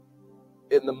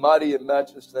in the mighty and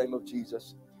matchless name of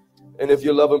Jesus. And if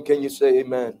you love him, can you say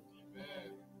amen?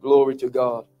 Glory to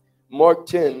God. Mark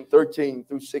 10:13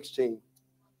 through 16.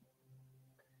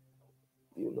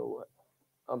 You know what?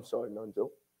 I'm sorry, Nanjo.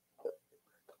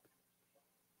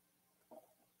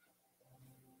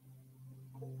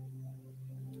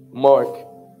 Mark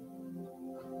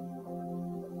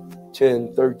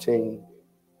 10:13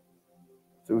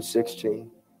 through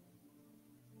 16.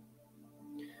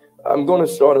 I'm going to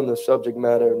start on the subject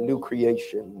matter, new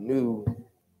creation, new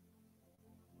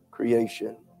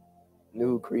creation,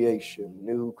 new creation,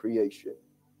 new creation.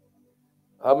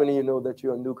 How many of you know that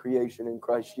you're a new creation in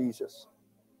Christ Jesus?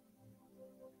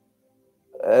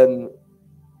 And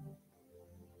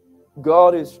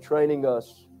God is training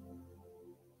us.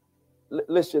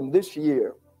 Listen, this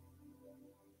year,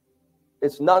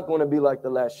 it's not going to be like the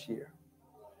last year.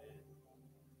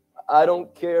 I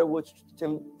don't care what's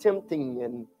tempting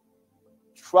and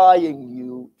trying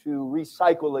you to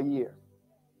recycle a year.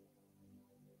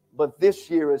 But this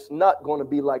year is not going to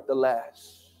be like the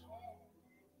last.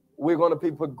 We're going to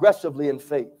be progressively in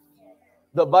faith.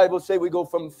 The Bible says we go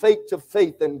from faith to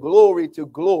faith and glory to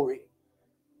glory.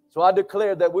 So I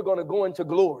declare that we're going to go into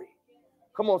glory.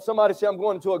 Come on, somebody say, I'm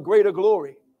going to a greater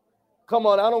glory. Come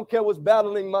on, I don't care what's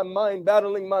battling my mind,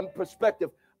 battling my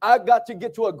perspective. I got to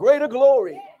get to a greater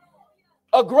glory.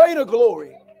 A greater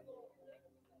glory.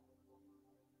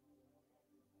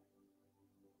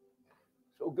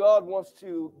 So God wants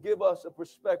to give us a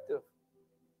perspective.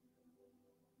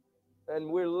 And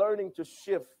we're learning to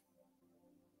shift.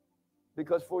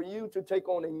 Because for you to take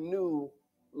on a new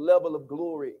level of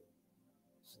glory,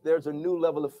 there's a new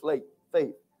level of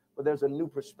faith, but there's a new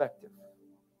perspective.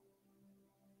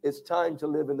 It's time to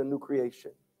live in the new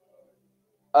creation.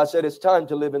 I said it's time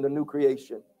to live in the new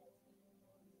creation.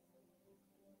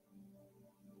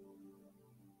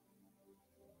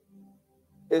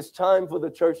 It's time for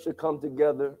the church to come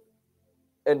together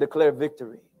and declare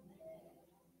victory.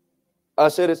 I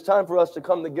said it's time for us to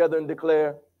come together and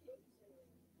declare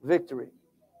victory.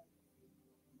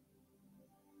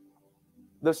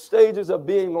 The stages of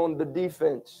being on the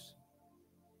defense,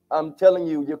 I'm telling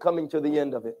you, you're coming to the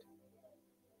end of it.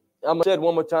 I'm going to say it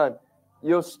one more time.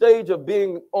 Your stage of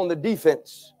being on the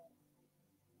defense,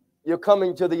 you're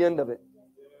coming to the end of it.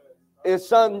 It's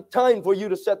time for you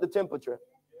to set the temperature.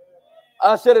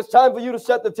 I said it's time for you to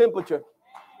set the temperature.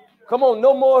 Come on,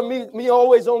 no more me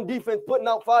always on defense, putting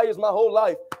out fires my whole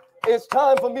life. It's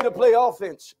time for me to play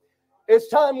offense. It's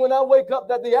time when I wake up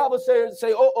that the adversary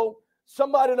say,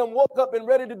 somebody done woke up and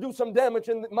ready to do some damage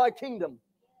in my kingdom.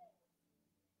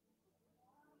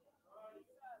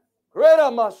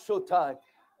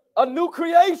 A new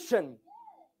creation.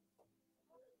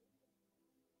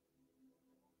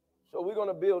 So we're going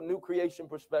to build new creation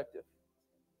perspective.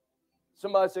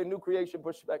 Somebody say new creation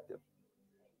perspective.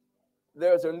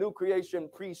 There's a new creation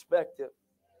perspective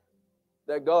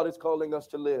that God is calling us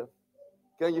to live.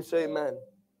 Can you say amen?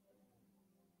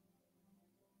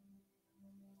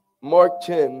 Mark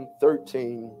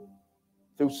 10:13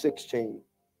 through 16.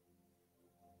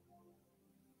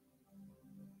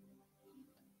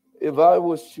 If I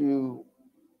was to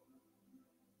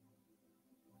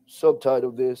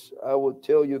subtitle this, I would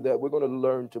tell you that we're going to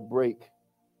learn to break.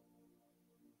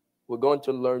 We're going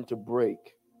to learn to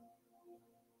break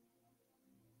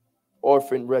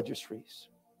orphan registries.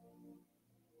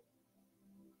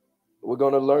 We're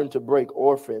going to learn to break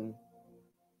orphan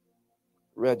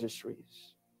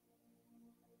registries.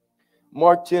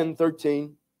 Mark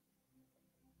 10:13.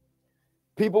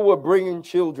 People were bringing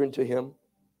children to him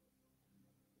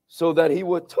so that he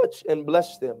would touch and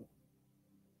bless them.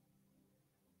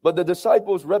 But the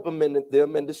disciples reprimanded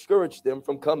them and discouraged them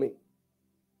from coming.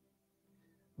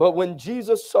 But when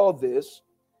Jesus saw this,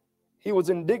 he was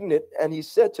indignant and he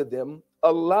said to them,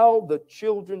 allow the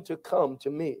children to come to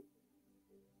me.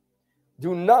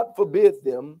 Do not forbid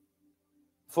them,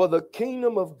 for the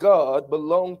kingdom of God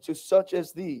belongs to such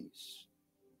as these.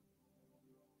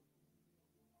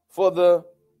 For the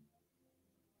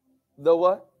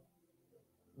what?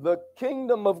 The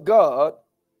kingdom of God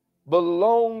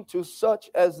belongs to such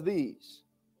as these.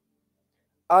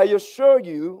 I assure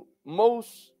you,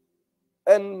 most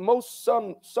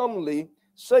solemnly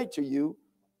say to you,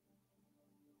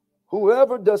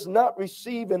 whoever does not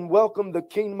receive and welcome the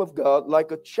kingdom of God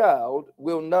like a child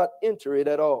will not enter it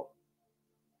at all.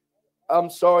 I'm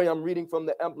sorry, I'm reading from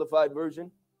the Amplified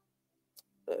Version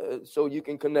so you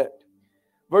can connect.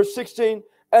 Verse 16,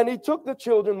 and he took the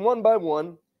children one by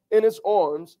one in his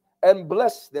arms and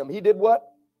blessed them. He did what?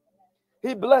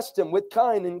 He blessed them with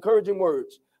kind, encouraging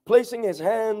words, placing his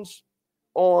hands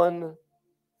on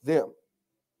them.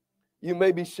 You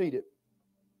may be seated.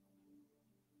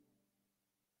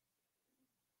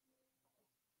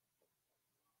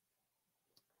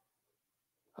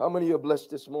 How many are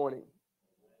blessed this morning?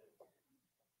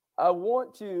 I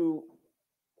want to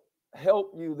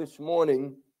help you this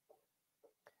morning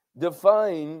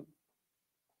define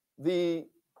the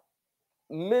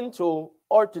mental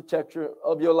architecture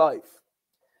of your life.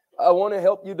 I want to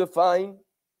help you define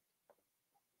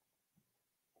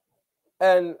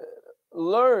and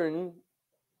learn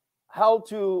how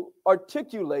to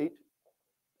articulate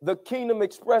the kingdom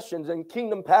expressions and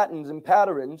kingdom patterns and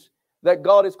patterns that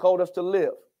God has called us to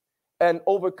live and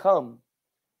overcome.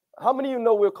 How many of you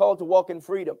know we're called to walk in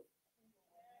freedom?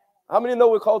 How many know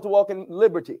we're called to walk in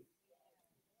liberty?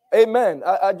 Amen.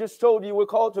 I just told you we're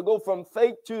called to go from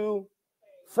faith to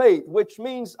faith, which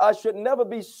means I should never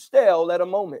be stale at a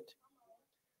moment.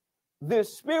 The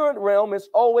spirit realm is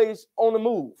always on the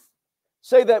move.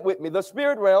 Say that with me. The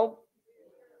spirit realm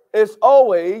is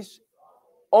always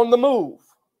on the move.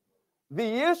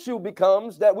 The issue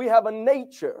becomes that we have a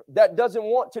nature that doesn't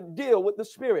want to deal with the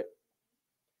spirit.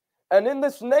 And in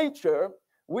this nature,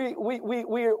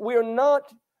 we're not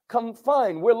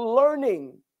confined. We're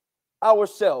learning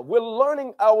ourselves. We're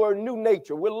learning our new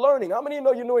nature. We're learning. How many of you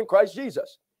know you're new in Christ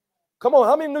Jesus? Come on.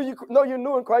 How many of you know you're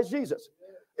new in Christ Jesus?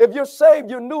 If you're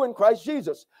saved, you're new in Christ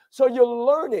Jesus. So you're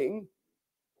learning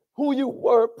who you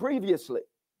were previously.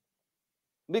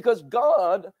 Because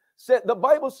God said, the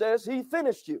Bible says he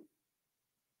finished you.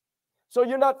 So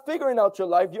you're not figuring out your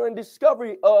life. You're in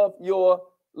discovery of your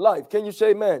life. Can you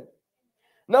say amen?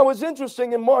 Now it's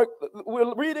interesting in Mark,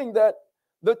 we're reading that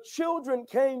the children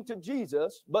came to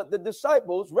Jesus, but the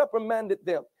disciples reprimanded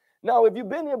them. Now, if you've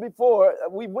been here before,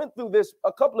 we went through this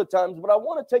a couple of times, but I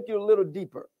want to take you a little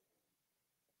deeper.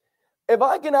 If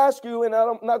I can ask you, and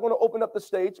I'm not going to open up the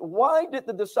stage, why did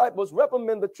the disciples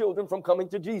reprimand the children from coming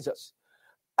to Jesus?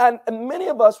 And many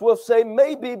of us will say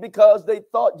maybe because they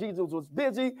thought Jesus was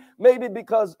busy, maybe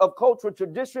because of cultural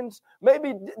traditions,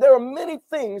 maybe there are many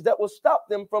things that will stop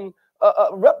them from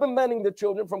reprimanding the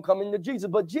children from coming to Jesus.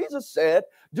 But Jesus said,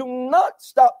 do not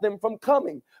stop them from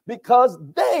coming, because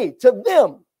they, to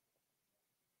them,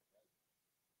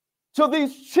 to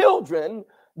these children,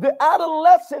 the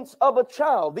adolescence of a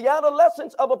child, the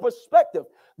adolescence of a perspective,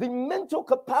 the mental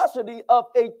capacity of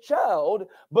a child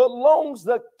belongs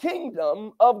the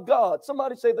kingdom of God.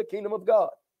 Somebody say the kingdom of God.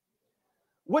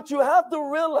 What you have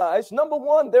to realize, number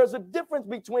one, there's a difference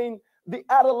between the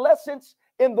adolescence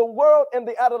in the world and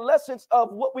the adolescence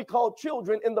of what we call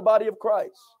children in the body of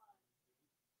Christ.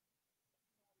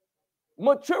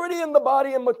 Maturity in the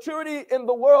body and maturity in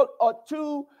the world are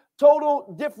two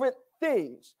total different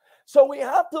things. So we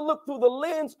have to look through the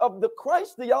lens of the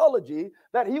Christ theology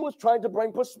that he was trying to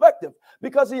bring perspective,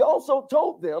 because he also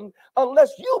told them,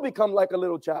 unless you become like a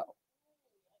little child,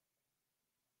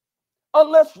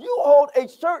 unless you hold a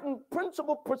certain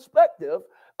principle perspective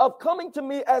of coming to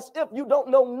me as if you don't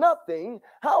know nothing,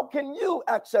 how can you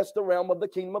access the realm of the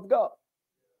kingdom of God?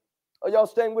 Are y'all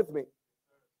staying with me?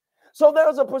 So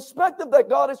there's a perspective that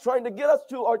God is trying to get us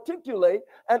to articulate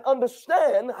and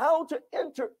understand how to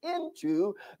enter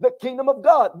into the kingdom of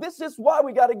God. This is why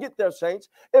we got to get there, saints.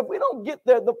 If we don't get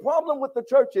there, the problem with the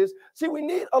church is, see, we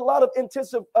need a lot of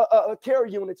intensive care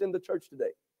units in the church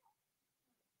today.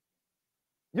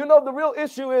 You know, the real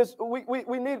issue is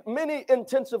we need many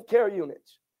intensive care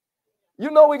units. You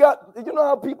know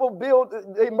how people build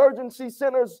emergency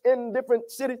centers in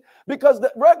different cities? Because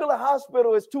the regular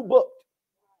hospital is too booked.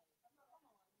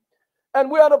 And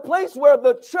we're at a place where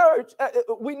the church,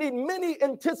 we need many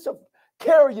intensive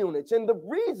care units. And the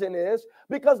reason is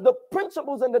because the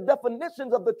principles and the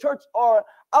definitions of the church are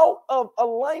out of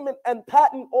alignment and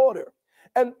patent order.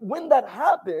 And when that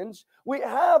happens, we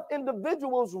have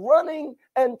individuals running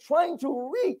and trying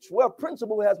to reach where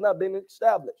principle has not been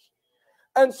established.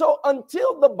 And so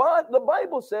until the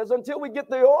Bible says, until we get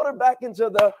the order back into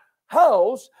the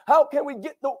house, how can we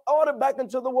get the order back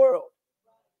into the world?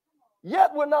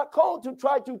 Yet we're not called to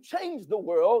try to change the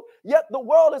world, yet the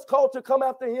world is called to come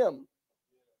after him.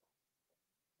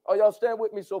 Are y'all staying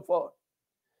with me so far?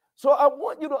 So I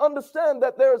want you to understand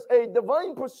that there's a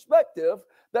divine perspective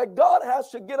that God has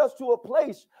to get us to a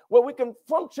place where we can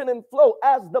function and flow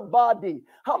as the body.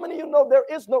 How many of you know there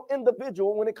is no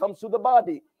individual when it comes to the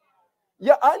body?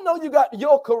 Yeah, I know you got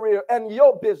your career and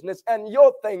your business and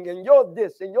your thing and your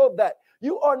this and your that.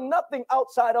 You are nothing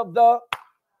outside of the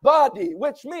body,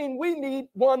 which means we need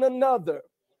one another.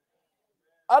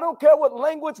 I don't care what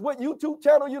language, what YouTube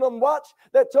channel you done watch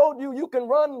that told you can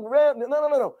run.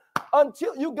 No.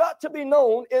 Until you got to be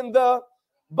known in the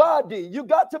body. You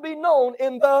got to be known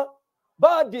in the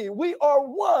body. We are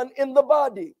one in the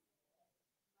body.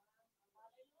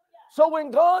 So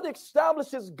when God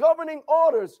establishes governing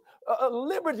orders,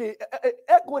 liberty,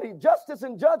 equity, justice,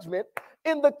 and judgment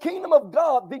in the kingdom of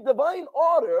God, the divine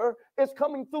order is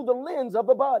coming through the lens of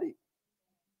the body.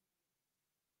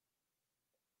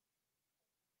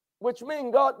 Which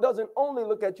means God doesn't only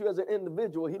look at you as an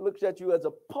individual, he looks at you as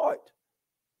a part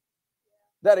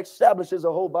that establishes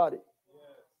a whole body.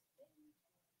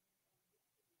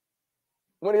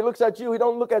 When he looks at you, he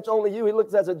don't look at only you, he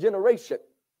looks as a generation.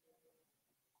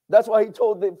 That's why he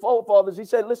told the forefathers, he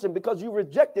said, listen, because you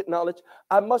rejected knowledge,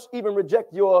 I must even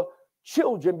reject your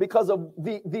children because of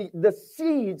the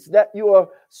seeds that you are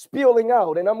spewing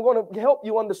out. And I'm going to help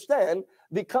you understand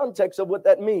the context of what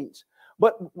that means.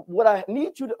 But what I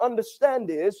need you to understand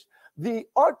is the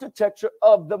architecture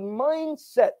of the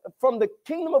mindset from the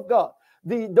kingdom of God,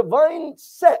 the divine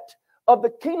set of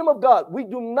the kingdom of God. We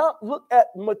do not look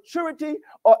at maturity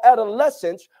or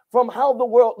adolescence from how the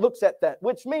world looks at that,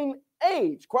 which means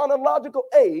age, chronological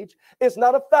age, is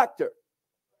not a factor.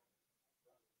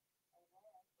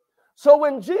 So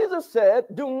when Jesus said,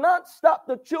 do not stop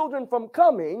the children from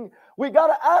coming, we got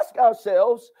to ask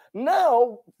ourselves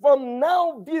now, from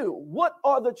now view, what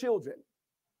are the children?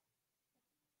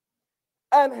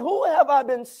 And who have I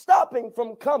been stopping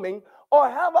from coming, or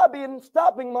have I been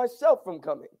stopping myself from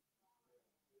coming?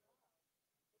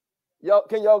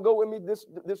 Can y'all go with me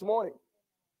this morning?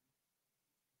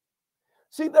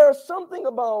 See, there's something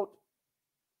about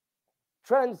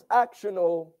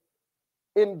transactional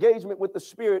engagement with the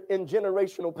Spirit in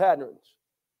generational patterns.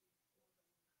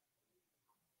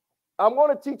 I'm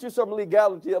going to teach you some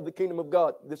legality of the kingdom of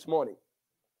God this morning.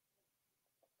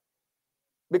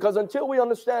 Because until we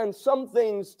understand some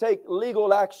things take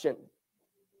legal action,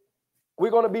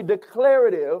 we're going to be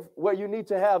declarative where you need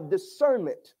to have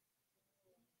discernment.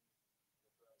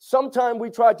 Sometimes we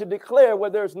try to declare where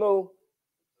there's no,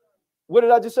 what did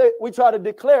I just say? We try to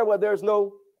declare where there's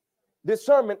no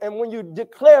discernment. And when you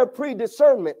declare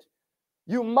pre-discernment,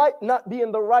 you might not be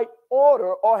in the right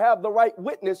order or have the right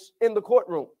witness in the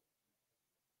courtroom.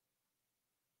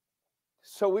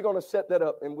 So we're going to set that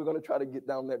up and we're going to try to get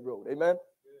down that road. Amen.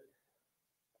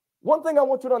 One thing I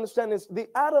want you to understand is the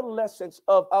adolescence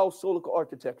of our solical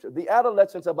architecture, the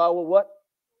adolescence of our what?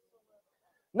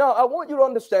 Now, I want you to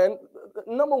understand,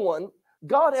 number one,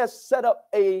 God has set up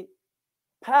a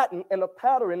pattern and a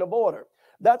pattern of order.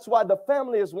 That's why the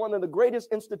family is one of the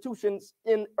greatest institutions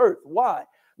in earth. Why?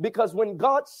 Because when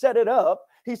God set it up,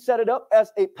 he set it up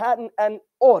as a pattern and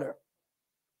order.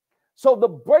 So the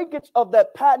breakage of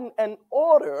that pattern and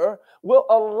order will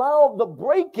allow the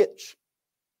breakage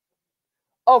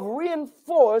of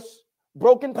reinforced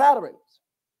broken patterns.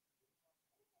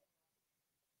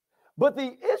 But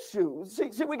the issue, see,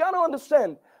 we got to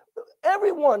understand,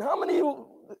 everyone, how many of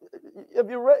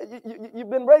you, you've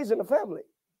been raised in a family?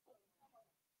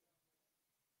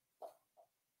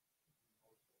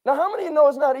 Now, how many of you know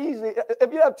it's not easy?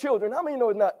 If you have children, how many of you know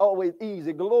it's not always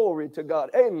easy? Glory to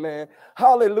God. Amen.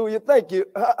 Hallelujah. Thank you.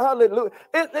 Hallelujah.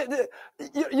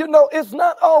 You know, it's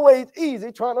not always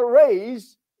easy trying to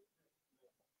raise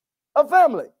a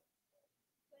family.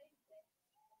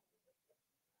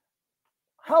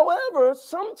 However,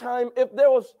 sometimes if there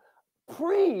was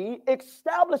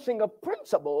pre-establishing a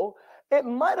principle, it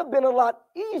might have been a lot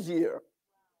easier.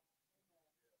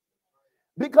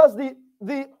 Because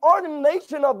the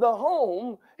ordination of the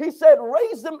home, he said,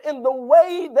 raise them in the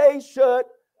way they should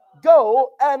go,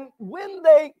 and when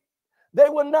they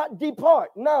will not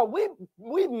depart. Now,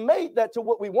 we made that to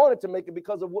what we wanted to make it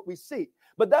because of what we see.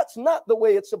 But that's not the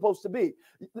way it's supposed to be.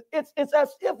 It's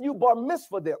as if you bar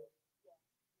mitzvah them.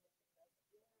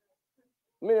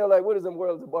 Many are like, what is the word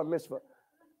of bar mitzvah?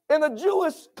 In the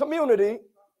Jewish community,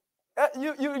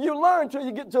 you learn till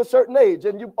you get to a certain age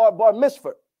and you are bar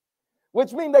mitzvah,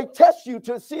 which means they test you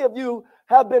to see if you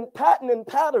have been patterned and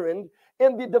patterned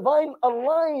in the divine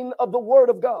align of the word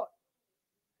of God.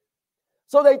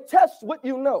 So they test what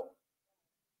you know.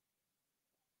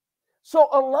 So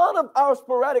a lot of our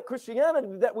sporadic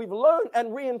Christianity that we've learned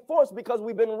and reinforced because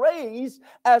we've been raised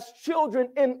as children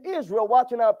in Israel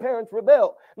watching our parents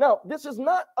rebel. Now, this is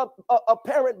not a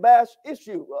parent bash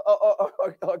issue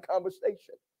or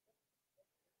conversation.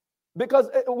 Because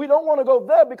we don't want to go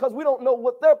there because we don't know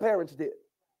what their parents did.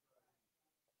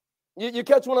 You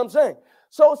catch what I'm saying?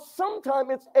 So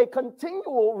sometimes it's a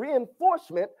continual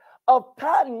reinforcement of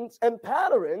patterns and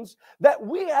patterns that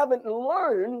we haven't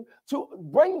learned to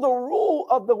bring the rule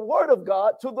of the word of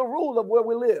God to the rule of where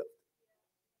we live.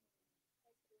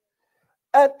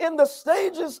 And in the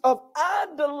stages of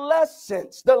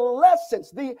adolescence,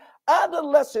 the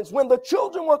adolescents, when the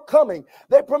children were coming,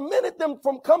 they permitted them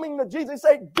from coming to Jesus. They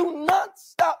say, do not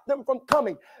stop them from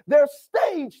coming. Their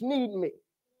stage need me.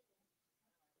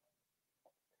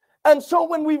 And so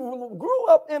when we grew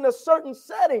up in a certain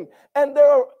setting and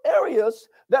there are areas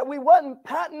that we wasn't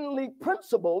patently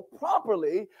principled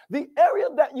properly, the area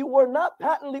that you were not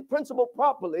patently principled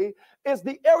properly is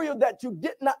the area that you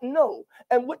did not know.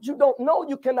 And what you don't know,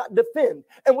 you cannot defend.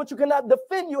 And what you cannot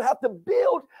defend, you have to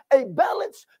build a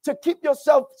balance to keep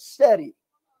yourself steady.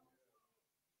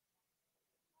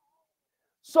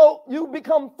 So you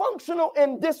become functional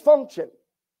in dysfunction.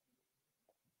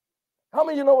 How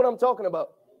many of you know what I'm talking about?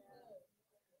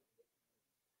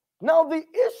 Now, the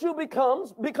issue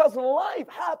becomes, because life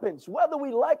happens, whether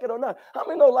we like it or not. How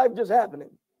many know life just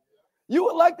happening? You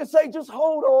would like to say, just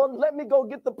hold on. Let me go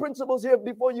get the principles here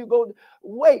before you go.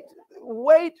 Wait.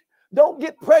 Don't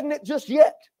get pregnant just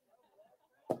yet.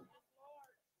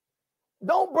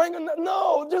 Don't bring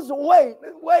no, just wait.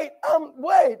 Wait.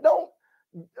 Don't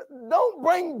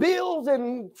bring bills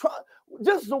and try.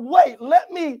 Just wait. Let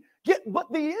me get.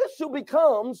 But the issue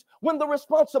becomes when the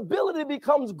responsibility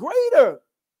becomes greater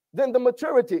than the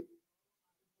maturity.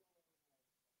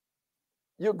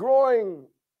 You're growing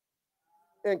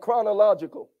in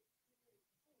chronological,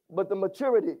 but the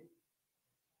maturity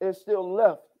is still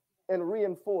left and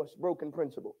reinforced broken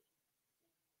principles.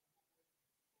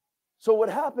 So what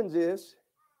happens is,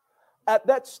 at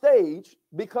that stage,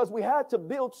 because we had to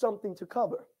build something to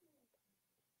cover,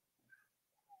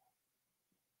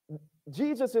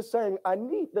 Jesus is saying, I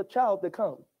need the child to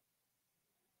come.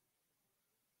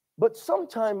 But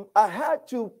sometimes I had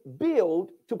to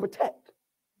build to protect.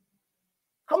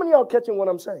 How many of y'all catching what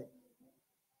I'm saying?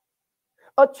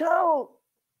 A child,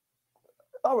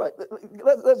 all right,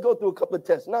 let's go through a couple of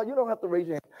tests. Now, you don't have to raise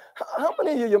your hand. How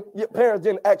many of your parents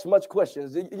didn't ask much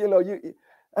questions? Hey,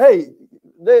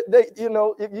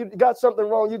 if you got something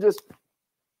wrong, you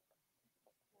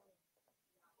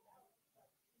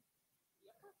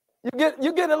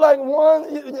get it like one,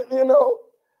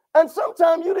 And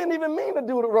sometimes you didn't even mean to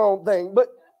do the wrong thing, but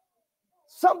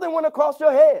something went across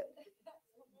your head.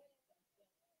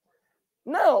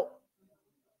 Now,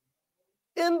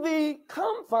 in the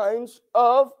confines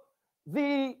of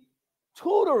the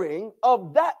tutoring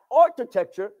of that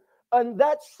architecture and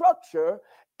that structure,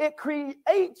 it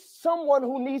creates someone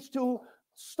who needs to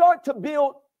start to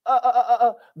build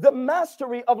the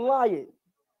mastery of lying.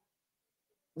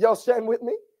 Y'all stand with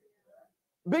me?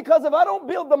 Because if I don't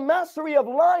build the mastery of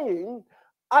lying,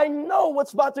 I know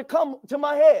what's about to come to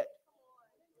my head.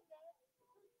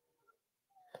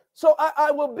 So I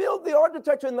will build the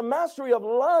architecture and the mastery of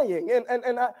lying.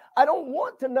 And I don't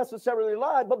want to necessarily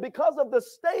lie, but because of the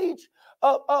stage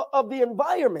of the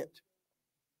environment,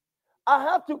 I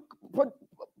have to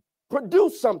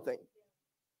produce something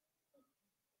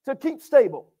to keep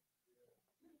stable.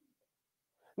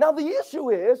 Now, the issue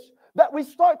is that we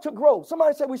start to grow.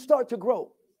 Somebody said we start to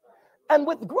grow. And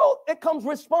with growth, it comes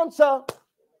responsibility.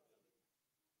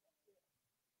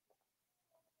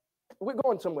 We're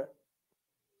going somewhere.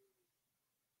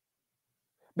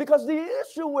 Because the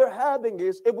issue we're having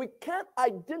is if we can't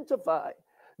identify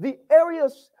the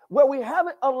areas where we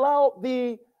haven't allowed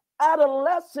the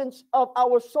adolescence of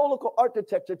our solical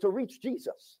architecture to reach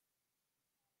Jesus.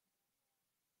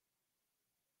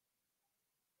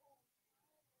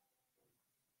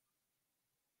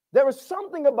 There is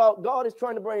something about God is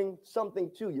trying to bring something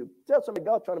to you. Tell somebody,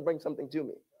 God's trying to bring something to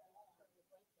me.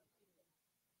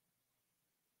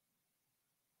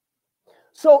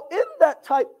 So in that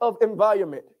type of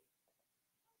environment,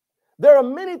 there are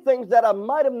many things that I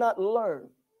might have not learned.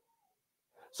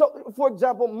 So, for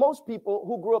example, most people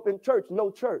who grew up in church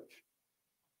know church.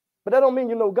 But that don't mean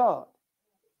you know God.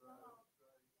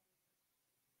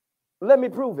 Let me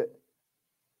prove it.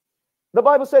 The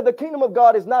Bible said the kingdom of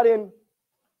God is not in,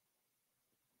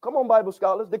 come on, Bible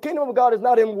scholars, the kingdom of God is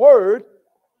not in word.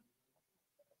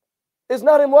 It's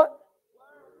not in what?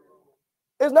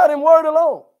 It's not in word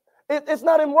alone. It's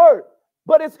not in word,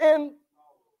 but it's in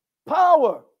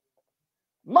power,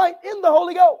 might in the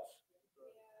Holy Ghost.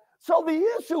 So the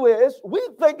issue is we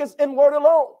think it's in word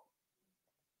alone.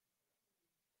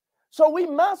 So we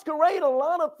masquerade a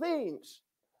lot of things,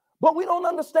 but we don't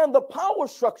understand the power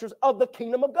structures of the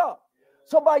kingdom of God.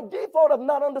 So by default of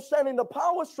not understanding the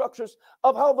power structures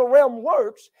of how the realm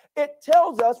works, it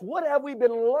tells us, what have we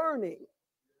been learning?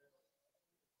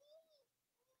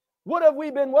 What have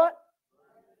we been what?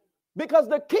 Because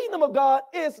the kingdom of God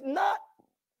is not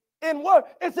in word,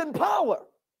 it's in power.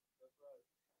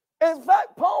 In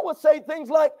fact, Paul would say things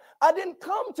like, I didn't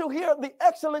come to hear the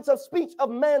excellence of speech of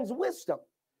man's wisdom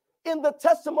in the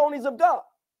testimonies of God.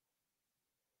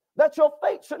 That your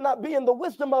faith should not be in the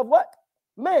wisdom of what?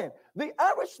 Man. The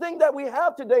average thing that we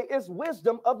have today is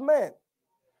wisdom of man.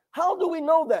 How do we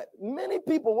know that? Many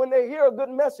people, when they hear a good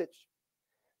message,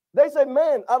 they say,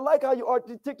 man, I like how you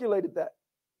articulated that.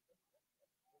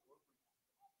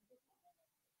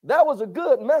 That was a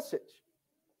good message.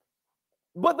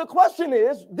 But the question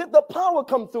is, did the power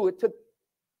come through it to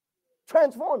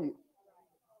transform you?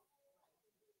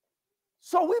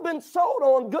 So we've been sold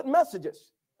on good messages.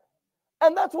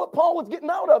 And that's what Paul was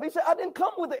getting out of. He said, I didn't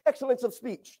come with the excellence of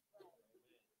speech.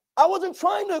 I wasn't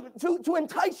trying to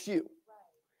entice you.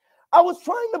 I was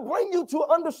trying to bring you to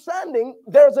understanding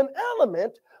there's an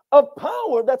element of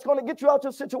power that's going to get you out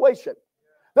of a situation.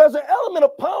 There's an element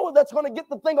of power that's going to get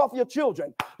the thing off your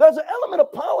children. There's an element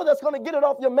of power that's going to get it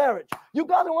off your marriage. You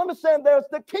got to understand there's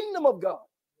the kingdom of God.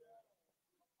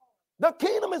 The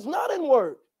kingdom is not in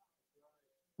word,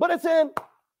 but it's in,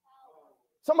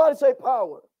 somebody say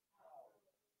power.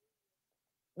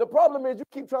 The problem is you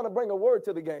keep trying to bring a word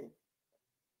to the game.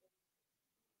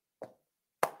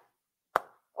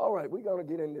 All right, we're going to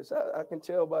get in this. I can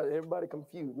tell by everybody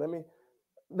confused.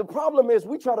 The problem is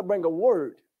we try to bring a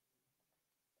word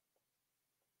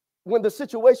when the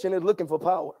situation is looking for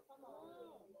power.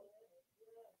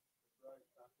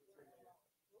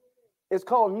 It's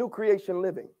called new creation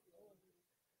living.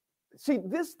 See,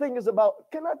 this thing is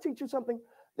about, can I teach you something?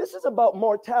 This is about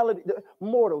mortality,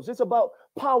 mortals. It's about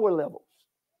power levels.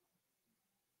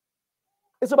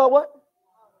 It's about what?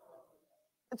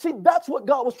 See, that's what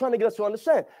God was trying to get us to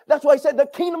understand. That's why he said the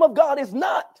kingdom of God is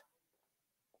not.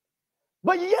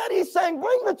 But yet he's saying,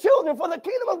 bring the children, for the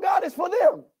kingdom of God is for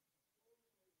them.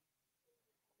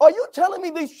 Are you telling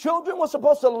me these children were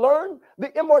supposed to learn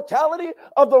the immortality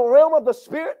of the realm of the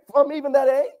spirit from even that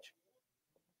age?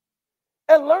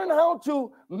 And learn how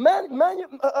to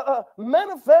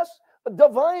manifest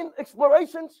divine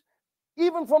explorations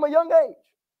even from a young age?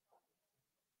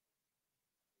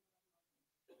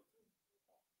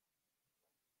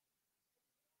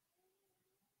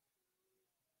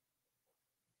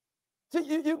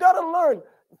 See, you got to learn.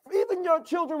 Even your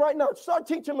children right now, start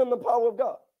teaching them the power of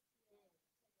God.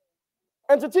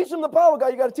 And to teach them the power of God,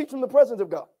 you got to teach them the presence of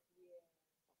God.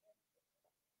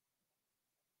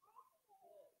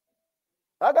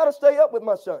 I got to stay up with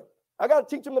my son. I got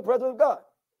to teach him the presence of God.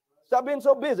 Stop being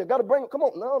so busy. Got to bring him. Come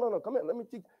on. No. Come here. Let me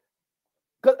teach.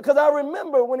 Because I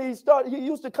remember when he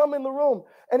used to come in the room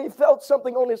and he felt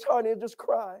something on his heart and he'd just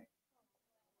cry.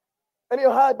 And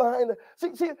he'll hide behind the.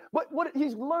 See, but what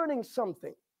he's learning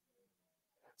something.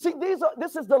 See,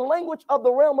 this is the language of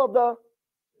the realm of the.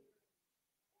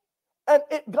 And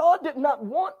God did not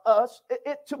want us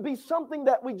it to be something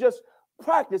that we just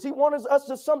practice. He wanted us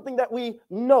to something that we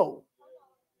know.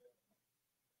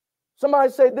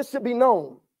 Somebody say this should be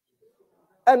known.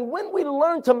 And when we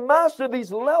learn to master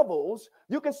these levels,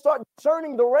 you can start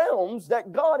discerning the realms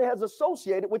that God has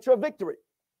associated with your victory.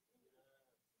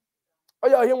 Are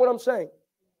y'all hearing what I'm saying?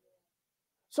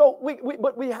 So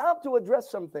but we have to address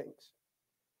some things.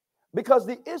 Because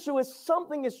the issue is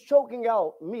something is choking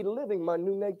out me living my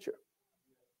new nature.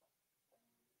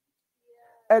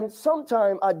 And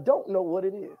sometimes I don't know what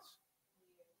it is.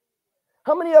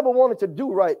 How many ever wanted to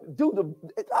do right?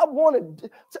 I want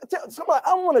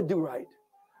to do right.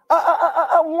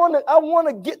 I want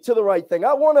to get to the right thing.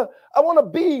 I want to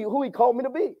be who he called me to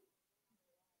be.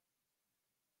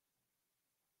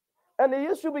 And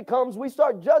the issue becomes we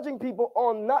start judging people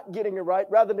on not getting it right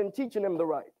rather than teaching them the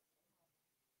right.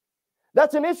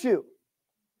 That's an issue.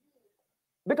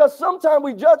 Because sometimes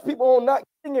we judge people on not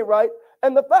getting it right,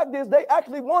 and the fact is they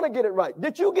actually want to get it right.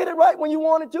 Did you get it right when you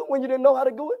wanted to, when you didn't know how to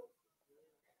do it?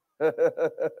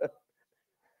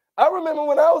 I remember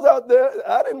when I was out there,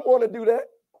 I didn't want to do that.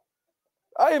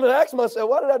 I even asked myself,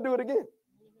 why did I do it again?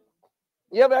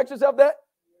 You ever ask yourself that?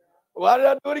 Why did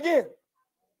I do it again?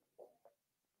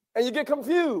 And you get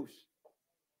confused.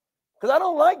 Because I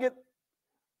don't like it.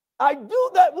 I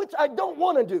do that which I don't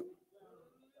want to do.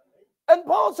 And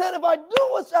Paul said, if I do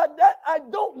what I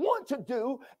don't want to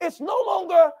do, it's no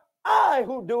longer I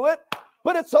who do it,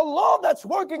 but it's a law that's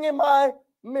working in my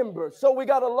members. So we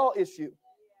got a law issue.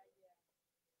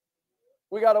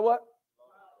 We got a what?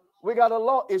 We got a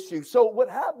law issue. So what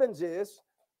happens is,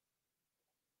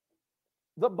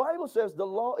 the Bible says the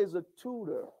law is a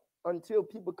tutor until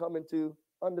people come into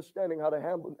understanding how to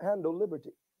handle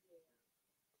liberty.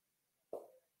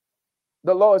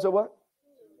 The law is a what?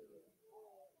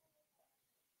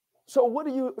 So what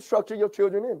do you structure your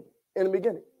children in the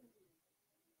beginning?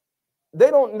 They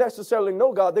don't necessarily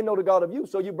know God. They know the God of you.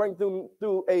 So you bring them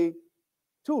through a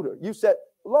tutor. You set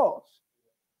laws.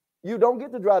 You don't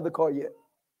get to drive the car yet.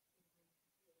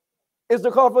 Is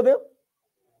the car for them?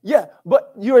 Yeah,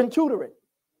 but you're in tutoring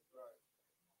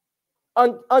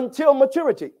until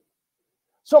maturity.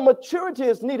 So maturity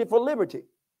is needed for liberty.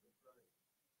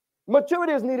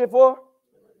 Maturity is needed for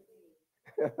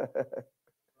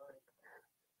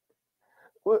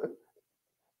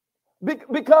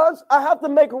because I have to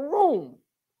make room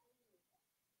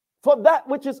for that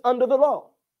which is under the law.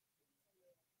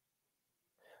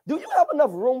 Do you have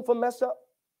enough room for mess up?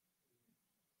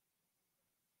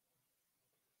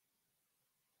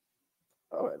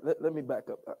 All right, let me back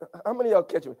up. How many of y'all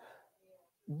catch me?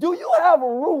 Do you have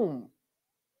room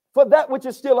for that which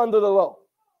is still under the law?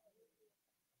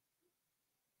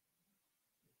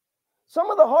 Some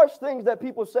of the harsh things that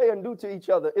people say and do to each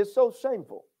other is so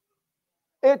shameful.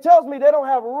 It tells me they don't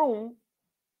have room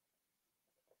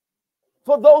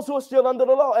for those who are still under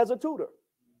the law as a tutor.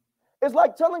 It's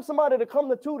like telling somebody to come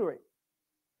to tutoring,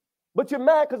 but you're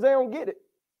mad because they don't get it.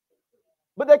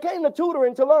 But they came to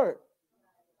tutoring to learn.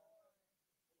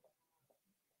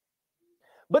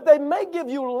 But they may give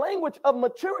you language of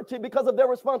maturity because of their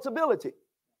responsibility.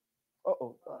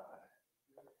 Uh-oh.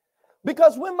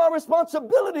 Because when my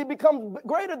responsibility becomes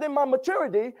greater than my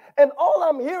maturity, and all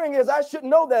I'm hearing is I should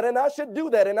know that, and I should do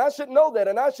that, and I should know that,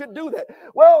 and I should do that.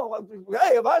 Well,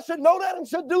 hey, if I should know that and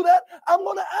should do that, I'm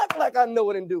going to act like I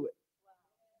know it and do it.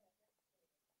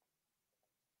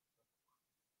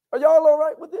 Are y'all all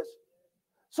right with this?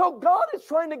 So God is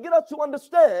trying to get us to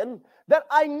understand that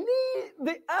I need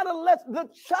the adolescent, the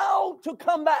child to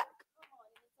come back.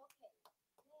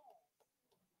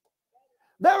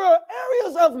 There are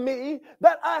areas of me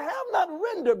that I have not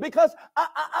rendered because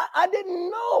I didn't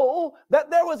know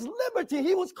that there was liberty.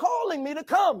 He was calling me to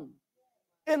come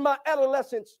in my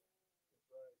adolescence.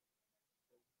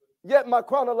 Yet my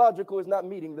chronological is not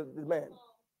meeting the demand.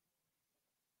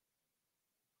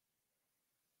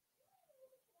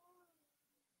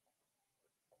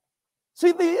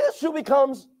 See, the issue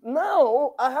becomes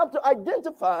now I have to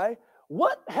identify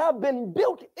what have been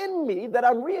built in me that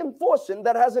I'm reinforcing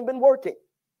that hasn't been working.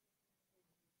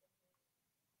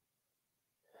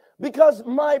 Because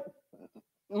my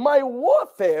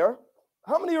warfare,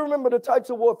 how many of you remember the types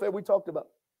of warfare we talked about?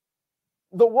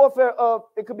 The warfare of,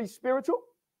 it could be spiritual.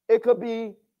 It could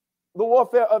be the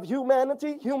warfare of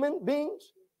humanity, human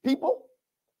beings, people.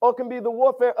 Or it can be the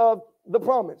warfare of the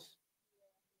promise.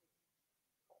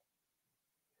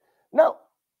 Now,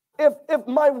 if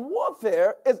my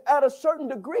warfare is at a certain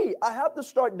degree, I have to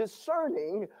start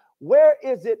discerning where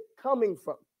is it coming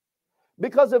from.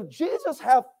 Because if Jesus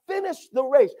have finished the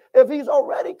race, if he's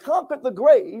already conquered the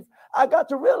grave, I got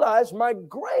to realize my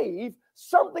grave,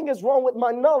 something is wrong with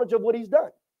my knowledge of what he's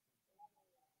done.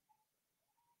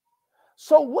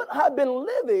 So what I've been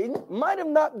living might have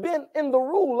not been in the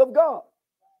rule of God.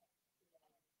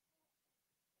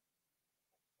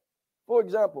 For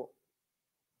example,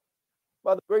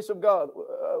 by the grace of God,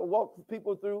 walk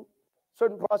people through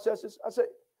certain processes. I say,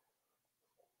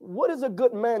 what is a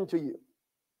good man to you?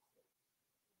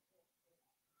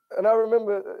 And I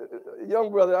remember a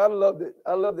young brother, I loved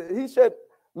it. He said,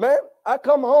 man, I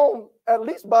come home at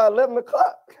least by 11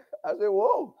 o'clock. I said,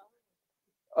 whoa,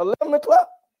 11 o'clock?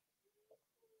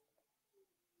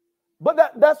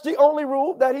 But that's the only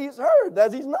rule that he's heard,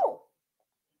 that he's known.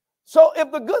 So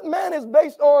if the good man is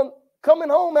based on coming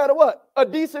home at a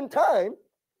decent time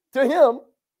to him,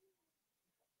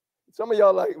 some of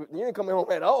y'all like, you ain't coming home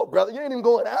at all, brother. You ain't even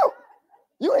going out.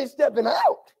 You ain't stepping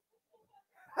out.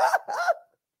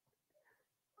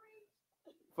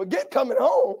 Forget coming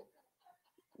home.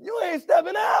 You ain't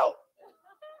stepping out.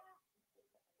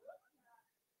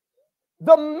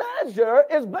 The measure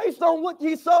is based on what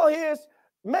he saw his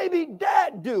maybe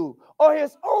dad do or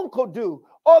his uncle do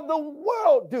or the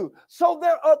world do. So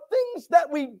there are things that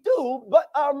we do, but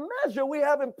our measure we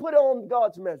haven't put on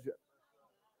God's measure.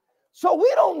 So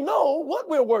we don't know what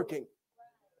we're working.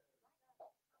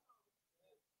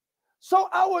 So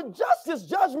our justice,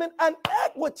 judgment, and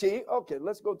equity. Okay,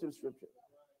 let's go to the scripture.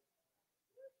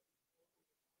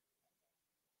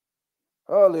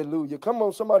 Hallelujah. Come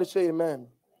on, somebody say amen.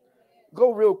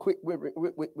 Go real quick with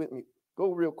me.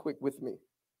 Go real quick with me.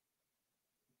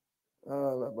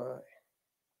 I'm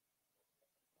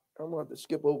going to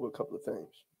skip over a couple of things.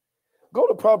 Go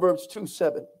to Proverbs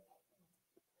 2:7.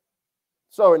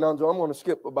 Sorry, Nanzo, I'm going to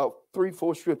skip about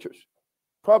 3-4 scriptures.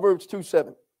 Proverbs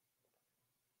 2:7.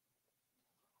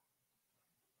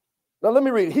 Now let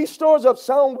me read it. He stores up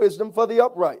sound wisdom for the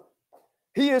upright.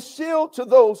 He is shield to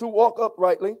those who walk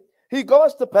uprightly. He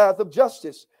guards the path of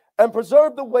justice and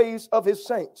preserve the ways of his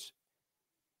saints.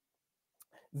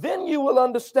 Then you will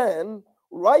understand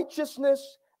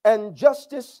righteousness and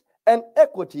justice and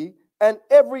equity and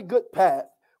every good path.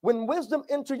 When wisdom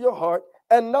enter your heart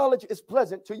and knowledge is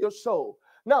pleasant to your soul.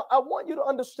 Now, I want you to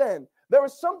understand there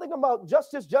is something about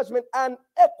justice, judgment, and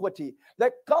equity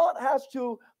that God has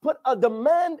to put a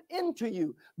demand into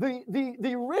you.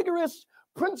 The rigorous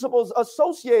principles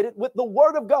associated with the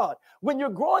word of God. When you're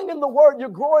growing in the word, you're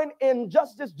growing in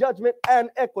justice, judgment,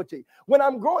 and equity. When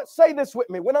I'm growing, say this with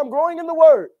me. When I'm growing in the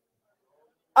word,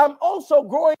 I'm also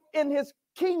growing in his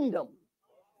kingdom.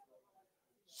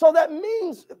 So that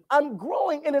means I'm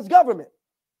growing in his government.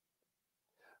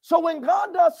 So when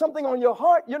God does something on your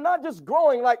heart, you're not just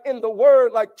growing like in the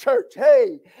word, like church.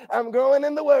 Hey, I'm growing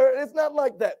in the word. It's not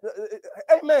like that.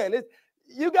 Amen.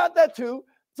 You got that too.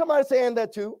 Somebody saying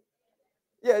that too.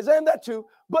 Yeah, saying that too.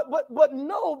 But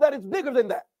know that it's bigger than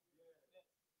that.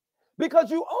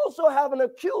 Because you also have an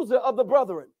accuser of the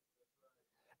brethren.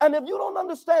 And if you don't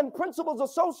understand principles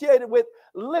associated with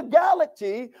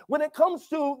legality when it comes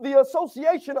to the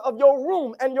association of your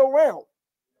room and your realm,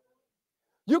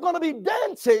 you're going to be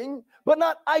dancing, but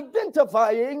not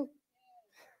identifying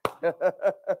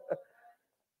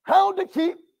how to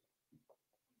keep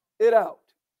it out.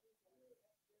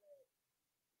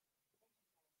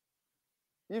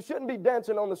 You shouldn't be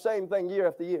dancing on the same thing year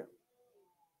after year.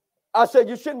 I said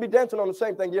you shouldn't be dancing on the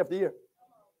same thing year after year.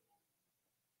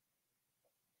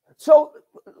 So,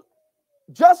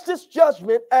 justice,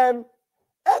 judgment, and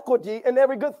equity in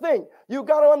every good thing. You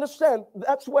got to understand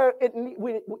that's where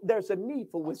there's a need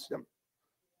for wisdom.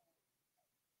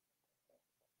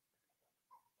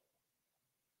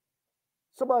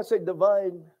 Somebody say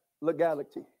divine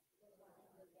legality.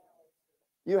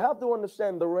 You have to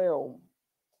understand the realm.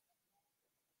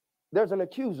 There's an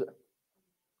accuser.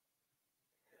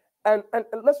 And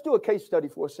let's do a case study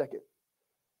for a second.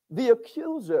 The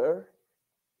accuser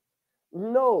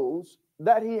knows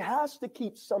that he has to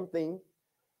keep something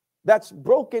that's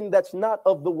broken, that's not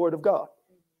of the word of God.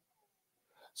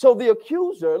 So the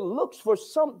accuser looks for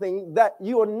something that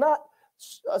you are not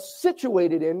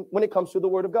situated in when it comes to the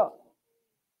word of God.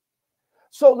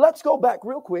 So let's go back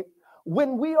real quick.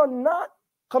 When we are not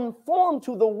conformed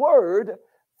to the word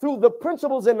through the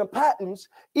principles and the patterns,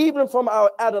 even from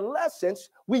our adolescence,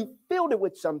 we filled it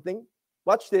with something.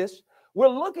 Watch this. We're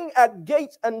looking at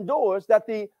gates and doors that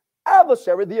the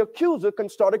adversary, the accuser, can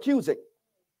start accusing.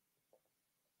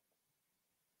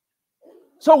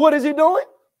 So what is he doing?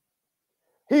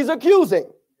 He's accusing.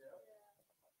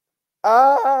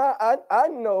 I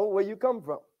know where you come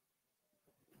from.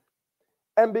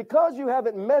 And because you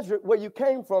haven't measured where you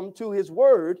came from to his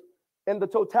word and the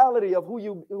totality of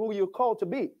who you're called to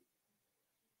be,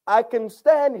 I can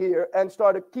stand here and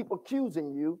start to keep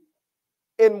accusing you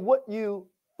in what you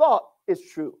thought is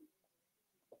true.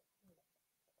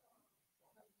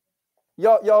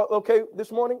 Y'all okay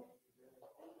this morning?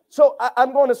 So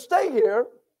I'm going to stay here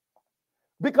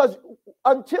because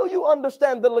until you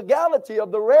understand the legality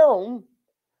of the realm,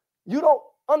 you don't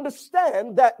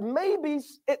understand that maybe,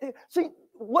 see,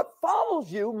 what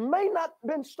follows you may not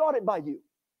have been started by you.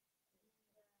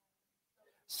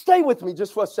 Stay with me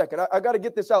just for a second. I got to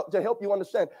get this out to help you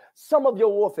understand some of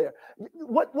your warfare.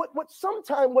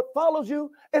 Sometimes what follows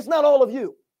you is not all of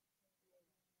you.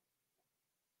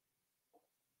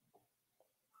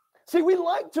 See, we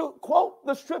like to quote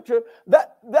the scripture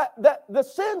that the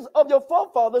sins of your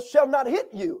forefathers shall not hit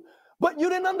you. But you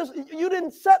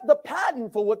didn't set the pattern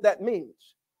for what that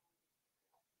means.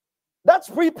 That's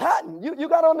pre-pattern. You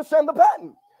got to understand the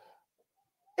pattern.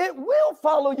 It will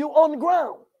follow you on the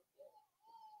ground.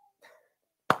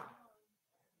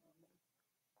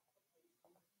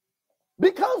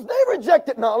 Because they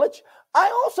rejected knowledge, I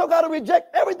also got to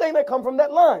reject everything that come from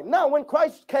that line. Now, when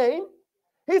Christ came,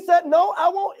 he said, no, I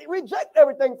won't reject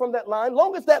everything from that line,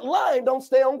 long as that line don't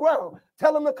stay on ground.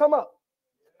 Tell them to come up.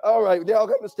 All right,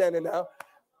 y'all understand it now.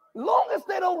 Long as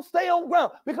they don't stay on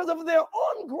ground, because if they're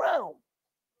on ground.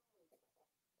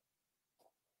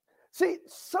 See,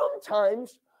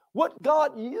 sometimes what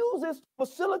God uses to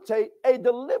facilitate a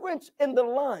deliverance in the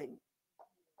line.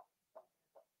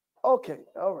 Okay,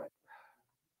 all right.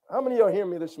 How many of y'all hear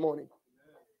me this morning?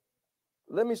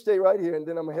 Let me stay right here, and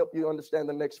then I'm going to help you understand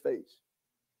the next phase.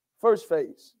 First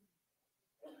phase,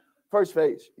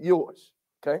 yours,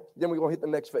 okay? Then we're going to hit the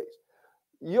next phase.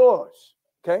 Yours,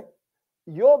 okay?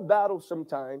 Your battle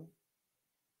sometime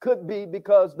could be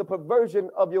because the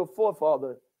perversion of your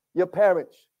forefather, your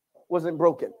parents, wasn't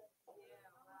broken.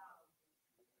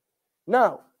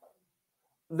 Now,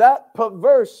 that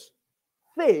perverse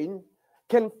thing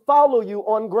can follow you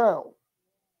on ground.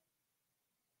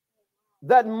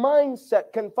 That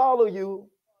mindset can follow you.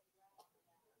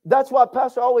 That's why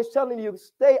Pastor always telling you,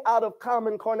 stay out of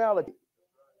common carnality.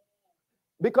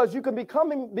 Because you can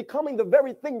becoming the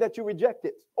very thing that you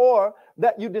rejected or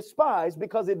that you despise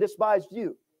because it despised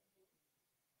you.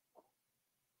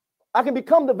 I can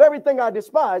become the very thing I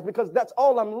despise because that's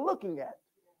all I'm looking at.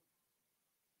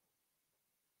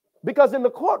 Because in the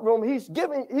courtroom, he's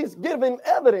giving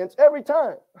evidence every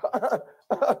time.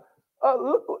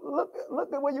 Look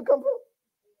at where you come from.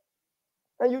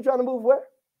 And you trying to move where?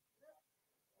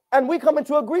 And we come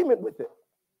into agreement with it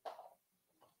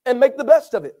and make the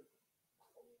best of it.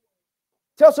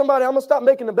 Tell somebody, I'm going to stop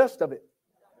making the best of it.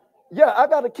 Yeah, I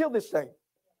got to kill this thing.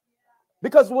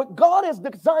 Because what God has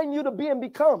designed you to be and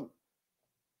become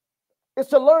is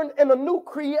to learn in a new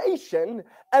creation,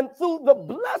 and through the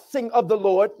blessing of the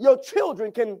Lord, your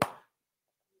children can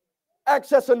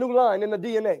access a new line in the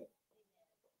DNA.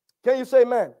 Can you say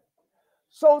amen?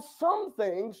 So some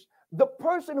things, the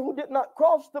person who did not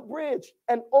cross the bridge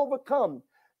and overcome,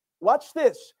 watch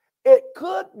this, it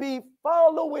could be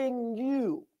following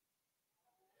you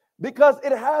because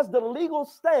it has the legal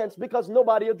stance because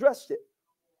nobody addressed it.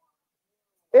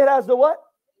 It has the what?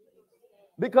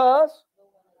 Because,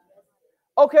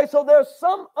 okay, so there's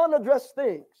some unaddressed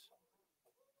things.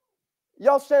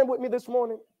 Y'all stand with me this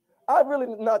morning? I'm really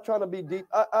not trying to be deep.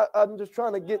 I'm just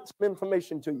trying to get some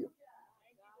information to you.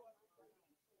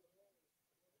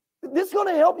 This is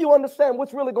going to help you understand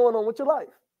what's really going on with your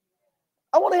life.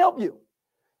 I want to help you.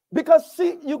 Because,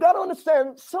 see, you got to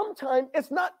understand, sometimes it's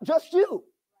not just you.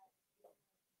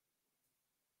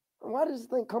 Why does this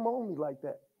thing come on me like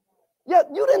that? Yeah,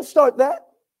 you didn't start that.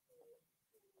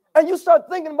 And you start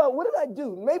thinking about, what did I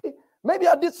do? Maybe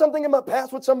I did something in my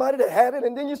past with somebody that had it,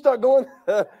 and then you start going,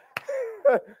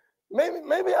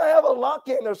 maybe I have a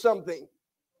lock-in or something.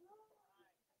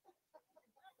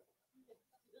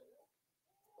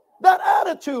 That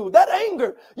attitude, that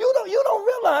anger, you don't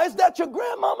realize that your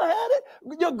grandmama had it,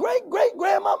 your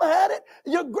great-great-grandmama had it,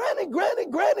 your granny,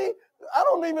 I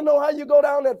don't even know how you go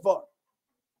down that far.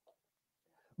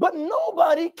 But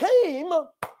nobody came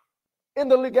in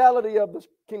the legality of the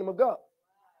kingdom of God.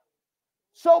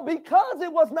 So because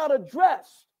it was not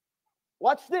addressed,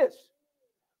 watch this.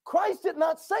 Christ did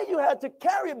not say you had to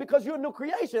carry it because you're a new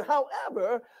creation.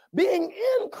 However, being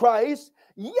in Christ,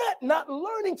 yet not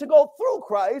learning to go through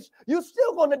Christ, you're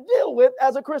still going to deal with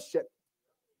as a Christian.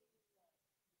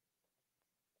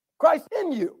 Christ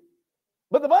in you.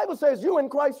 But the Bible says you in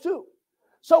Christ too.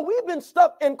 So we've been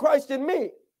stuck in Christ in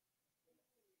me.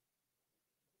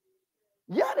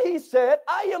 Yet he said,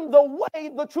 I am the way,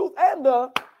 the truth, and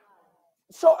the...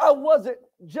 So I wasn't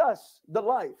just the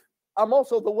life. I'm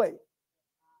also the way.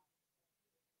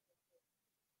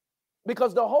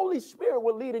 Because the Holy Spirit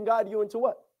will lead and guide you into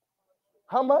what?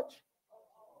 How much?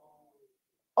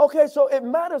 Okay, so it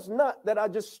matters not that I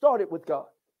just started with God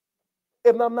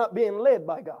if I'm not being led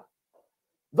by God.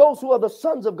 Those who are the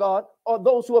sons of God are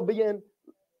those who are being...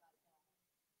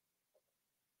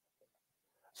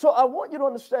 So I want you to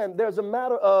understand there's a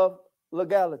matter of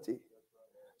legality.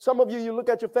 Some of you look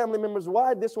at your family members,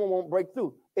 why this one won't break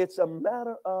through? It's a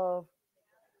matter of,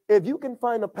 if you can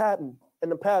find a pattern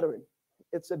and a pattern,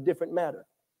 it's a different matter.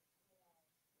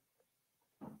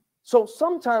 So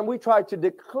sometimes we try to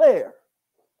declare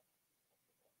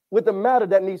with a matter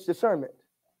that needs discernment.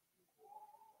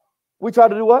 We try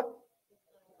to do what?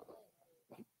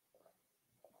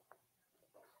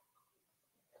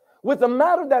 With a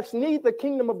matter that's need the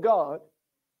kingdom of God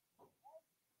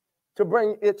to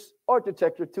bring its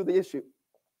architecture to the issue.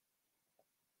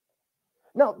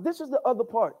 Now, this is the other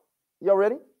part. Y'all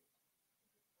ready?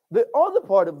 The other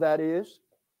part of that is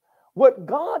what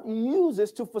God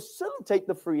uses to facilitate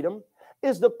the freedom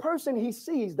is the person he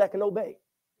sees that can obey.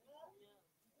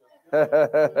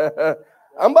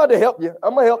 I'm about to help you.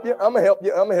 I'm going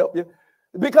to help you.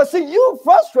 Because, see, you're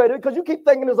frustrated because you keep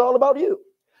thinking it's all about you.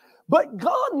 But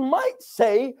God might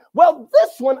say, well,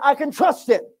 this one I can trust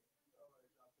in.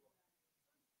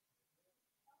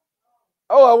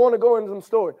 Oh, I want to go into some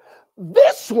story.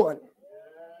 This one.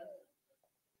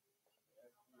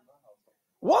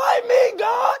 Why me,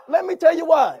 God? Let me tell you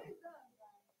why.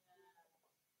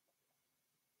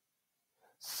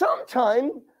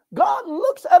 Sometimes God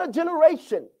looks at a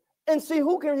generation and see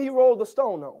who can he roll the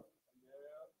stone on.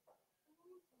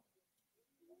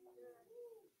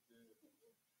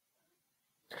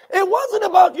 It wasn't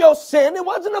about your sin. It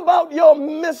wasn't about your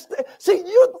mistake. See,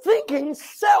 you're thinking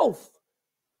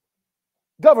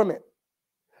self-government.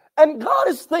 And God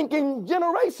is thinking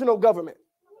generational government.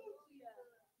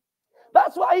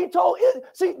 That's why he told it.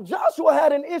 See, Joshua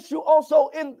had an issue also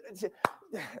in...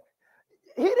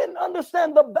 He didn't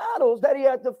understand the battles that he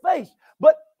had to face.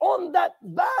 But on that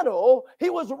battle, he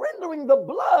was rendering the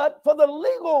blood for the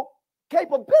legal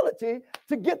capability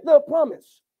to get the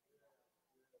promise.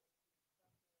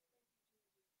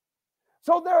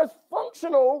 So there is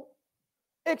functional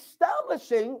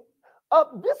establishing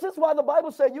of, this is why the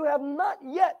Bible said you have not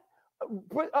yet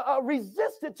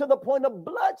resisted to the point of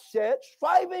bloodshed,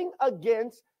 striving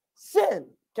against sin.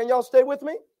 Can y'all stay with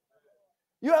me?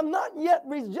 You have not yet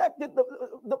rejected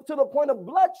to the point of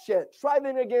bloodshed,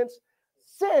 striving against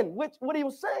sin, which what he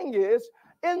was saying is,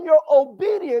 in your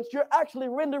obedience, you're actually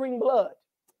rendering blood.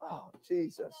 Oh,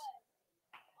 Jesus.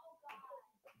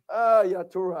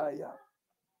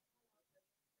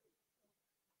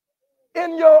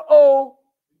 In your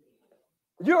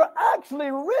you're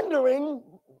actually rendering.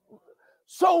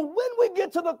 So when we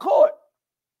get to the court,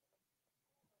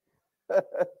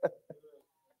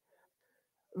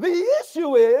 the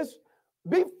issue is,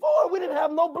 before we didn't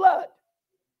have no blood,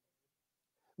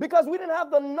 because we didn't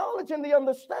have the knowledge and the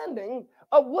understanding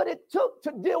of what it took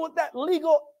to deal with that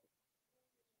legal.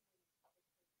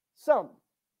 Some.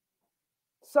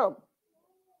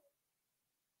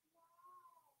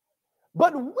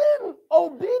 But when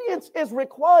obedience is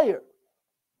required,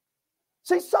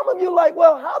 see, some of you like,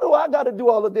 well, how do I got to do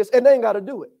all of this? And they ain't got to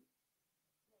do it.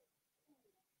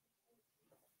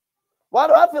 Why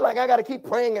do I feel like I got to keep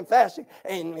praying and fasting?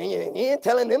 And he ain't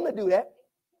telling them to do that.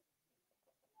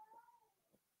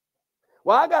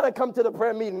 Well, I got to come to the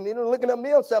prayer meeting. They're looking at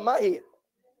me outside my head.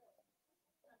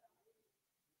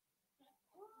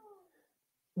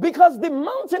 Because the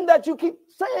mountain that you keep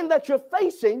saying that you're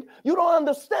facing, you don't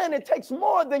understand it takes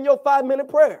more than your 5-minute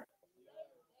prayer.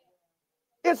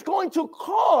 It's going to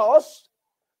cost,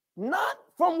 not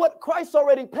from what Christ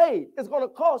already paid, it's going to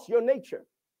cost your nature.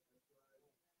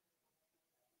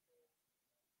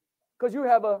 Because you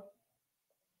have a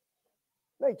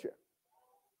nature.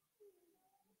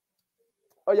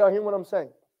 Are y'all hearing what I'm saying?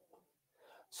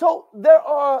 So there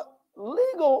are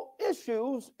legal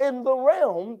issues in the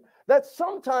realm that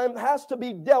sometimes has to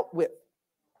be dealt with.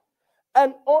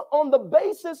 And on the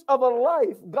basis of a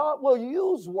life, God will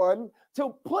use one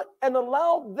to put and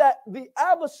allow that the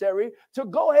adversary to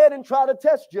go ahead and try to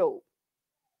test Job.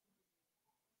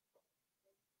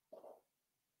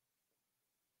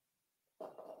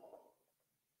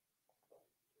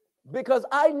 Because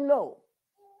I know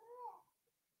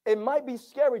it might be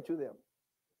scary to them,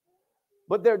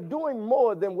 but they're doing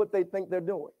more than what they think they're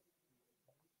doing.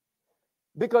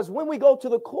 Because when we go to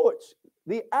the courts,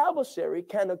 the adversary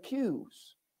can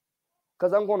accuse,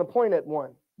 because I'm going to point at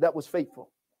one that was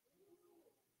faithful.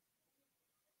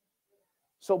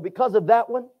 So because of that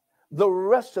one, the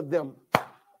rest of them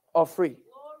are free.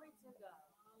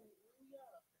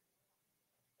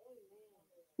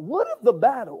 What if the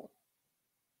battle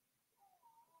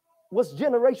was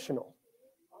generational?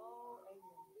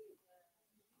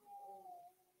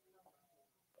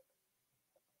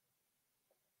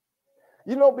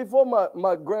 You know, before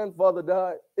my grandfather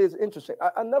died, it's interesting.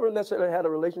 I never necessarily had a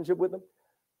relationship with him.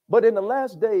 But in the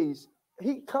last days,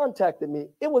 he contacted me.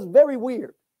 It was very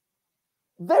weird.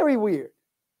 Very weird.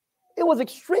 It was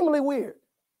extremely weird.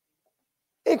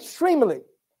 Extremely.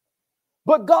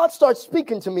 But God starts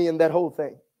speaking to me in that whole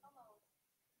thing.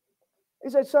 He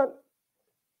said, son,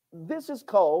 this is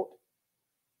called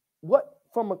what?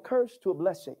 From a curse to a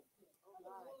blessing.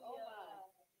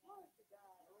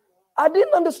 I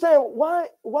didn't understand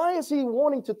why is he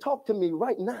wanting to talk to me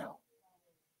right now?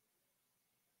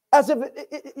 As if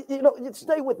you'd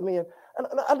stay with me, and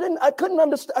I couldn't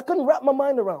understand. I couldn't wrap my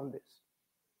mind around this.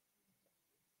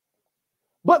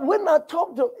 But when I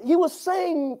talked to him, he was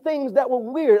saying things that were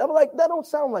weird. I'm like, that don't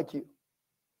sound like you.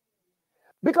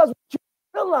 Because what you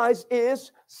realize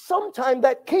is sometimes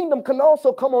that kingdom can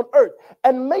also come on earth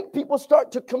and make people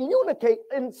start to communicate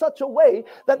in such a way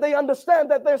that they understand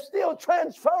that they're still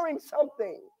transferring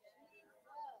something.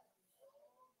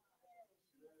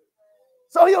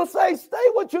 So he'll say, stay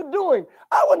what you're doing.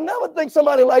 I would never think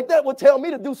somebody like that would tell me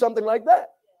to do something like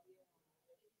that.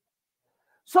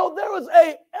 So there was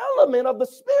an element of the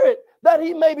spirit that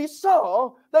he maybe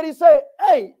saw that he said,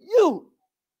 hey, you.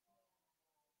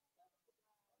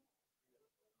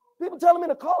 People telling me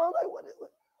to call. I'm like,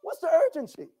 what's the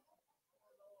urgency?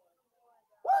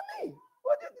 Why me?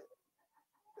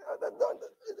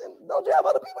 Don't you have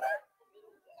other people there?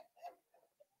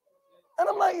 And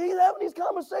I'm like, he's having these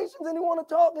conversations and he want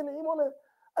to talk and he want to,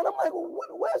 and I'm like, well,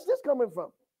 where's this coming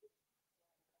from?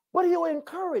 But he'll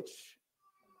encourage.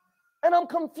 And I'm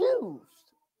confused.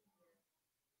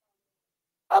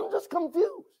 I'm just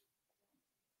confused.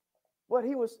 What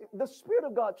the Spirit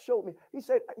of God showed me. He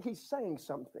said, he's saying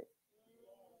something.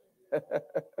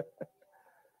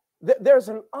 There's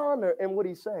an honor in what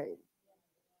he's saying.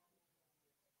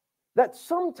 That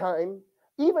sometimes,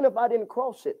 even if I didn't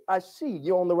cross it, I see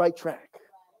you're on the right track.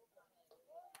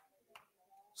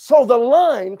 So the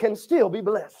line can still be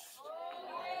blessed.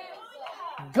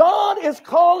 God is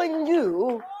calling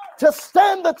you to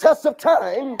stand the test of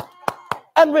time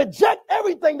and reject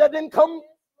everything that didn't come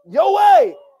your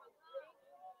way.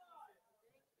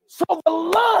 So the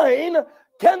line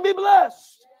can be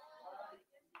blessed.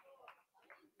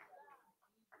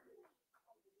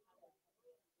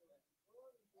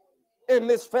 In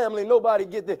this family, nobody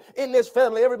get it. In this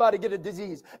family, everybody get a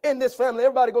disease. In this family,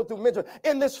 everybody go through mental.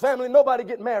 In this family, nobody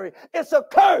get married. It's a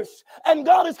curse, and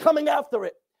God is coming after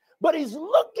it. But he's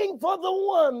looking for the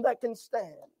one that can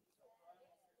stand.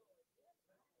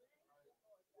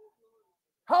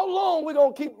 How long we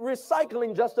going to keep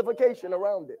recycling justification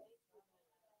around it?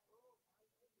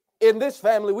 In this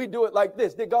family, we do it like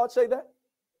this. Did God say that?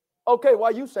 Okay, why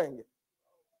are you saying it?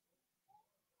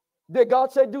 Did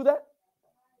God say do that?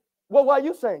 Well, why are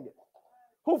you saying it?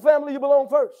 Who family you belong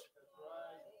first?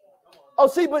 Oh,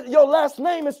 see, but your last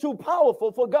name is too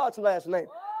powerful for God's last name.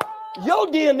 Your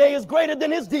DNA is greater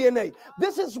than his DNA.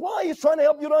 This is why he's trying to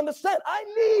help you to understand. I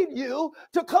need you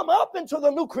to come up into the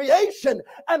new creation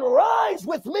and rise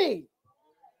with me.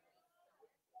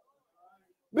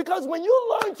 Because when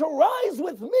you learn to rise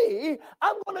with me,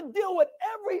 I'm going to deal with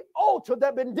every altar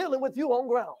that's been dealing with you on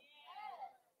ground.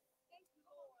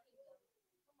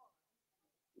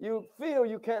 You feel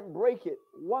you can't break it.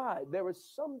 Why? There is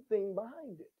something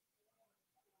behind it.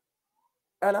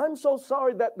 And I'm so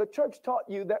sorry that the church taught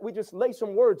you that we just lay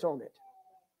some words on it.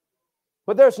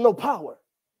 But there's no power.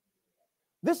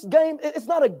 This game, it's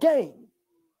not a game.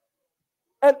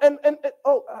 I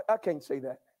can't say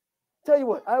that. Tell you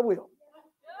what, I will.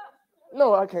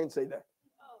 No, I can't say that.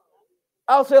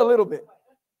 I'll say a little bit.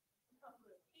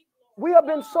 We have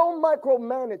been so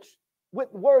micromanaged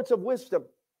with words of wisdom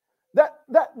that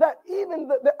even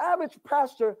the average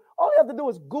pastor, all you have to do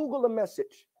is Google a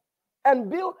message and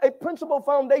build a principle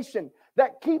foundation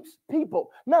that keeps people.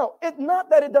 Now, it's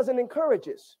not that it doesn't encourage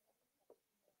us.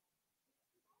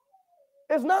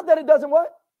 It's not that it doesn't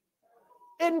what?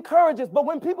 It encourages. But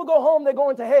when people go home, they're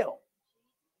going to hell.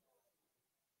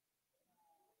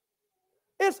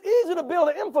 It's easy to build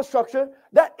an infrastructure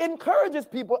that encourages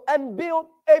people and build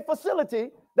a facility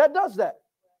that does that.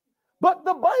 But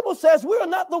the Bible says we are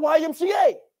not the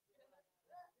YMCA.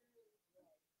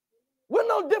 We're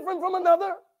no different from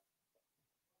another.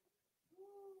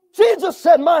 Jesus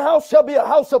said, my house shall be a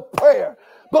house of prayer.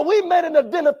 But we made it a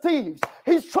den of thieves.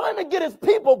 He's trying to get his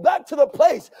people back to the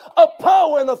place of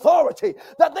power and authority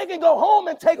that they can go home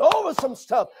and take over some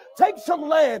stuff, take some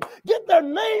land, get their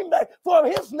name back for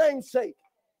his name's sake.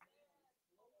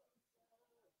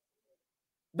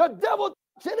 The devil,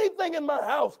 anything in my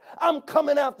house, I'm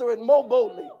coming after it more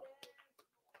boldly.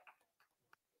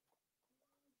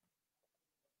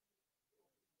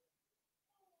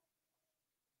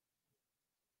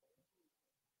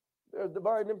 There's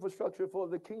divine infrastructure for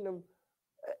the kingdom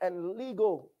and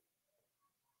legal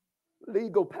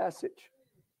passage.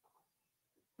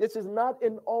 This is not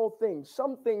in all things.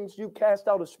 Some things you cast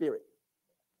out of spirit.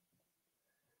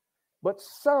 But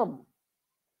some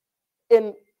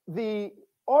in the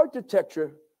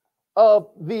architecture of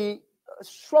the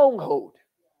stronghold.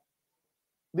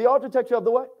 The architecture of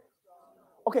the what?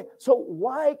 Okay, so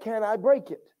why can't I break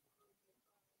it?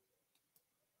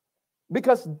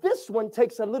 Because this one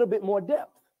takes a little bit more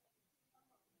depth.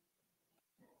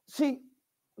 See,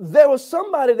 there was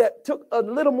somebody that took a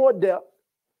little more depth,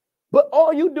 but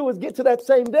all you do is get to that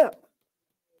same depth.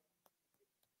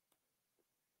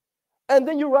 And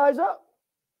then you rise up.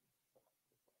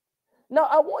 Now,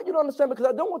 I want you to understand, because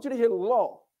I don't want you to hear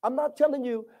law. I'm not telling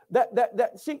you that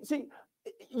see,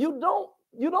 you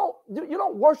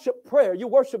don't worship prayer, you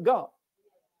worship God.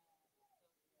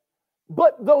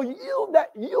 But though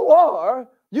you are,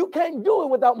 you can't do it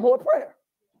without more prayer.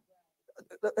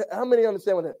 How many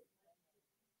understand what that?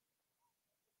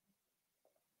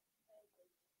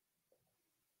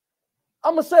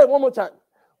 I'm going to say it one more time.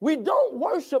 We don't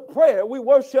worship prayer, we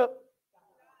worship.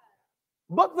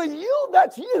 But for you,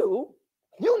 that's you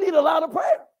need a lot of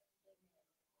prayer.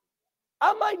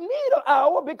 I might need an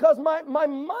hour because my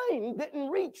mind didn't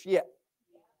reach yet.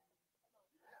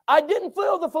 I didn't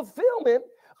feel the fulfillment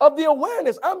of the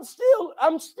awareness. I'm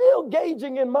still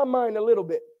gauging in my mind a little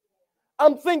bit.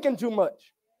 I'm thinking too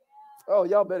much. Oh,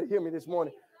 y'all better hear me this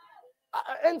morning.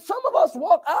 And some of us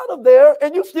walk out of there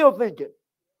and you still thinking.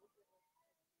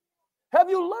 Have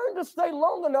you learned to stay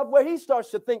long enough where he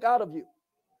starts to think out of you?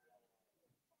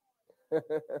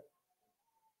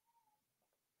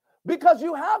 Because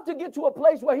you have to get to a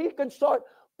place where he can start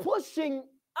pushing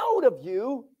out of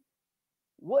you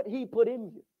what he put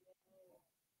in you.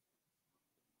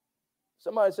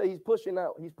 Somebody say he's pushing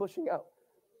out. He's pushing out.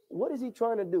 What is he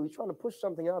trying to do? He's trying to push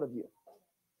something out of you.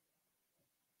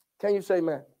 Can you say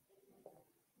amen?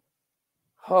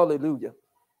 Hallelujah.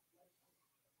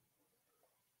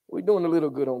 We're doing a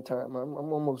little good on time. I'm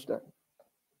almost done.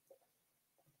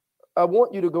 I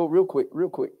want you to go real quick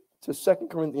to 2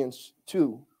 Corinthians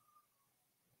 2.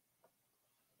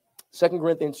 2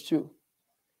 Corinthians 2,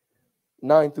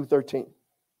 9 through 13.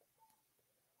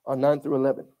 Or 9 through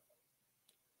 11.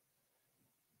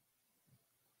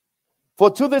 For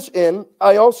to this end,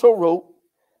 I also wrote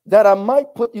that I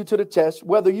might put you to the test,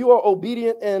 whether you are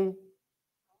obedient in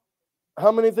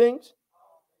how many things?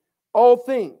 All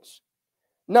things.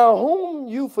 Now, whom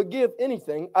you forgive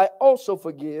anything, I also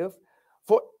forgive.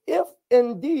 For if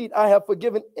indeed I have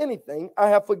forgiven anything, I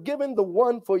have forgiven the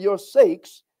one for your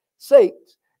sakes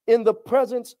in the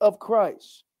presence of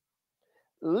Christ.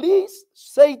 Lest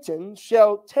Satan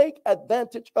shall take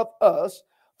advantage of us,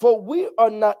 for we are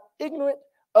not ignorant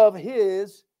of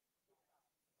his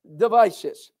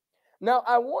devices. Now,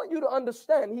 I want you to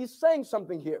understand, he's saying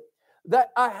something here, that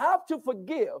I have to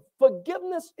forgive.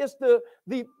 Forgiveness is the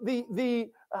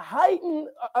heightened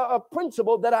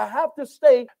principle that I have to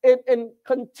stay in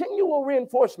continual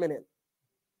reinforcement in.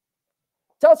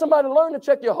 Tell somebody to learn to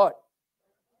check your heart.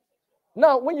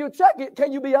 Now, when you check it,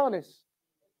 can you be honest?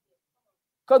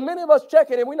 Because many of us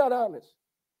check it and we're not honest.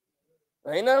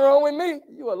 Ain't nothing wrong with me.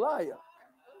 You a liar.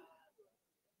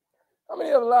 How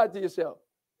many of you lied to yourself?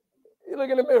 You look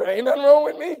in the mirror, ain't nothing wrong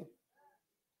with me.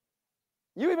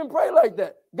 You even pray like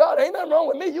that. God, ain't nothing wrong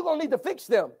with me. You're going to need to fix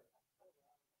them.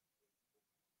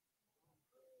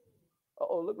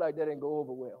 Uh-oh, look like that didn't go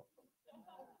over well.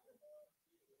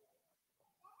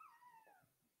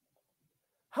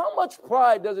 How much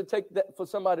pride does it take for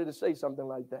somebody to say something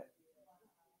like that?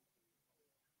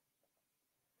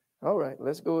 All right,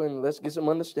 let's go and let's get some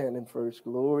understanding first.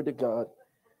 Glory to God.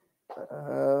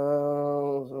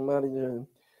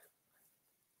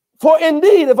 For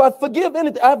indeed, if I forgive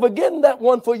anything, I have forgiven that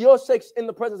one for your sakes in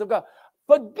the presence of God.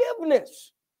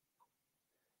 Forgiveness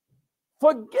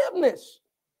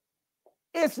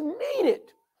is needed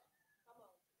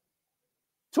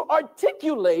to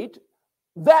articulate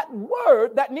that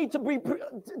word that need to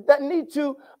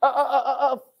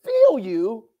feel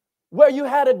you where you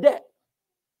had a debt.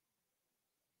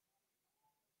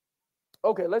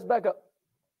 Okay, let's back up.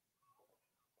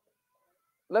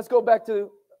 Let's go back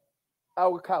to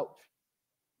our couch.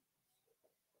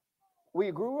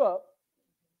 We grew up.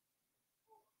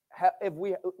 If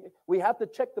we have to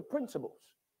check the principles.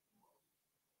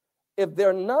 If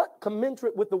they're not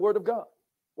commensurate with the Word of God,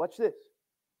 watch this.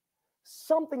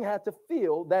 Something had to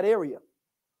fill that area.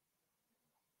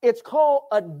 It's called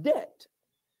a debt.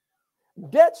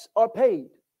 Debts are paid.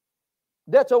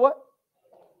 Debts are what?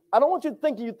 I don't want you to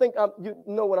think you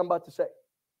know what I'm about to say.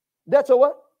 Debts are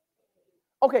what?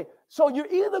 Okay, so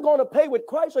you're either going to pay with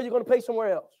Christ or you're going to pay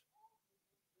somewhere else.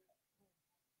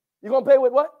 You're going to pay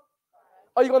with what?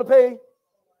 Are you going to pay?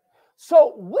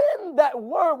 So when that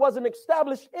word wasn't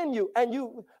established in you and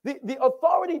the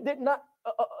authority did not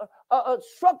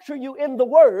structure you in the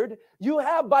word, you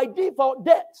have by default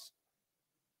debts.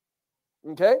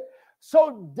 Okay?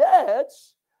 So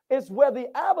debts is where the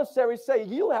adversaries say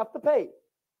you have to pay.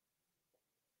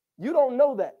 You don't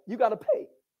know that. You got to pay.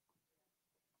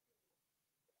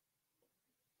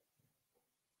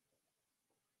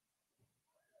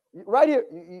 Right here,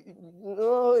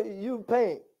 you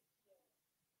paying.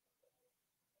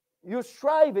 You're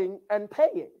striving and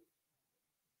paying.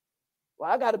 Well,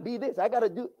 I got to be this. I got to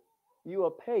do. You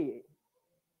are paying.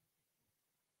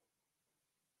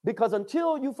 Because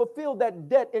until you fulfill that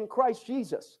debt in Christ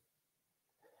Jesus,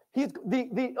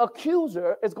 the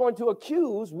accuser is going to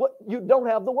accuse what you don't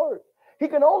have the word. He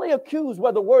can only accuse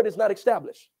where the word is not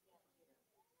established.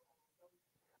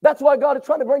 That's why God is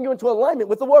trying to bring you into alignment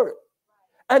with the word.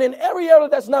 And in every area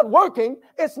that's not working,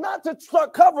 it's not to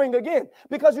start covering again,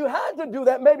 because you had to do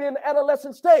that maybe in the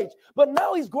adolescent stage. But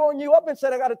now he's growing you up and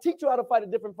said, I got to teach you how to fight a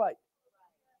different fight.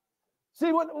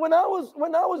 See, when I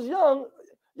was young,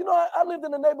 you know, I lived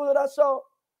in a neighborhood. I saw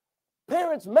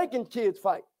parents making kids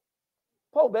fight.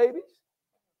 Poor babies.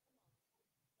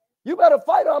 You better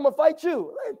fight or I'm going to fight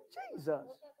you. Like, Jesus.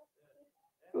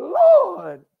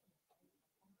 Lord.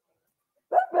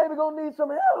 That baby going to need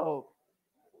some help.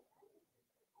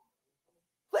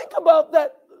 Think about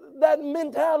that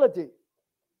mentality.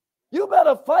 You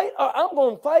better fight or I'm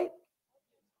going to fight.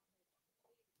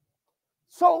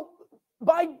 So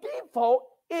by default,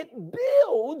 it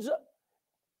builds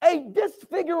a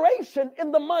disfiguration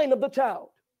in the mind of the child.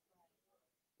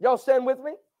 Y'all stand with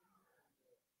me?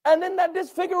 And then that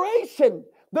disfiguration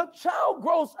The child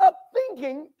grows up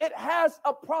thinking it has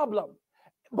a problem,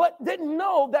 but didn't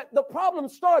know that the problem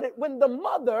started when the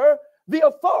mother, the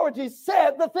authority,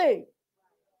 said the thing.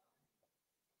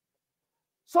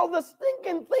 So the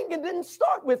stinking thinking didn't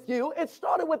start with you. It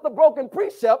started with the broken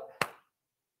precept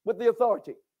with the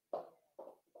authority.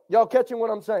 Y'all catching what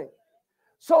I'm saying?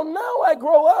 So now I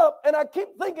grow up and I keep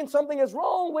thinking something is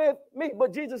wrong with me.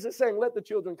 But Jesus is saying, let the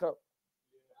children come.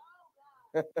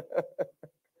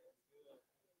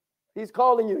 He's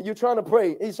calling you. You're trying to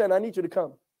pray. He's saying, I need you to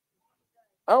come.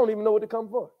 I don't even know what to come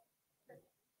for.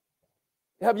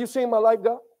 Have you seen my life,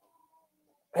 God?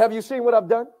 Have you seen what I've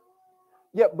done?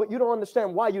 Yeah, but you don't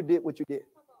understand why you did what you did.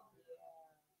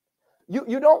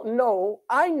 You don't know.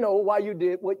 I know why you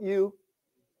did what you.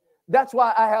 That's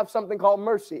why I have something called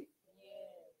mercy.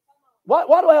 Why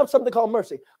do I have something called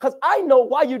mercy? Because I know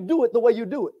why you do it the way you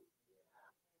do it.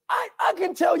 I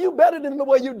can tell you better than the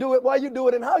way you do it, why you do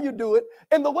it, and how you do it,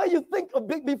 and the way you think of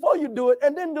it before you do it,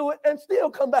 and then do it, and still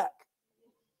come back.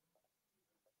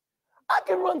 I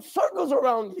can run circles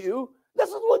around you. This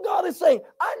is what God is saying.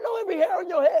 I know every hair on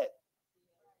your head.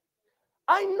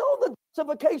 I know the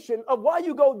justification of why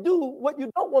you go do what you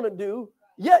don't want to do,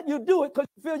 yet you do it because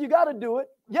you feel you got to do it,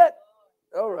 yet,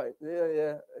 all right,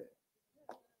 yeah.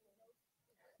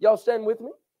 Y'all stand with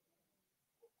me?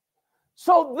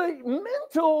 So the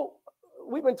mental,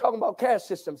 we've been talking about caste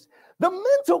systems. The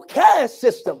mental caste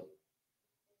system.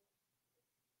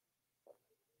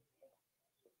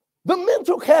 The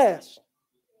mental caste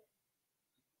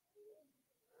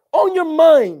on your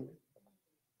mind.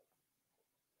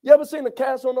 You ever seen a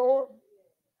cast on the arm?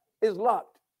 It's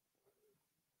locked.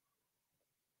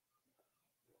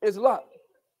 It's locked.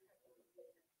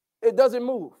 It doesn't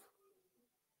move.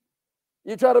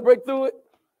 You try to break through it.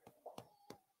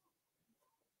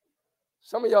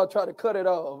 Some of y'all try to cut it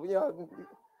off.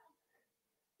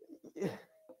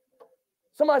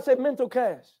 Somebody said mental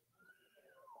cast.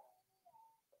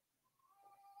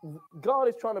 God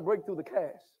is trying to break through the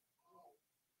cast.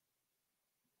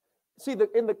 See,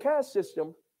 in the caste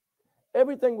system,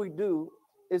 everything we do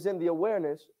is in the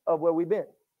awareness of where we've been.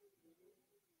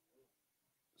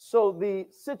 So the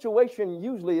situation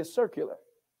usually is circular.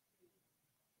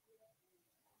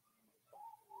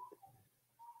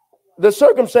 The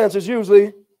circumstances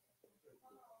usually,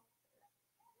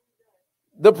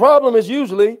 the problem is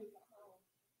usually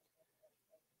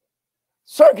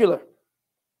circular.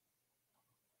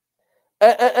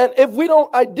 And if we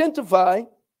don't identify,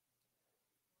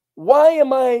 why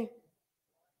am I?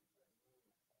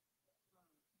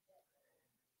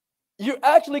 You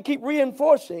actually keep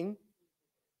reinforcing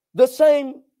the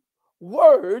same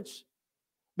words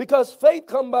because faith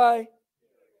come by,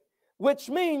 which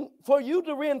means for you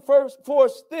to reinforce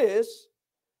this,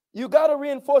 you got to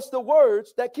reinforce the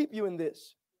words that keep you in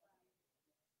this.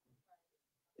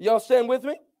 Y'all stand with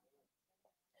me?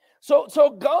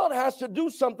 So God has to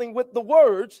do something with the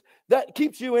words that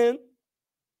keeps you in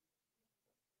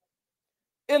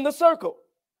the circle.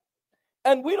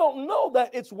 And we don't know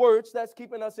that it's words that's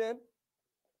keeping us in.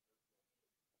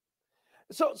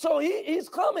 So he's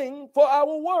coming for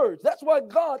our words. That's why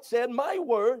God said, my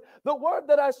word, the word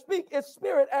that I speak is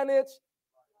spirit, and it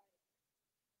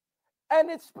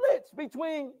splits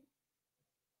between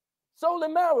soul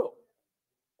and marrow.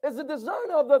 It's a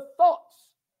discerner of the thoughts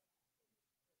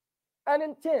and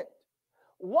intent.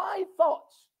 Why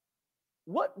thoughts?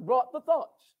 What brought the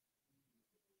thoughts?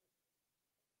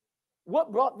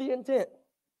 What brought the intent?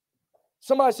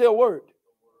 Somebody say a word.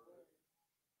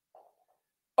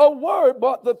 A word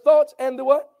brought the thoughts and the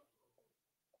what?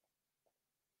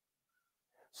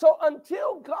 So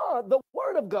until God, the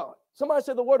word of God, somebody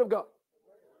say the word of God.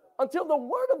 Until the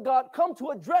word of God come to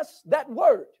address that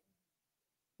word,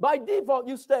 by default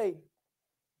you stay.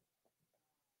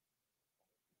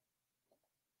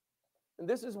 And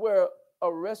this is where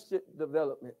arrested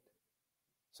development.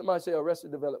 Somebody say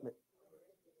arrested development.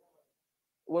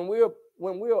 When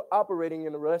we're operating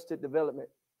in arrested development,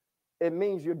 it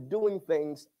means you're doing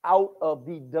things out of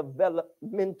the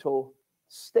developmental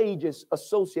stages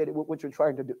associated with what you're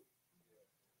trying to do.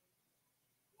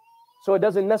 So it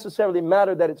doesn't necessarily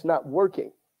matter that it's not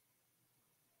working.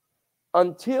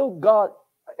 Until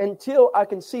I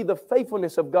can see the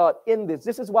faithfulness of God in this.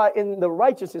 This is why in the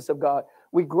righteousness of God,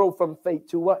 we grow from faith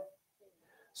to what?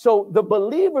 So the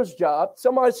believer's job,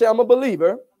 somebody say, I'm a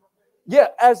believer. Yeah,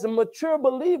 as a mature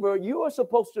believer, you are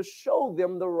supposed to show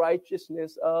them the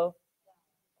righteousness of.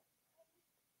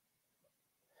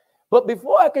 But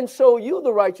before I can show you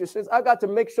the righteousness, I got to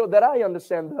make sure that I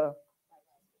understand the.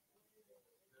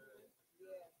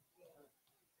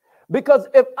 Because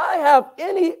if I have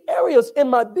any areas in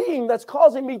my being that's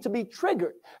causing me to be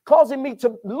triggered, causing me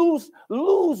to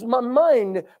lose my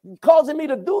mind, causing me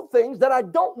to do things that I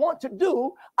don't want to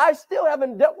do, I still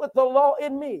haven't dealt with the law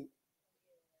in me.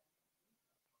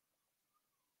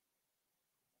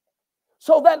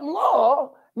 So that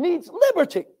law needs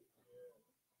liberty.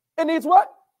 It needs what?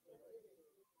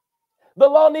 The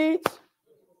law needs.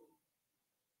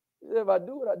 If I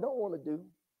do what I don't want to do,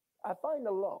 I find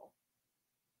the law.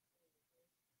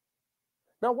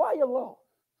 Now, why a law?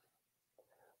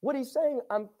 What he's saying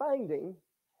I'm finding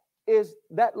is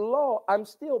that law, I'm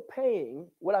still paying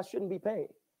what I shouldn't be paying.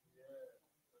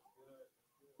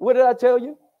 What did I tell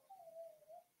you?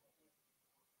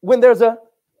 When there's a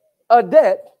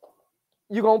debt,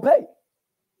 you're going to pay.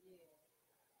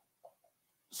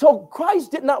 So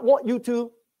Christ did not want you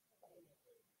to.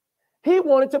 He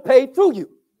wanted to pay through you.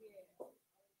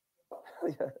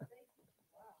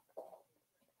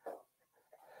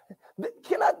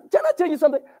 Can I tell you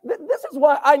something? This is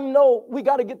why I know we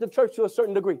got to get the church to a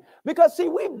certain degree. Because, see,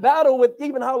 we battle with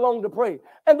even how long to pray.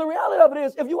 And the reality of it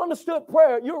is, if you understood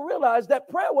prayer, you'll realize that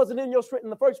prayer wasn't in your strength in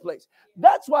the first place.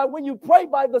 That's why when you pray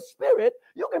by the Spirit,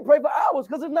 you can pray for hours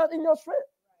because it's not in your strength.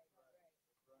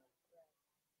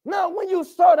 Now, when you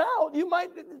start out, it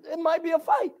might be a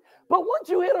fight. But once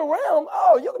you hit a realm,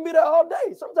 you can be there all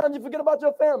day. Sometimes you forget about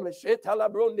your family.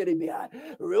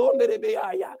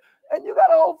 And you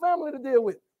got a whole family to deal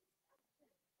with.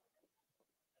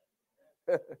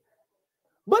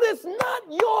 But it's not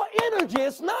your energy,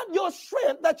 it's not your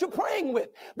strength that you're praying with.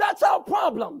 That's our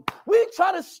problem. We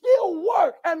try to still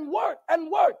work and work and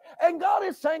work. And God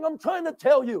is saying, I'm trying to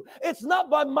tell you, it's not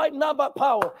by might, not by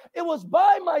power. It was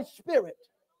by my Spirit.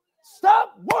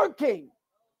 Stop working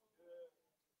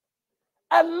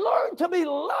and learn to be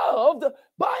loved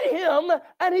by Him,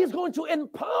 and He's going to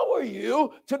empower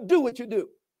you to do what you do.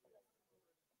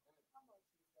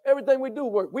 Everything we do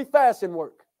work. We fast and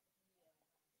work.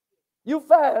 You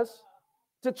fast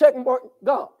to check and work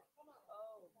God.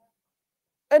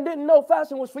 And didn't know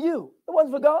fasting was for you. It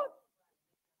wasn't for God.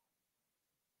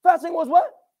 Fasting was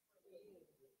what?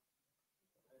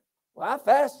 Well, I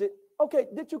fasted. Okay,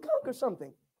 did you conquer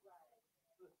something?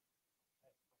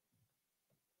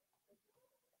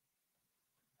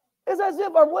 It's as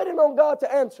if I'm waiting on God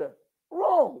to answer.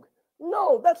 Wrong.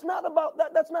 No, that's not about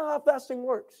that. That's not how fasting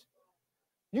works.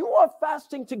 You are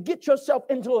fasting to get yourself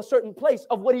into a certain place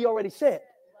of what He already said.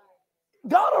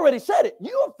 God already said it.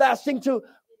 You are fasting to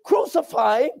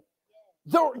crucify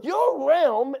your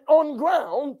realm on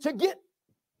ground to get.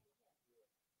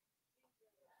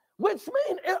 Which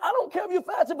means, I don't care if you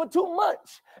fasted for 2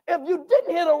 months. If you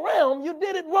didn't hit a realm, you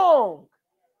did it wrong.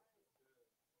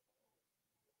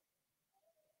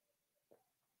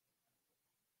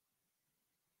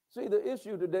 See, the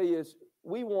issue today is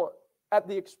we want, at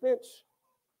the expense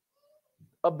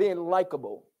of being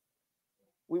likable,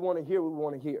 we want to hear what we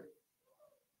want to hear.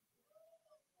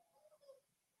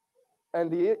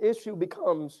 And the issue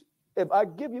becomes, if I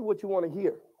give you what you want to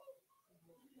hear,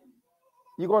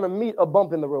 you're going to meet a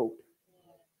bump in the road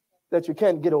that you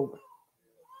can't get over.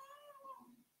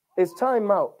 It's time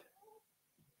out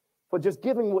for just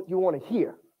giving what you want to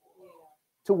hear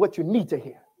to what you need to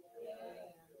hear.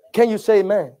 Can you say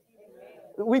amen?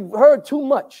 We've heard too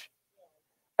much.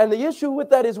 And the issue with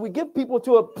that is we give people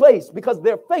to a place because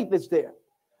their faith is there.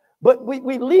 But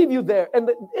we leave you there. And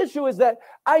the issue is that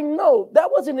I know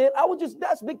that wasn't it.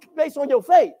 That's based on your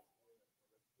faith.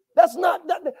 That's not,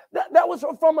 that was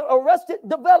from an arrested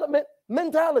development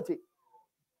mentality.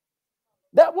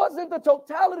 That wasn't the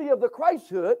totality of the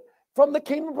Christhood from the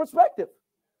kingdom perspective.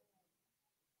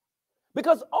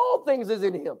 Because all things is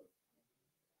in Him.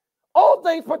 All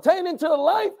things pertaining to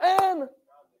life and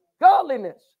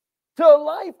godliness. To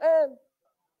life and,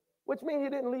 which means He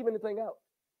didn't leave anything out.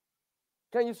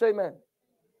 Can you say amen?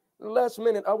 Last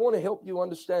minute, I want to help you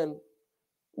understand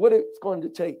what it's going to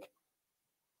take.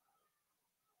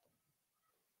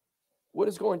 What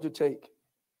it's going to take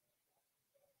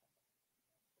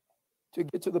to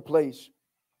get to the place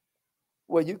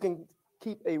where you can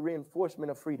keep a reinforcement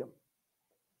of freedom,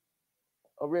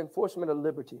 a reinforcement of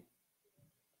liberty.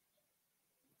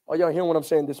 Are y'all hearing what I'm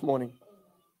saying this morning?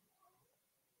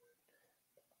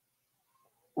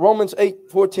 Romans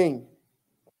 8:14.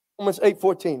 Romans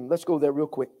 8:14. Let's go there real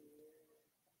quick.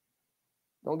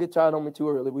 Don't get tired on me too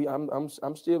early.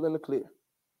 I'm still in the clear.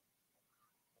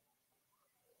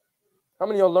 How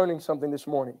many of y'all learning something this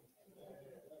morning?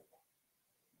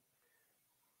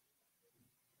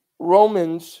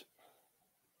 Romans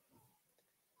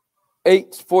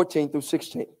 8:14 through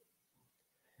 16.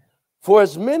 For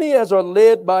as many as are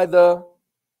led by the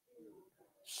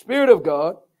Spirit of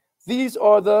God, These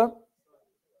are the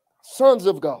sons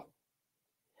of God.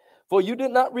 For you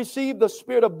did not receive the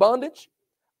spirit of bondage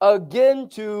again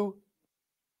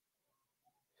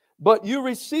but you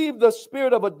received the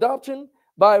spirit of adoption,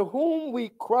 by whom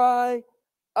we cry,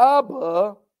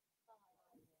 Abba,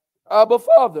 Abba,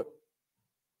 Father.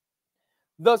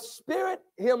 The Spirit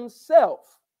himself,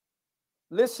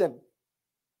 listen,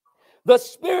 the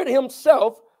Spirit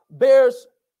himself bears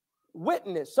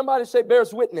witness. Somebody say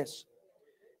bears witness.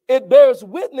 It bears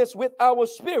witness with our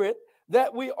spirit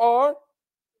that we are.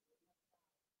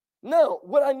 Now,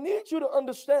 what I need you to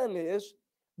understand is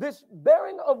this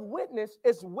bearing of witness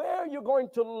is where you're going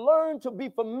to learn to be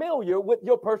familiar with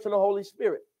your personal Holy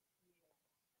Spirit.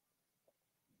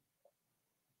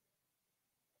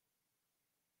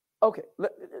 Okay,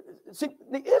 see,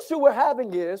 the issue we're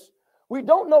having is we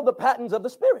don't know the patterns of the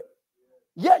Spirit,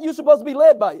 yet you're supposed to be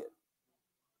led by it.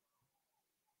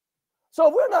 So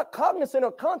if we're not cognizant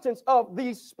or conscious of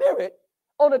the Spirit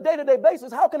on a day-to-day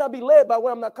basis, how can I be led by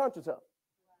what I'm not conscious of?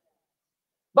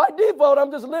 By default,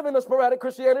 I'm just living a sporadic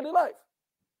Christianity life.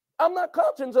 I'm not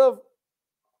conscious of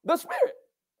the Spirit.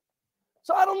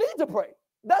 So I don't need to pray.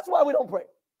 That's why we don't pray,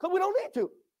 because we don't need to.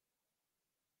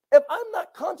 If I'm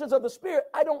not conscious of the Spirit,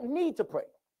 I don't need to pray.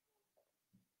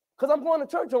 Because I'm going to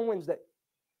church on Wednesday.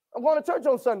 I'm going to church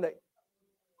on Sunday.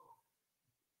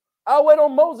 I'll wait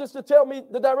on Moses to tell me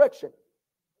the direction.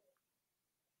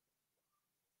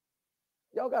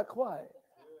 Y'all got quiet.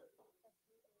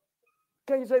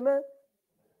 Can you say, man?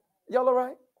 Y'all all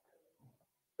right?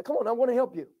 Come on, I want to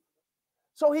help you.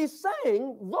 So he's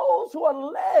saying those who are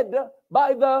led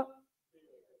by the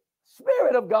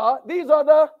Spirit of God, these are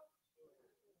the.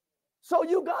 So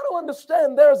you got to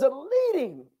understand there's a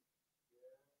leading.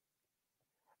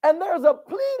 And there's a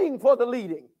pleading for the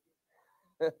leading.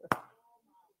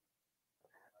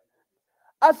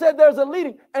 I said there's a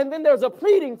leading, and then there's a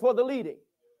pleading for the leading.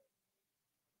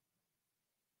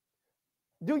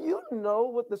 Do you know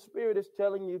what the Spirit is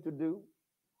telling you to do?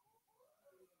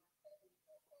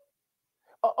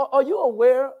 Are you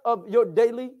aware of your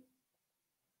daily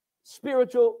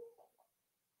spiritual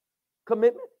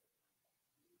commitment?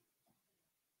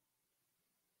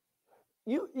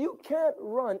 You can't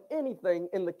run anything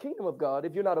in the kingdom of God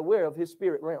if you're not aware of his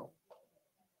spirit realm.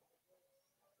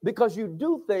 Because you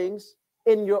do things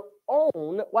in your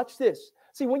own, watch this.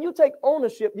 See, when you take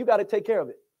ownership, you got to take care of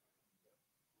it.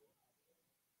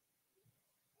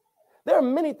 There are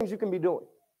many things you can be doing,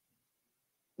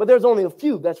 but there's only a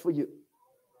few that's for you.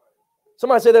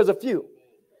 Somebody say there's a few.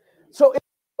 So it's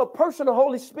a personal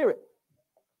Holy Spirit.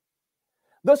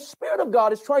 The Spirit of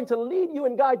God is trying to lead you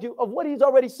and guide you of what he's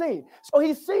already seen. So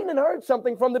he's seen and heard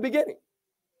something from the beginning.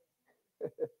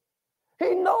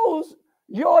 He knows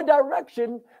your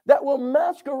direction that will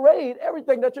masquerade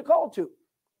everything that you're called to.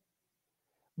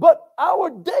 But our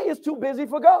day is too busy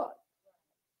for God.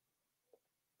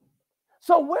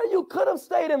 So where you could have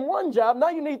stayed in one job, now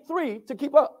you need 3 to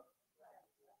keep up.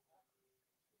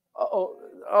 Uh-oh.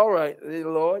 All right,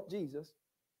 Lord Jesus.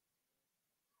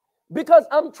 Because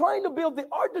I'm trying to build the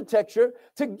architecture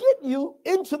to get you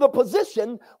into the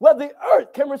position where the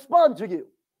earth can respond to you.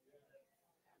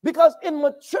 Because in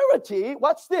maturity,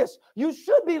 watch this, you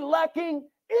should be lacking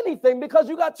anything because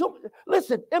you got too,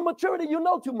 listen, in maturity, you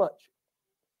know too much.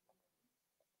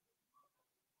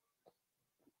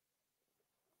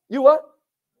 You what?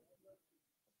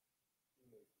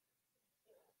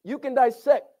 You can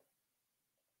dissect.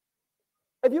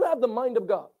 If you have the mind of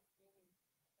God,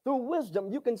 through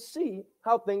wisdom, you can see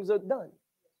how things are done.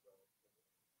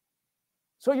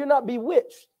 So you're not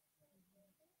bewitched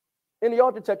in the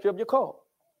architecture of your call.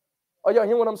 Are y'all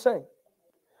hearing what I'm saying?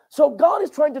 So God is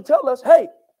trying to tell us, hey,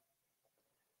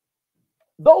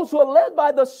 those who are led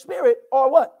by the Spirit are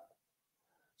what?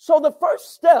 So the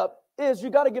first step is you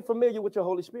got to get familiar with your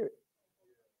Holy Spirit.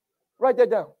 Write that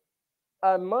down.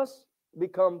 I must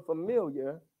become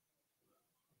familiar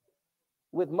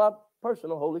with my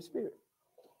personal Holy Spirit.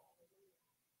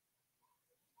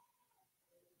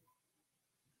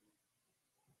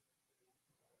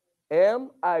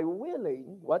 Am I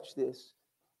willing, watch this,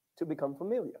 to become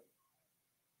familiar?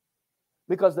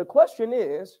 Because the question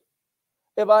is,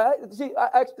 if I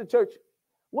asked the church,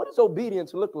 what does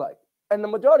obedience look like? And the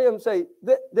majority of them say,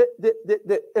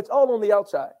 it's all on the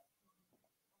outside.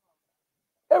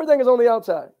 Everything is on the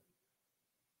outside.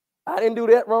 I didn't do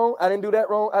that wrong. I didn't do that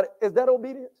wrong. Is that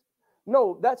obedience?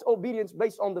 No, that's obedience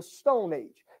based on the Stone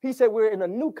Age. He said we're in a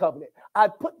new covenant. I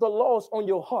put the laws on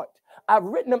your heart. I've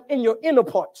written them in your inner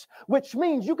parts, which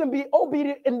means you can be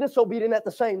obedient and disobedient at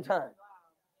the same time.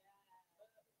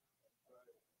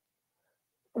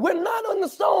 We're not in the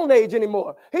Stone Age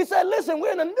anymore. He said, listen,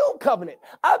 we're in a new covenant.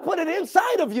 I put it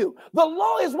inside of you. The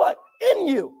law is what? In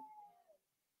you.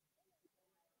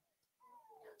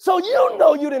 So you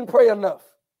know you didn't pray enough.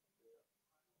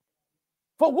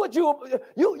 For what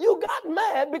you got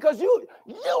mad because you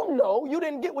know you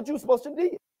didn't get what you were supposed to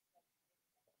do.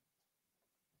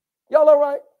 Y'all all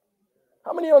right?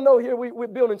 How many of y'all know here we're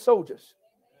building soldiers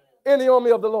in the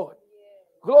army of the Lord?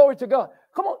 Glory to God.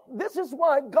 Come on. This is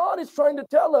why God is trying to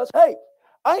tell us, hey,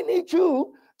 I need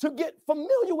you to get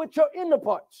familiar with your inner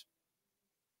parts.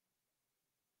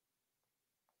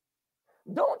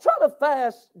 Don't try to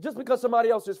fast just because somebody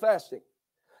else is fasting.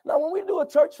 Now, when we do a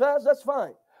church fast, that's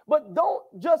fine. But don't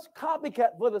just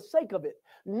copycat for the sake of it.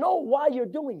 Know why you're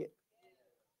doing it.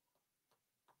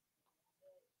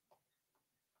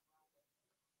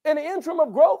 In the interim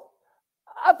of growth,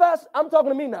 I fast. I'm talking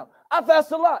to me now. I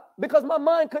fast a lot because my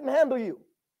mind couldn't handle you.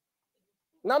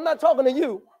 Now, I'm not talking to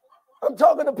you. I'm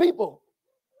talking to people.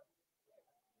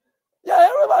 Yeah,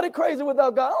 everybody crazy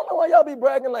without God. I don't know why y'all be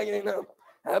bragging like,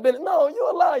 no, you're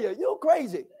a liar. You're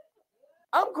crazy.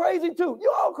 I'm crazy too.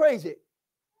 You all crazy.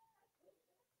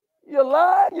 You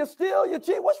lie, you steal, you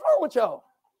cheat. What's wrong with y'all?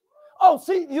 Oh,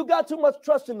 see, you got too much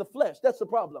trust in the flesh. That's the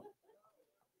problem.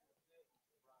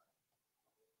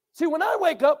 See, when I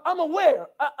wake up, I'm aware.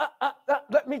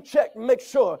 Let me check and make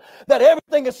sure that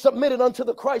everything is submitted unto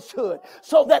the Christhood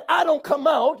so that I don't come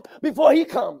out before he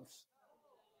comes.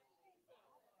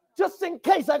 Just in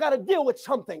case I got to deal with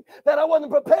something that I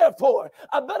wasn't prepared for,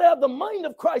 I better have the mind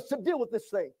of Christ to deal with this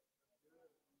thing.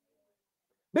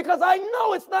 Because I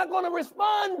know it's not going to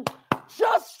respond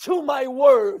just to my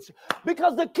words.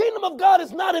 Because the kingdom of God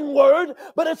is not in word,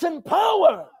 but it's in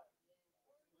power.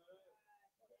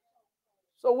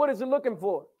 So what is it looking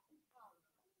for?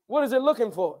 What is it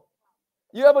looking for?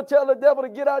 You ever tell the devil to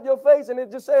get out your face and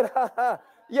it just said, ha ha.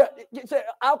 Yeah, you say,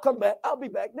 I'll come back. I'll be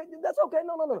back. That's okay.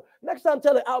 No. Next time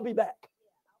tell it, I'll be back.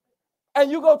 And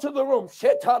you go to the room.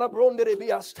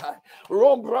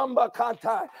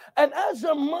 And as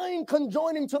your mind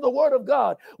conjoining to the word of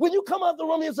God, when you come out the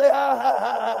room, you say,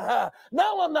 now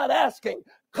I'm not asking.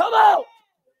 Come out.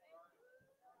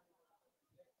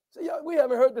 See, we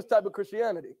haven't heard this type of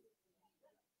Christianity.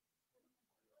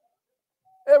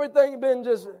 Everything been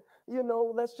just,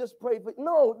 let's just pray for.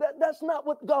 No, that's not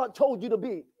what God told you to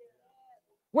be.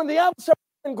 When the adversary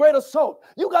is in great assault,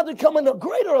 you got to come in a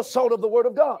greater assault of the word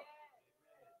of God.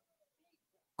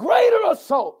 Greater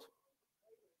assault.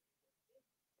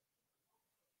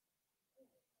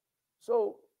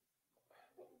 So,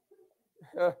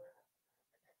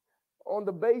 on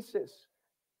the basis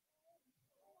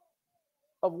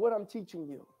of what I'm teaching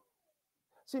you,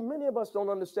 see, many of us don't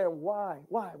understand why.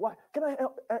 Can I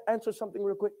answer something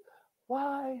real quick?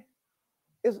 Why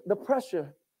is the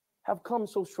pressure have come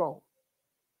so strong?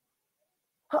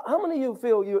 How many of you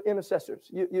feel you're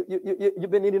intercessors? You've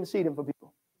been interceding for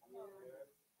people.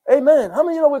 Amen. How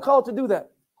many of you know we're called to do that?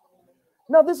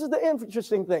 Now, this is the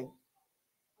interesting thing.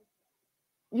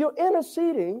 You're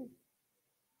interceding.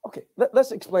 Okay,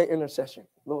 let's explain intercession,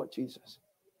 Lord Jesus.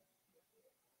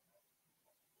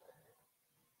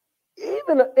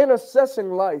 Even an intercession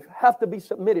life have to be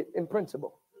submitted in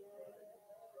principle.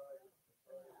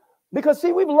 Because,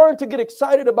 see, we've learned to get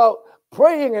excited about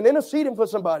praying and interceding for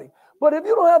somebody. But if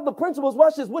you don't have the principles,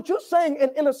 watch this. What you're saying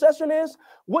in intercession is,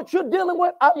 what you're dealing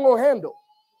with, I'm going to handle.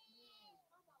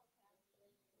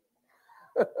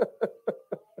 I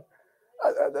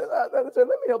said, let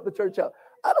me help the church out.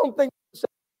 I don't think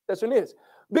intercession is.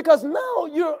 Because now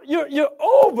you're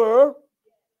over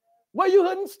where you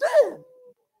couldn't stand.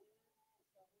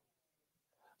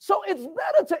 So it's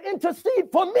better to intercede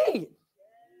for me.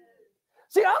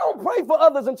 See, I don't pray for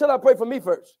others until I pray for me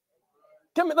first.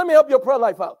 Let me help your prayer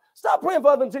life out. Stop praying for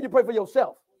others until you pray for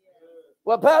yourself.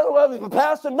 Well,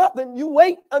 Pastor, nothing. You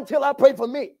wait until I pray for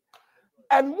me.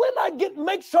 And when I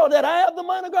make sure that I have the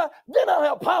mind of God, then I'll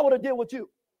have power to deal with you.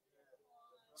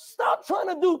 Stop trying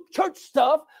to do church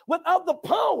stuff without the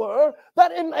power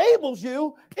that enables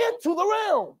you into the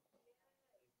realm.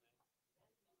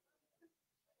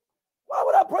 Why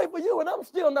would I pray for you and I'm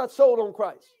still not sold on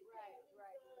Christ?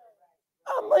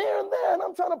 I'm here and there and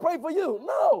I'm trying to pray for you.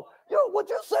 No, what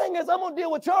you're saying is I'm going to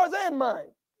deal with yours and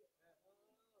mine.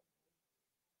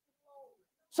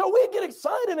 So we get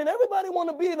excited and everybody want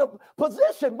to be in a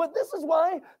position, but this is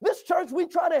why this church, we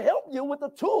try to help you with the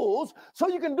tools so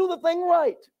you can do the thing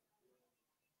right.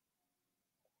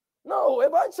 No,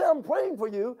 if I say I'm praying for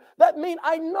you, that means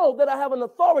I know that I have an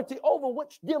authority over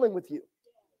what's dealing with you.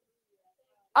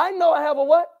 I know I have a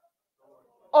what?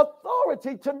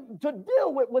 Authority to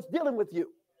deal with what's dealing with you.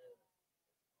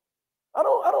 I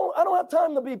don't have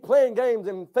time to be playing games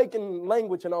and faking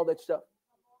language and all that stuff.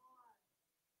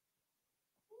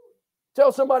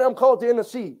 Tell somebody I'm called to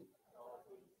intercede.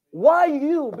 Why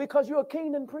you? Because you're a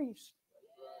king and priest.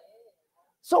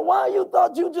 So why you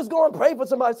thought you just go and pray for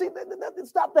somebody? See,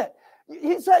 stop that.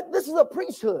 He said this is a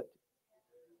priesthood.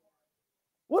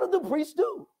 What do the priests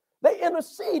do? They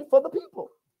intercede for the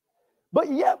people.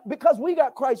 But yet, because we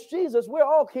got Christ Jesus, we're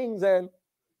all kings and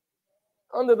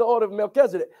under the order of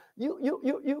Melchizedek.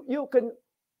 You can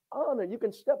honor, you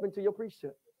can step into your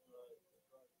priesthood.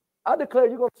 I declare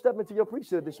you're going to step into your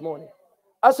priesthood this morning.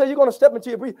 I say you're going to step into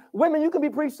your priesthood. Women, you can be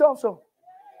priests also.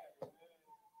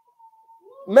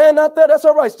 Man, not that. That's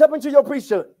all right. Step into your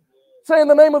priesthood. Say in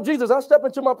the name of Jesus, I step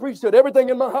into my priesthood. Everything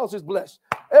in my house is blessed.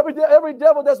 Every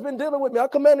devil that's been dealing with me, I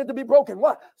command it to be broken.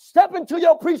 Why? Step into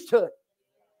your priesthood.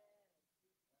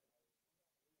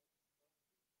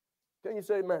 Can you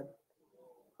say amen?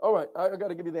 All right. I got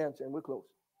to give you the answer and we're close.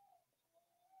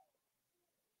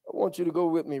 I want you to go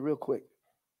with me real quick.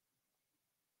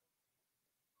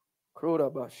 Go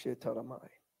to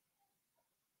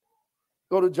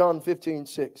John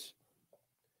 15:6.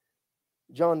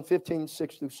 John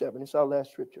 15:6-7. It's our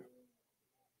last scripture.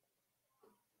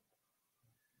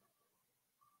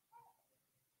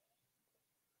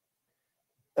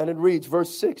 And it reads,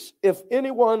 verse 6, if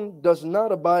anyone does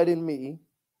not abide in me,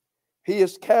 he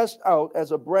is cast out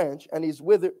as a branch and he's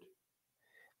withered.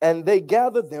 And they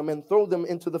gather them and throw them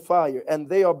into the fire, and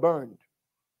they are burned.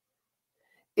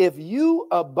 If you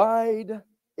abide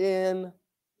in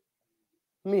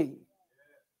me,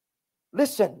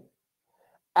 listen,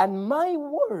 and my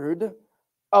word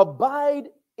abide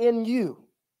in you,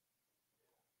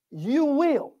 you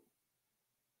will.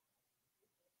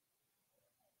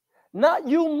 Not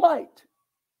you might.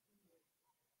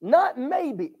 Not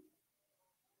maybe.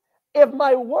 If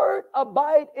my word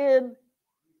abide in,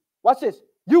 watch this,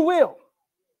 you will.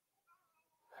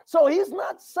 So he's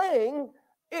not saying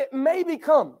it may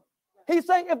become. He's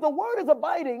saying if the word is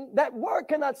abiding, that word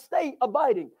cannot stay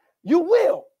abiding. You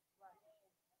will.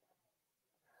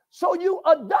 So you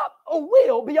adopt a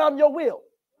will beyond your will.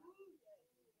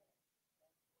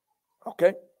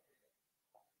 Okay.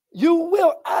 You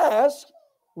will ask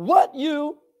what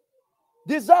you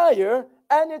desire,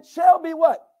 and it shall be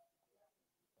what?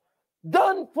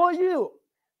 Done for you.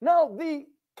 Now, the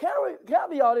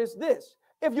caveat is this.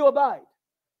 If you abide.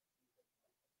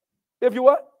 If you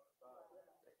what?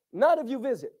 Not if you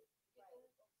visit.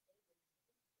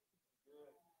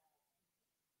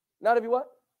 Not if you what?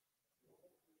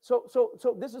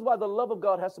 So this is why the love of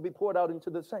God has to be poured out into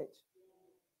the saints.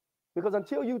 Because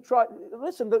until you try,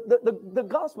 listen, the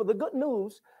gospel, the good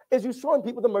news is you're showing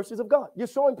people the mercies of God. You're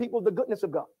showing people the goodness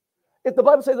of God. If the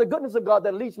Bible says the goodness of God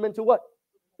that leads men to what?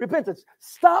 Repentance.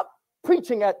 Stop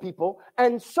preaching at people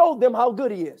and show them how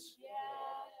good he is.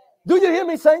 Do you hear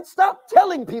me, saints? Stop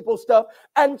telling people stuff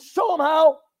and show them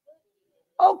how.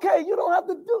 Okay, you don't have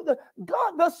to do that.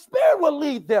 God, the Spirit will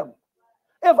lead them.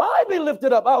 If I be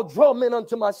lifted up, I'll draw men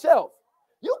unto myself.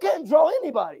 You can't draw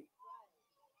anybody.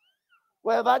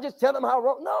 Well, if I just tell them how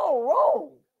wrong. No,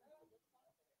 wrong.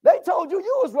 They told you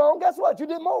was wrong. Guess what? You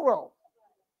did more wrong.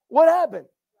 What happened?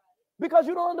 Because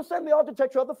you don't understand the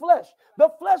architecture of the flesh. The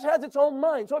flesh has its own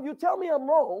mind. So if you tell me I'm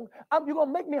wrong, you're going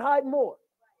to make me hide more.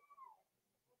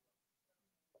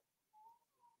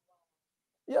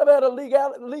 You ever had a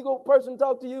legal person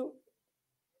talk to you?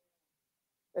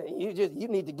 And you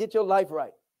need to get your life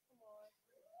right.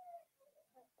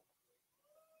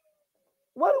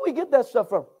 Where do we get that stuff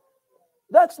from?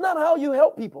 That's not how you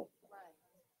help people.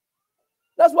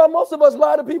 That's why most of us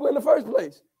lie to people in the first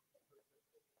place.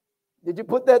 Did you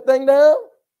put that thing down?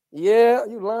 Yeah,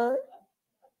 you lying.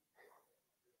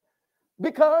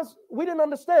 Because we didn't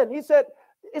understand. He said,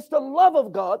 it's the love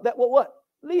of God that will what?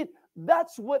 Lead.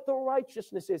 That's what the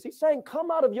righteousness is. He's saying,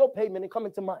 come out of your payment and come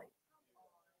into mine.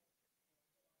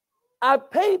 I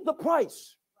paid the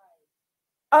price.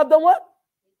 I've done what?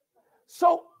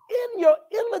 So in your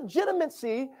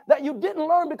illegitimacy that you didn't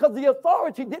learn because the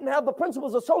authority didn't have the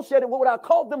principles associated with what I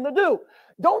called them to do,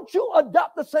 don't you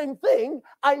adopt the same thing.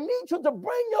 I need you to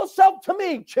bring yourself to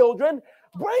me, children.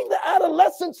 Bring the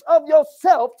adolescence of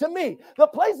yourself to me. The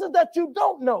places that you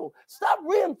don't know. Stop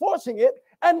reinforcing it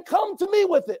and come to me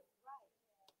with it.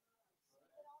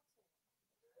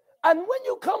 And when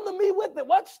you come to me with it,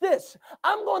 watch this.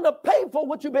 I'm going to pay for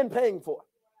what you've been paying for.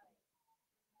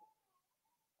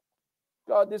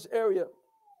 God, this area,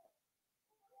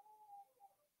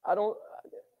 I don't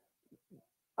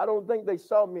think they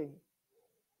saw me.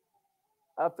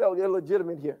 I felt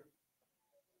illegitimate here.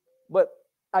 But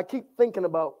I keep thinking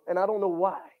about, and I don't know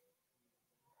why,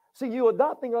 See,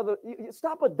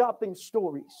 stop adopting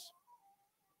stories.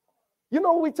 You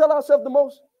know what we tell ourselves the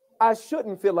most? I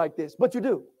shouldn't feel like this, but you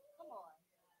do.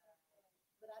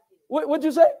 What'd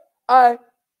you say? I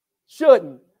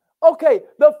shouldn't. Okay,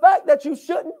 the fact that you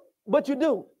shouldn't, but you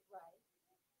do.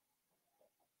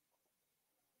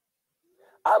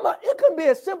 It can be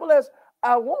as simple as,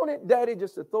 I wanted Daddy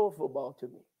just to throw a football to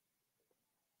me.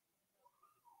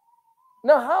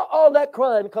 Now, how all that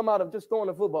crying come out of just throwing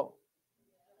a football?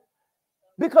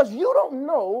 Because you don't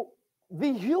know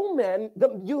the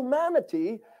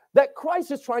humanity that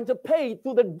Christ is trying to pay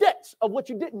through the debts of what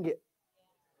you didn't get.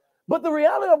 But the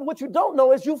reality of what you don't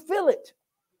know is you feel it.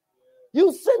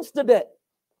 You sense the debt.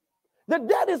 The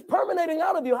debt is permeating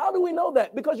out of you. How do we know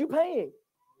that? Because you're paying.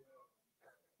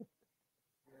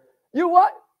 You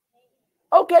what?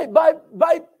 Okay, by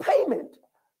payment,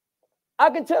 I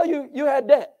can tell you had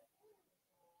debt.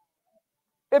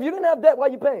 If you didn't have debt, why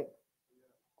are you paying?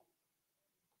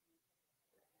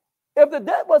 If the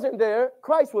debt wasn't there,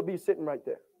 Christ would be sitting right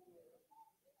there.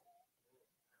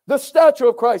 The statue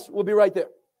of Christ will be right there.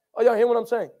 Oh, y'all hear what I'm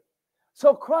saying?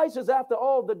 So Christ is after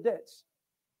all the debts.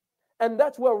 And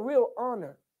that's where real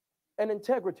honor and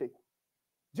integrity.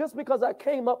 Just because I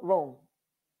came up wrong,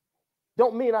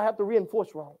 don't mean I have to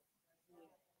reinforce wrong.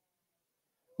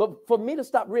 But for me to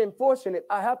stop reinforcing it,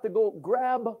 I have to go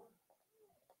grab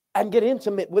and get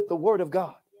intimate with the Word of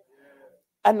God.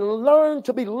 And learn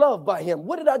to be loved by Him.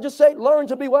 What did I just say? Learn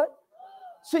to be what?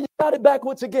 See, you got it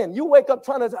backwards again. You wake up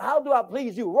trying to say, how do I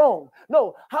please you? Wrong.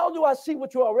 No, how do I see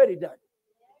what you already done?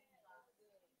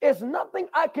 It's nothing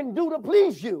I can do to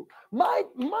please you. My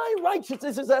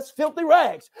righteousness is as filthy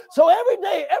rags. So every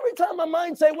day, every time my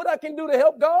mind say what I can do to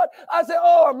help God, I say,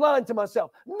 oh, I'm lying to myself.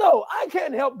 No, I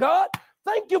can't help God.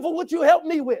 Thank you for what you helped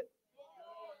me with.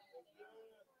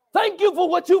 Thank you for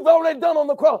what you've already done on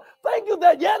the cross. Thank you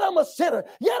that yet I'm a sinner.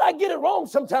 Yet I get it wrong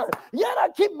sometimes. Yet I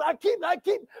keep.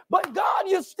 But God,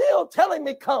 you're still telling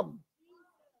me come.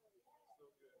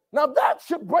 Now that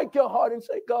should break your heart and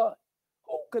say, God,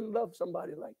 who can love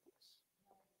somebody like this?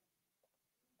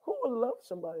 Who will love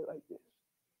somebody like this?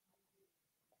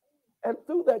 And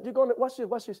through that, you're going to, watch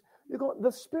this.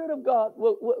 The Spirit of God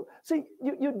will see,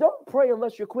 you don't pray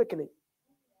unless you're quickening.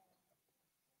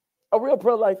 A real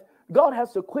prayer life, God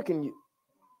has to quicken you.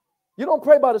 You don't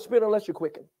pray by the Spirit unless you're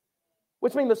quickened,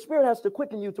 which means the Spirit has to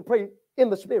quicken you to pray in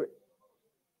the Spirit.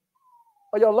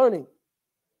 Are y'all learning?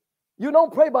 You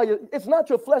don't pray by it's not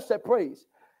your flesh that prays.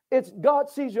 It's God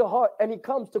sees your heart and He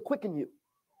comes to quicken you.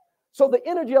 So the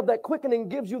energy of that quickening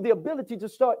gives you the ability to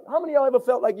start. How many of y'all ever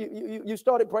felt like you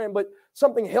started praying, but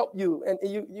something helped you and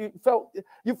you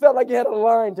felt like you had a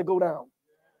line to go down?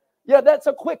 Yeah, that's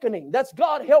a quickening. That's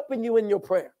God helping you in your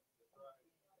prayer.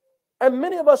 And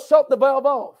many of us shut the valve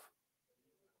off.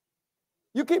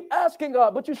 You keep asking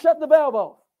God, but you shut the valve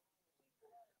off.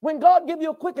 When God gives you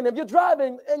a quickening, if you're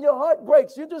driving and your heart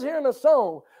breaks, you're just hearing a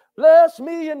song, bless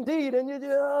me indeed,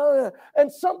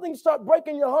 and something start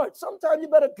breaking your heart. Sometimes you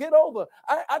better get over.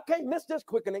 I can't miss this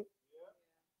quickening.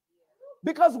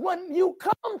 Because when you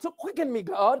come to quicken me,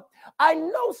 God, I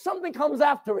know something comes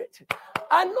after it.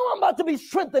 I know I'm about to be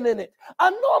strengthened in it. I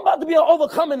know I'm about to be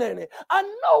overcoming in it. I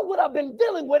know what I've been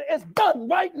dealing with is done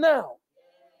right now.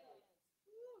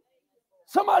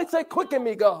 Somebody say, quicken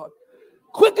me, God.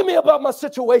 Quicken me about my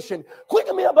situation.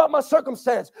 Quicken me about my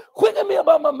circumstance. Quicken me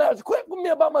about my marriage. Quicken me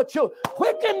about my children.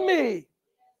 Quicken me.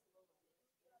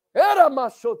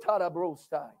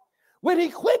 When He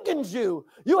quickens you,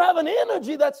 you have an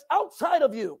energy that's outside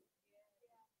of you,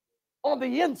 on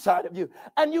the inside of you,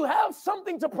 and you have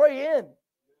something to pray in.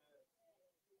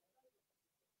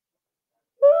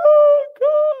 Oh,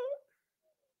 God.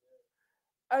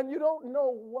 And you don't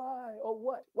know why or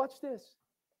what. Watch this.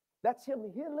 That's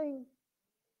Him healing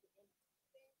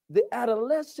the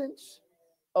adolescence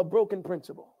of broken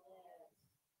principle.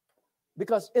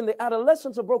 Because in the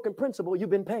adolescence of broken principle, you've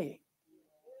been paying.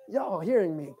 Y'all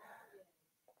hearing me?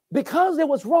 Because it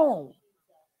was wrong.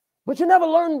 But you never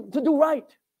learned to do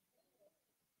right.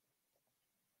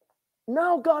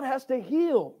 Now God has to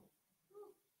heal.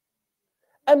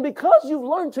 And because you've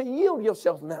learned to yield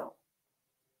yourself now.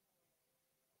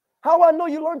 How I know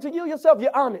you learned to yield yourself?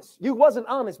 You're honest. You wasn't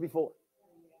honest before.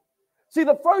 See,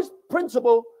 the first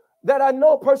principle that I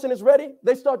know a person is ready,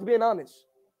 they start being honest.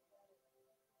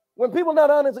 When people are not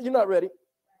honest, you're not ready.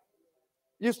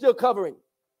 You're still covering.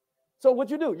 So what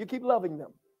you do, you keep loving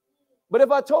them. But if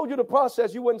I told you the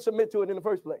process, you wouldn't submit to it in the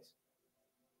first place.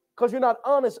 Because you're not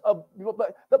honest.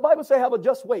 The Bible says have a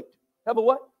just weight. Have a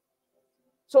what?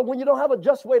 So when you don't have a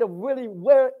just weight of really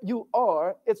where you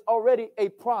are, it's already a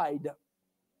pride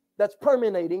that's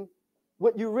permeating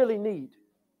what you really need.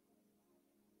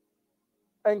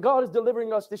 And God is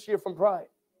delivering us this year from pride.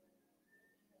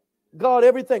 God,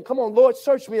 everything. Come on, Lord,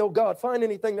 search me, oh God. Find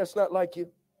anything that's not like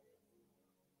you.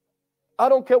 I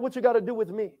don't care what you got to do with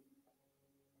me.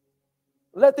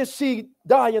 Let this seed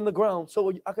die in the ground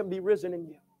so I can be risen in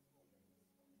you.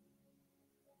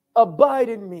 Abide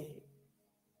in me.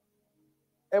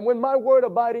 And when my word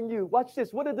abide in you, watch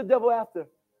this. What is the devil after?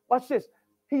 Watch this.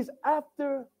 He's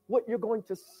after what you're going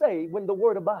to say when the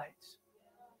word abides.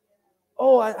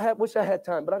 Oh, I wish I had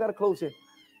time, but I got to close here.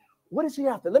 What is he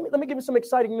after? Let me give you some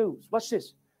exciting news. Watch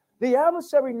this. The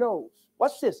adversary knows.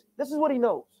 Watch this. This is what he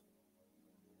knows.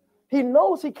 He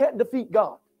knows he can't defeat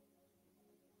God.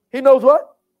 He knows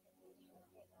what?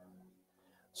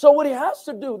 So what he has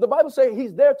to do, the Bible says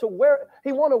he's there to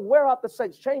he want to wear out the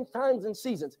saints, change times and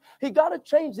seasons. He got to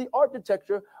change the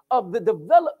architecture of the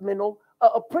developmental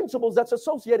principles that's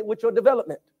associated with your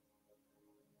development,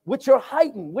 with your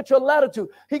heighten, with your latitude.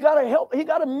 He got to help. He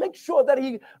got to make sure that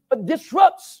he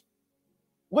disrupts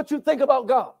what you think about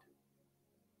God.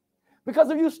 Because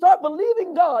if you start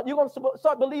believing God, you're going to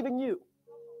start believing you.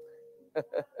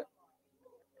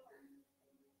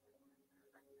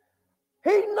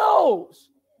 He knows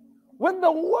when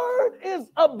the word is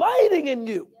abiding in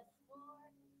you,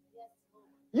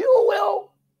 you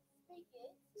will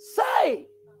say,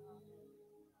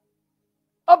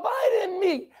 abide in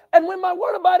me. And when my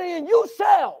word abide in you,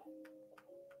 shall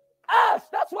ask.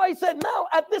 That's why he said, now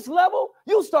at this level,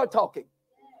 you start talking.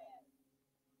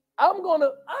 I'm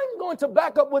going to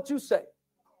back up what you say.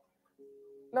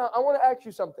 Now, I want to ask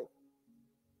you something.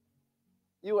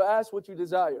 You were asked what you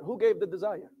desire. Who gave the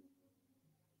desire?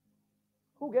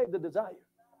 Who gave the desire?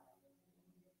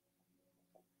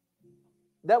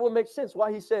 That would make sense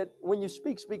why he said, when you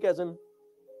speak, speak as in,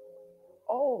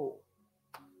 oh.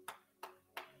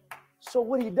 So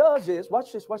what he does is,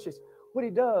 watch this. What he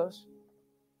does,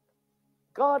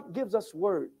 God gives us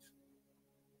words.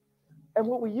 And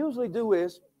what we usually do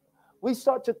is, we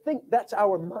start to think that's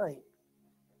our mind.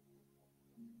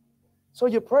 So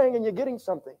you're praying and you're getting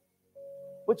something,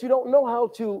 but you don't know how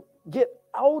to get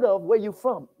out of where you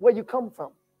come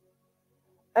from.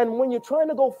 And when you're trying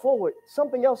to go forward,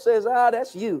 something else says,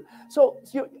 that's you. So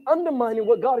you're undermining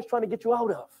what God is trying to get you out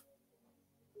of.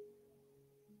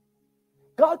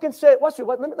 God can say, watch it.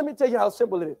 Let me tell you how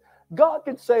simple it is. God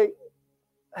can say,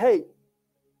 hey,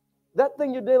 that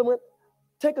thing you're dealing with,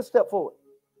 take a step forward.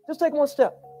 Just take one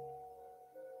step.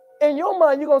 In your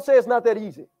mind, you're going to say it's not that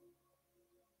easy.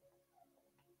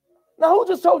 Now, who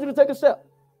just told you to take a step?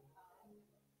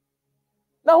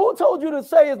 Now, who told you to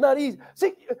say it's not easy?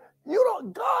 See,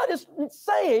 God is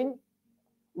saying,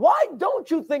 why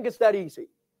don't you think it's that easy?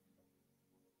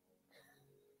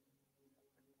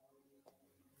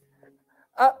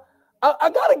 I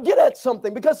got to get at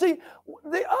something, because see,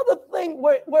 the other thing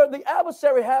where the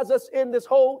adversary has us in this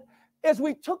hold is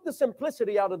we took the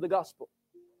simplicity out of the gospel.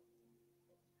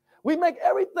 We make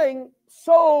everything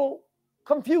so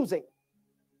confusing.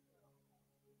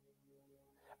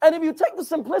 And if you take the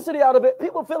simplicity out of it,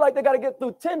 people feel like they got to get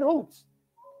through 10 hoops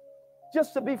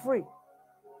just to be free.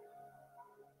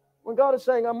 When God is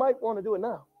saying, I might want to do it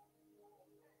now.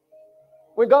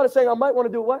 When God is saying, I might want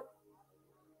to do what?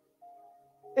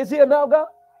 Is he a now God?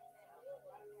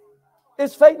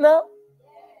 Is faith now?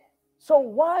 So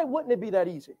why wouldn't it be that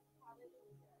easy?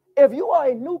 If you are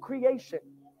a new creation,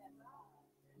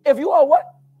 if you are what?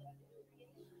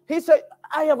 He said,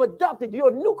 I have adopted you,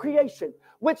 a new creation,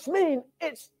 which means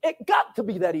it got to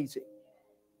be that easy.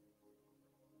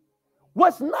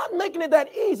 What's not making it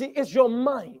that easy is your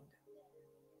mind.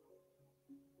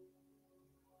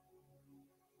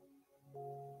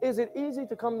 Is it easy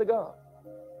to come to God?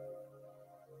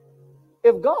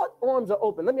 If God's arms are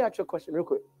open, let me ask you a question real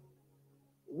quick.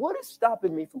 What is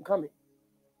stopping me from coming?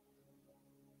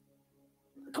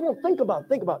 Come on, think about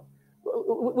it.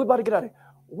 We're about to get out of here.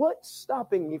 What's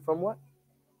stopping me from what?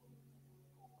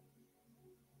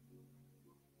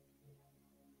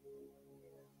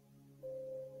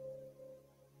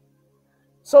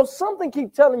 So something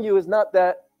keep telling you is not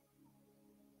that.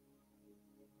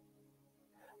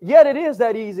 Yet it is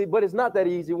that easy, but it's not that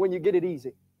easy when you get it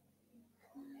easy.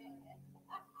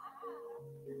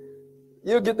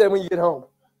 You'll get there when you get home.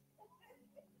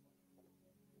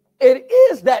 It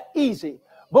is that easy.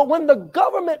 But when the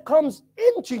government comes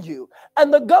into you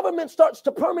and the government starts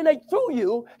to permeate through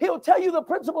you, he'll tell you the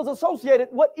principles associated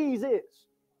what ease is.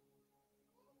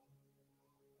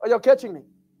 Are y'all catching me?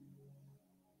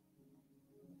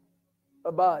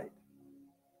 Abide.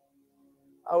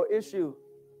 Our issue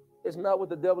is not what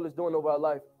the devil is doing over our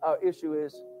life. Our issue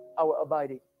is our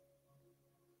abiding.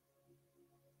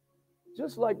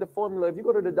 Just like the formula, if you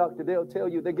go to the doctor, they'll tell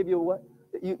you, they give you what?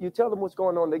 you tell them what's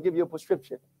going on. They give you a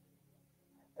prescription.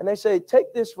 And they say,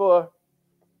 take this for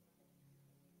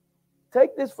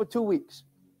 2 weeks.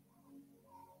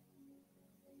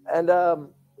 And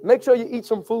make sure you eat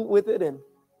some food with it and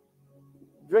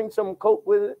drink some Coke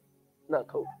with it. Not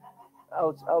Coke. I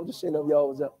was just saying if y'all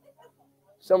was up.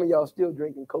 Some of y'all still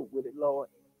drinking Coke with it, Lord.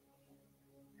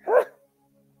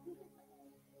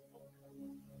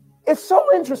 It's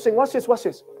so interesting. Watch this, watch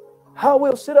this. How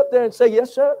we'll sit up there and say,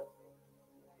 yes, sir.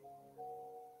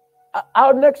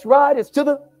 Our next ride is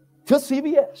to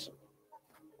CVS.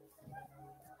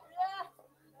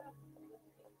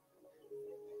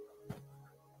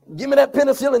 Give me that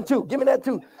penicillin too. Give me that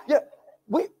too. Yeah,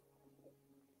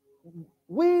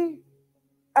 we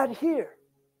adhere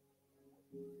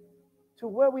to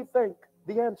where we think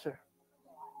the answer.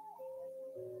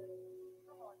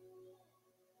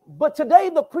 But today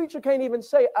the preacher can't even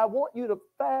say, I want you to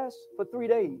fast for 3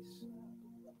 days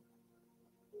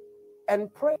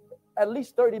and pray at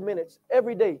least 30 minutes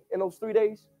every day in those 3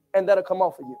 days, and that'll come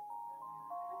off of you.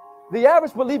 The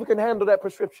average believer can handle that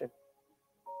prescription.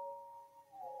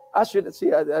 I should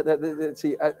see.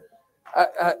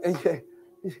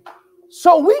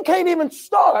 So we can't even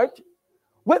start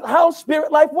with how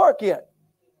spirit life work yet,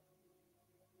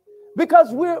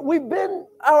 because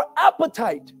our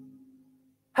appetite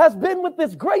has been with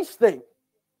this grace thing,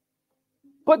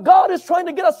 but God is trying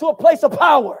to get us to a place of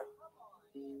power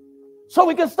so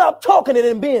we can stop talking it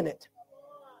and being it.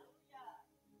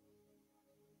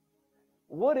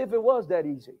 What if it was that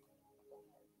easy?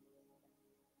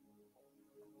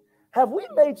 Have we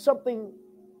made something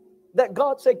that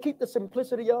God said keep the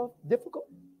simplicity of difficult?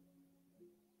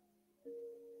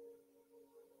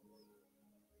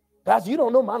 Pastor, you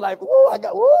don't know my life.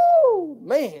 Woo,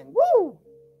 man, woo.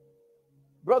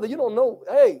 Brother, you don't know.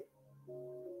 Hey,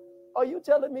 are you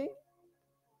telling me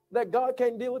that God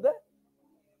can't deal with that?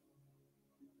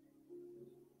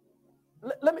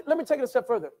 Let me take it a step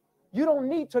further. You don't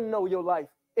need to know your life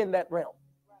in that realm.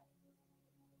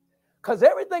 Because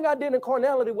everything I did in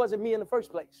carnality wasn't me in the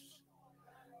first place.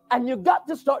 And you got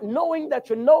to start knowing that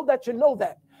you know that you know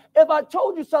that. If I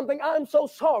told you something, I'm so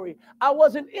sorry. I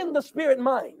wasn't in the spirit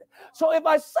mind. So if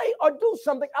I say or do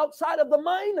something outside of the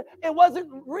mind, it wasn't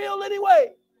real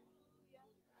anyway.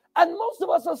 And most of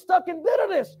us are stuck in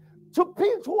bitterness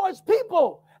towards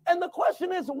people. And the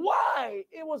question is why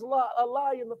it was a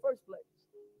lie in the first place.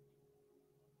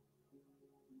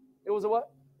 It was a what?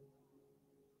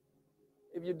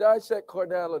 If you dissect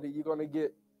carnality, you're going to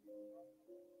get.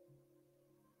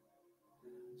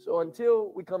 So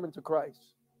until we come into Christ,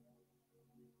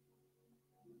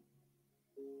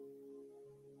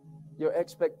 your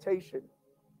expectation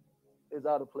is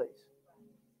out of place.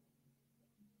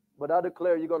 But I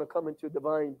declare you're going to come into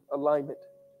divine alignment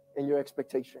in your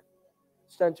expectation.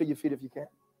 Stand to your feet if you can.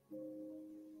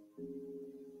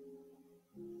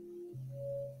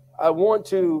 I want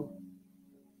to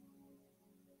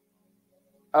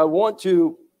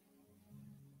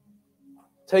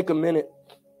take a minute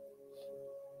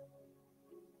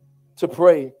to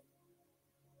pray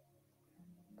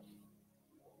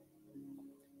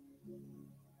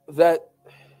that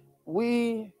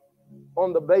we,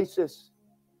 on the basis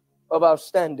of our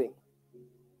standing,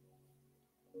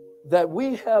 that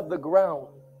we have the ground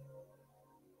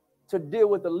to deal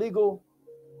with the legal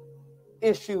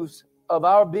issues of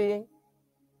our being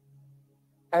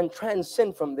and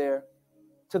transcend from there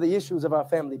to the issues of our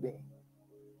family being.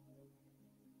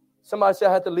 Somebody say,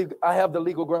 I have the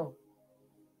legal ground.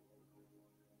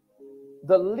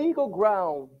 The legal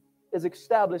ground is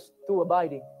established through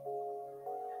abiding.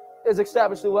 Is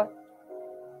established through what?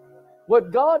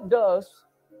 What God does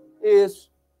is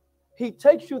he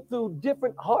takes you through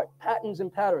different heart patterns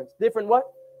and patterns. Different what?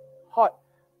 Heart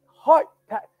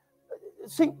pattern.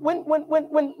 See,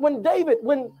 when David,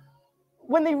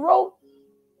 when he wrote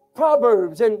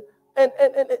Proverbs and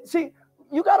see,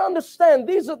 you got to understand,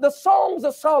 these are the songs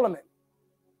of Solomon.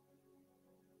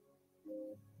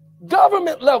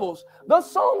 Government levels, the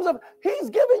songs of, he's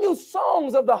giving you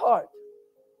songs of the heart.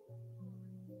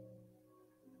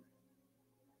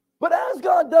 But as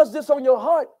God does this on your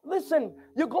heart, listen,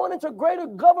 you're going into greater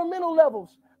governmental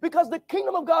levels because the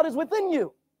kingdom of God is within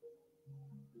you.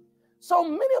 So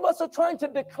many of us are trying to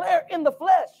declare in the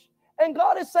flesh. And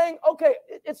God is saying, okay,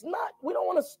 it's not, we don't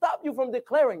want to stop you from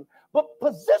declaring, but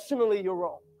positionally you're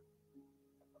wrong.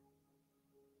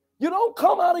 You don't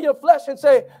come out of your flesh and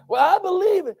say, well, I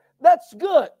believe it. That's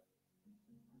good.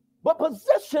 But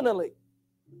positionally,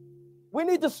 we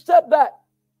need to step back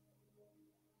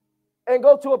and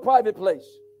go to a private place.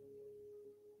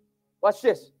 Watch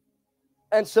this.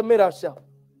 And submit ourselves.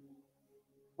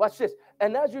 Watch this.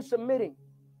 And as you're submitting,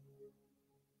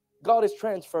 God is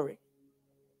transferring.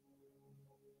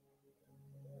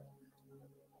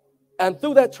 And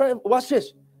through that watch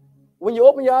this. When you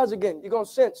open your eyes again, you're going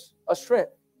to sense a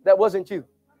strength that wasn't you.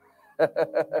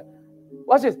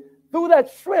 Watch this. Through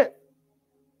that strength,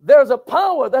 there's a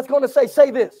power that's going to say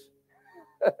this.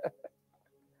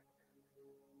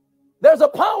 There's a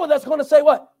power that's going to say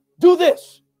what? Do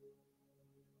this.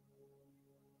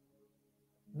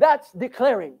 That's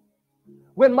declaring.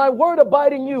 When my word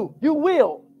abide in you, you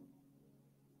will.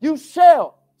 You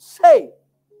shall say.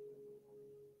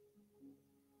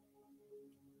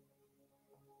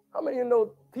 How many of you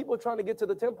know people trying to get to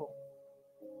the temple?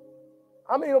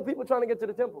 How many of you know people trying to get to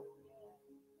the temple?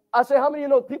 I say, how many of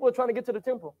you know people are trying to get to the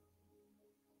temple?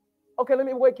 Okay, let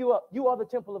me wake you up. You are the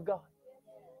temple of God.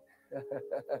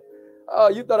 Oh,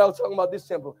 you thought I was talking about this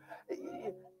temple.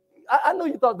 I know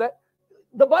you thought that.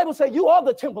 The Bible says you are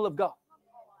the temple of God.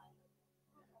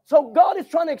 So God is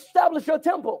trying to establish your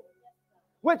temple,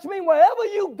 which means wherever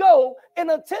you go in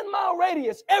a 10-mile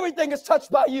radius, everything is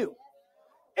touched by you.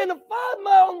 In a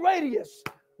 5-mile radius,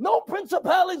 no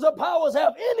principalities or powers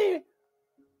have any.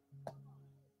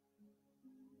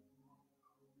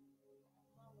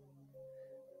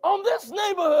 On this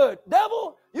neighborhood,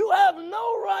 devil, you have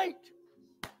no right.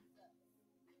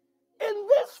 In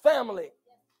this family,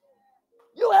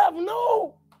 you have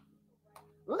no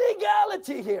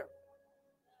legality here.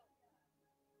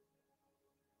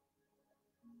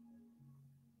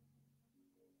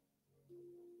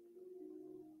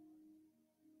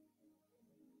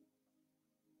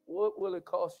 What will it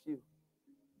cost you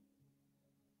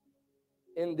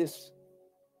in this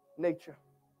nature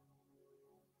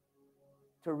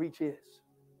to reach his?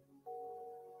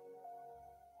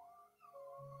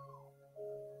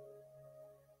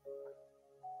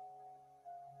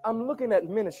 I'm looking at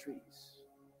ministries.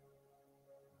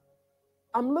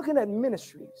 I'm looking at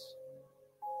ministries.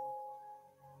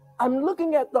 I'm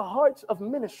looking at the hearts of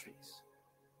ministries.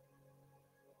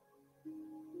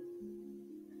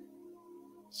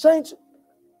 Saints,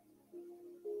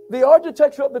 the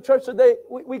architecture of the church today,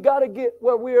 we got to get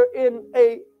where we're in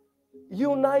a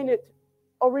united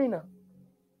arena.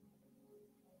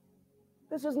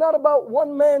 This is not about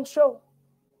one-man show.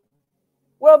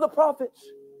 Where are the prophets?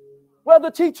 Where are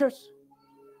the teachers?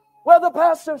 Where are the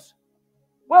pastors?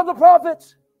 Where are the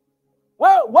prophets?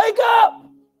 Wake up!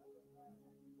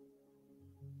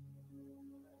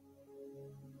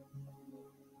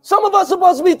 Some of us are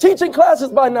supposed to be teaching classes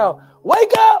by now.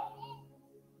 Wake up!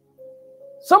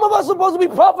 Some of us are supposed to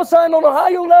be prophesying on a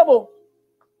higher level.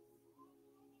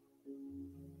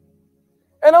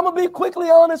 And I'm going to be quickly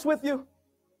honest with you.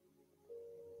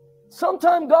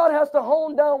 Sometimes God has to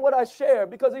hone down what I share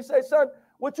because he says, son,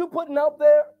 what you're putting out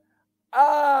there,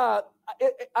 I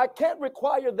can't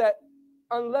require that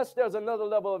unless there's another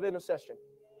level of intercession.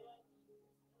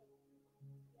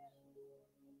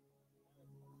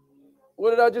 What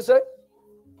did I just say?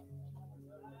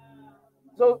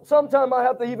 So sometimes I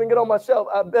have to even get on myself.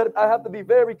 I have to be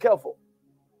very careful.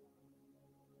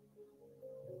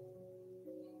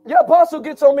 Yeah, apostle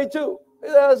gets on me too.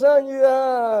 Son, you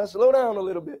slow down a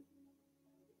little bit.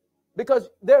 Because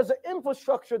there's an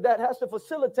infrastructure that has to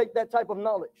facilitate that type of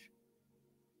knowledge.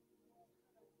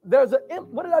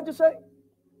 What did I just say?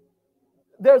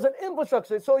 There's an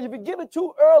infrastructure. So if you give it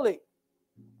too early,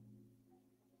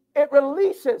 it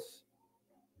releases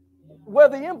where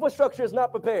the infrastructure is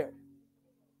not prepared.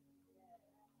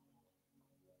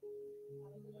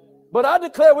 But I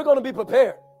declare we're going to be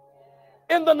prepared.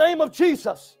 In the name of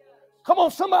Jesus. Come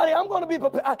on, somebody, I'm going to be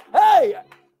prepared. Hey,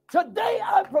 today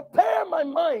I prepare my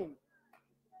mind.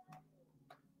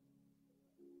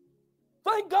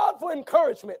 Thank God for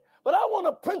encouragement. But I want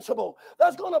a principle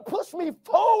that's going to push me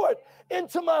forward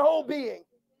into my whole being.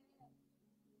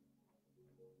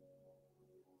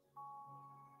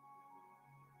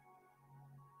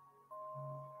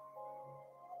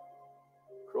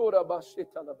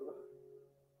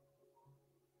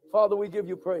 Father, we give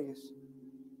you praise.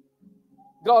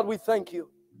 God, we thank you.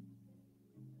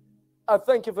 I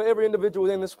thank you for every individual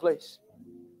in this place.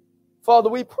 Father,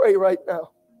 we pray right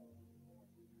now.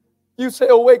 You say,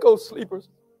 awake, O sleepers.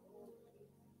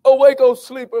 Awake, O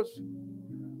sleepers.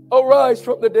 Arise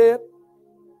from the dead.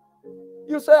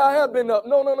 You say, I have been up.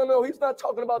 No. He's not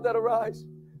talking about that arise.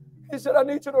 He said, I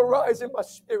need you to arise in my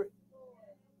spirit.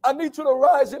 I need you to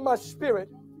rise in my spirit.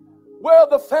 Where are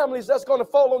the families that's going to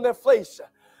fall on their face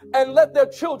and let their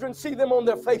children see them on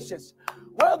their faces?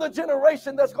 Where are the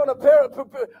generation that's going to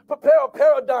prepare a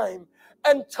paradigm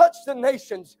and touch the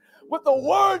nations with the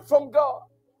word from God?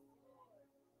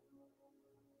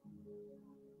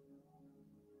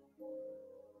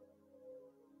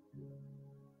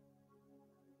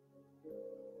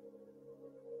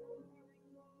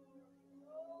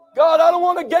 God, I don't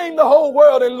want to gain the whole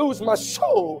world and lose my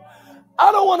soul.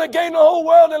 I don't want to gain the whole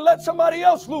world and let somebody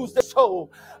else lose their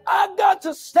soul. I got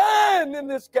to stand in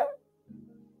this gap.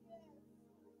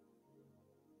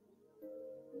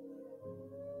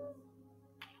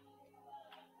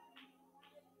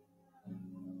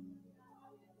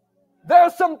 There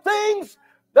are some things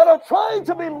that are trying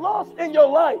to be lost in your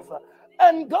life.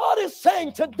 And God is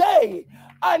saying today,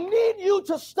 I need you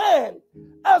to stand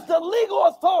as the legal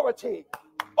authority.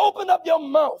 Open up your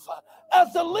mouth.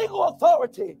 As the legal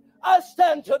authority, I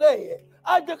stand today.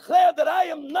 I declare that I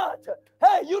am not.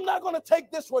 Hey, you're not going to take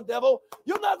this one, devil.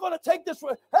 You're not going to take this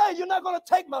one. Hey, you're not going to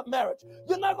take my marriage.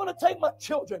 You're not going to take my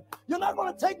children. You're not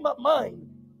going to take my mind.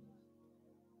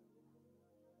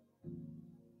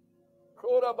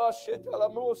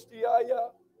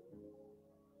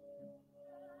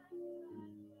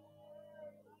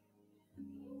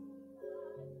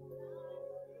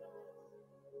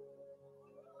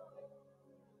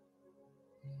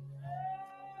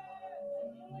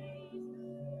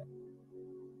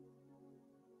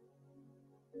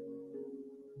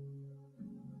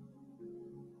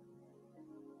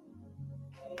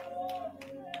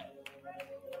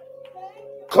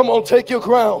 Come on, take your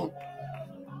ground.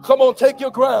 Come on, take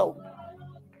your ground.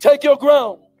 Take your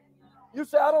ground. You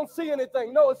say, I don't see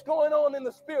anything. No, it's going on in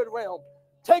the spirit realm.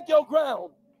 Take your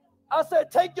ground. I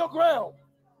said, take your ground.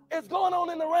 It's going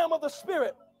on in the realm of the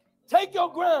spirit. Take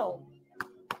your ground.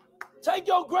 Take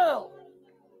your ground.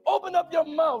 Open up your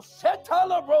mouth.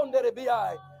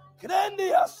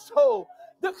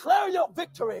 Declare your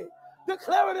victory.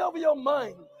 Declare it over your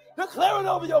mind. Declare it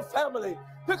over your family.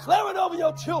 Declare it over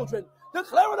your children.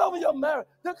 Declare it over your marriage.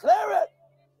 Declare it.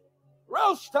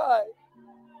 Roastai.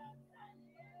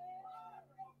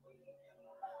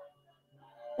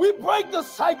 We break the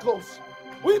cycles.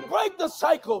 We break the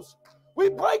cycles. We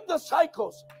break the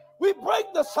cycles. We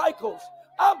break the cycles.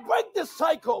 I break this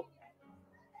cycle.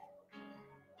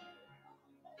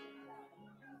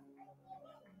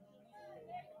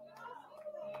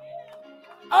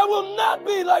 I will not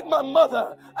be like my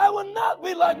mother. I will not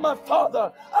be like my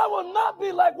father. I will not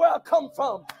be like where I come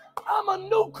from. I'm a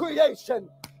new creation.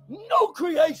 New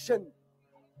creation.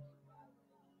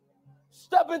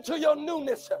 Step into your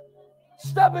newness.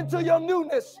 Step into your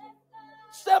newness.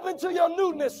 Step into your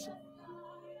newness.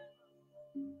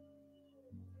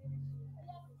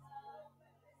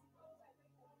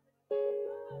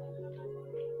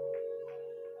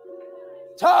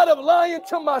 Tired of lying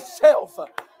to myself.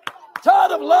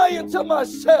 Tired of lying to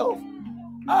myself.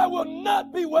 I will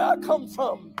not be where I come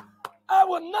from. I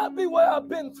will not be where I've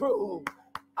been through.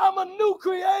 I'm a new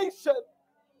creation.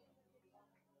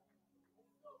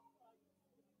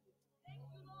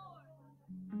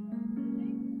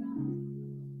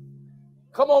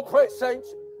 Come on, pray,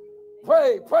 saints.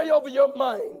 Pray. Pray over your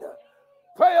mind.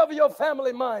 Pray over your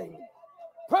family mind.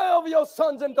 Pray over your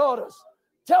sons and daughters.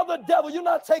 Tell the devil, you're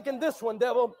not taking this one,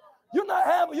 devil. You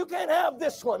can't have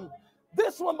this one.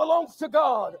 This one belongs to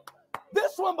God.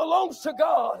 This one belongs to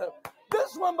God.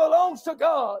 This one belongs to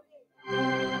God.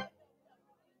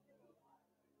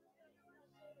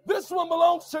 This one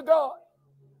belongs to God.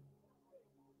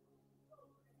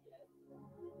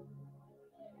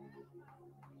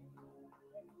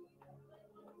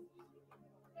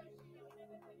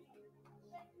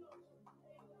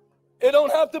 It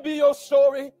don't have to be your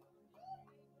story.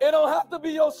 It don't have to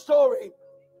be your story.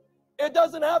 It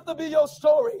doesn't have to be your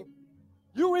story.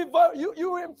 You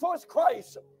reinforce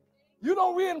Christ. You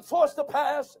don't reinforce the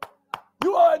past.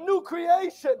 You are a new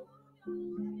creation.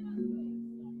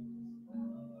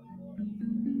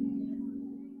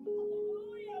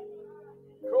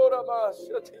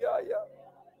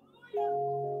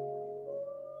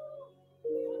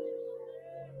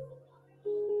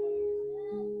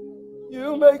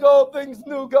 You make all things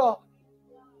new, God.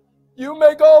 You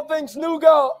make all things new,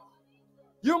 God.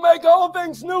 You make all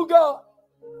things new, God.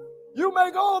 You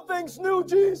make all things new,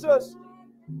 Jesus.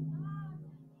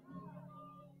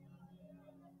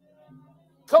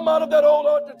 Come out of that old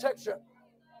architecture.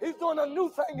 He's doing a new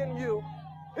thing in you.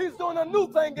 He's doing a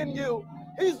new thing in you.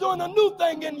 He's doing a new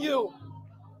thing in you.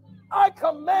 I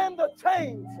command the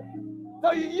chains,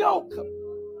 the yoke.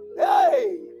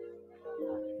 Hey.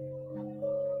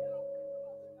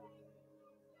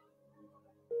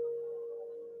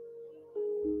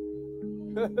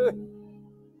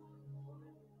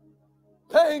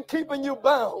 Pain keeping you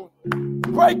bound.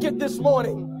 Break it this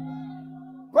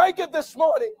morning. Break it this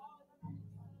morning.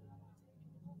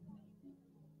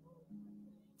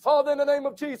 Father, in the name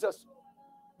of Jesus,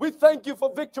 we thank you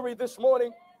for victory this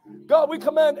morning. God, we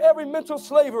command every mental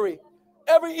slavery,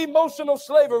 every emotional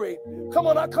slavery. Come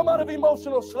on, I come out of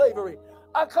emotional slavery.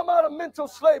 I come out of mental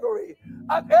slavery.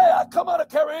 I come out of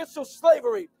experiential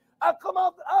slavery. I come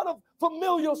out of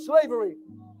familial slavery.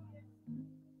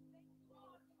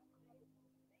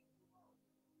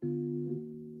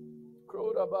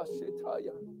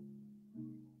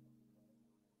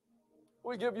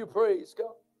 We give you praise,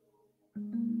 God.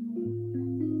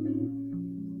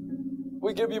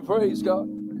 We give you praise, God.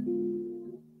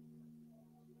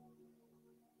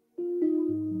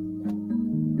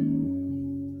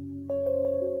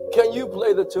 Can you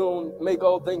play the tune, Make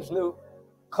All Things New?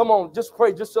 Come on, just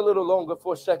pray just a little longer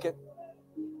for a second.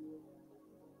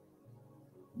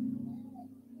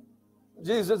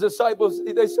 Jesus' disciples,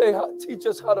 they say, teach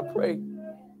us how to pray.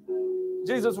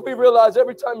 Jesus, we realize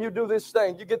every time you do this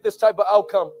thing, you get this type of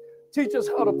outcome. Teach us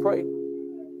how to pray.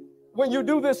 When you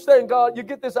do this thing, God, you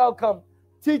get this outcome.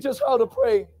 Teach us how to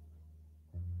pray.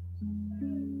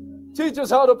 Teach us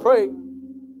how to pray.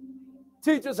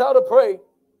 Teach us how to pray.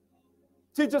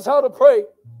 Teach us how to pray.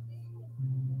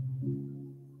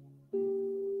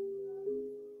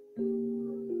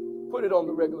 Put it on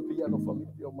the regular piano for me,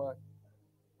 if you don't mind.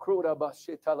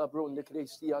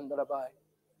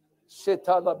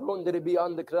 Shetala brondere be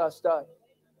under Krastai.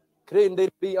 Krende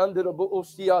be under the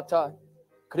Boosiata.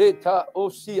 Kreta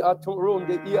Osi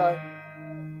Atoronde Iai.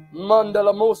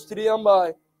 Mandala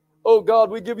Mostriambai. Oh God,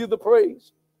 we give you the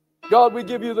praise. God, we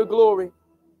give you the glory.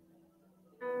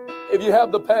 If you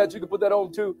have the pads, you can put that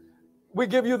on too. We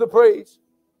give you the praise.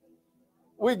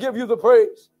 We give you the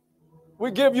praise.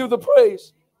 We give you the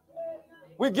praise.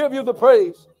 We give you the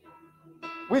praise.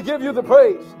 We give you the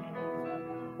praise.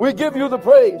 We give you the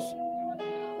praise.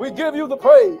 We give you the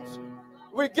praise.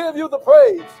 We give you the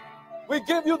praise. We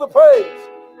give you the praise.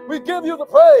 We give you the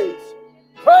praise.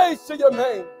 Praise to your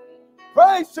name.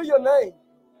 Praise to your name.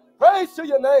 Praise to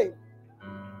your name.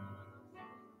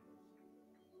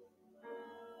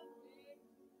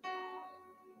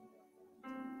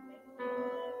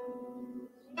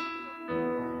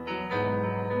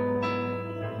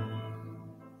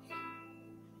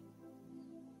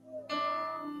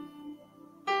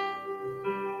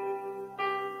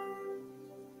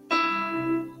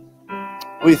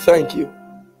 We thank you.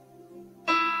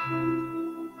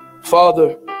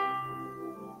 Father,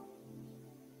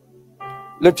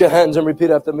 lift your hands and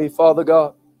repeat after me. Father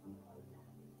God,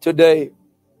 today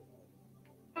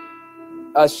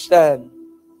I stand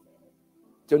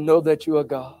to know that you are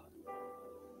God.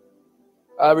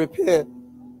 I repent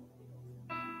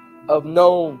of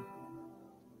known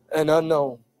and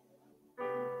unknown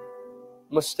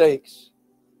mistakes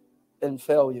and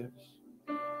failures.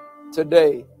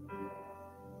 Today,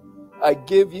 I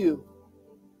give you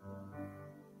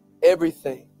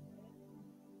everything.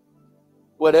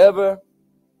 Whatever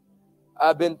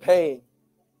I've been paying,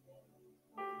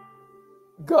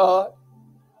 God,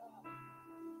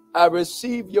 I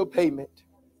receive your payment.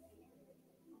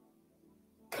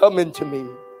 Come into me.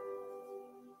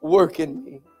 Work in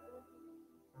me.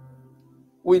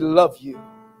 We love you.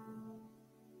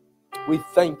 We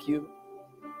thank you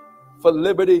for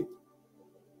liberty,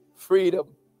 freedom,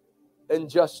 and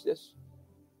justice.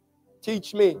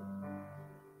 Teach me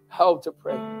how to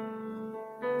pray.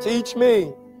 Teach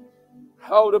me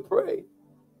how to pray.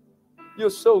 You're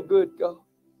so good, God.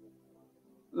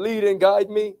 Lead and guide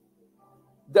me.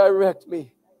 Direct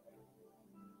me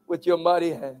with your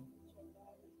mighty hand.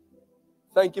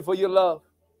 Thank you for your love.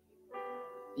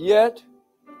 Yet,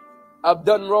 I've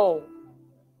done wrong.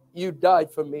 You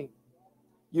died for me.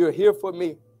 You're here for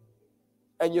me.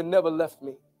 And you never left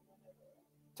me.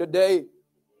 Today,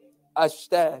 I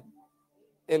stand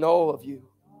in awe of you.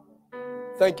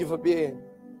 Thank you for being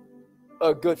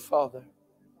a good father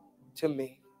to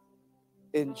me.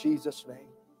 In Jesus' name.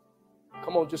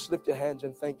 Come on, just lift your hands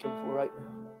and thank him for right now.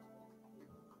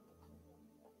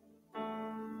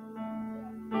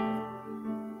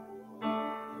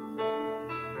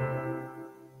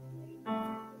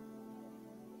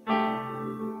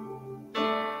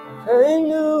 I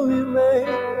knew you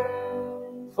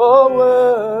made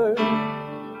forward.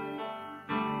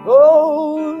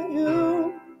 Oh,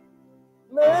 you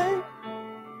made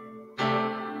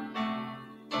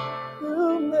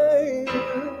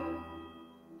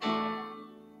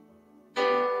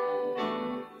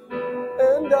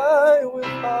and I will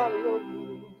follow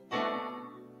you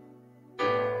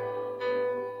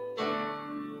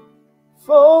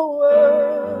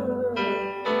forward.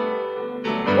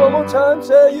 One more time,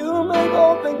 say you make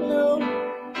all things new.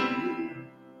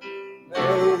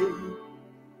 Make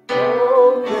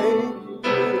all things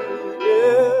new,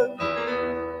 yeah.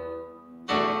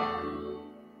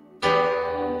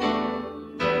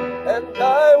 And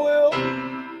I will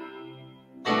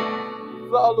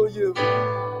follow you.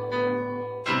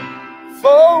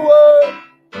 forward.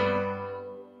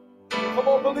 Come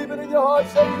on, believe it in your heart.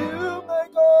 Say, you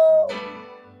make all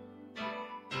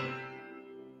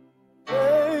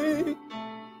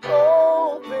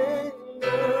things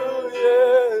new.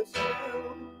 Yes,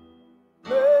 you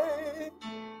make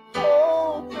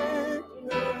all things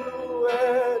new,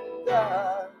 and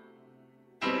I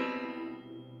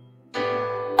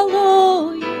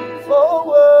follow you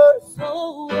forward.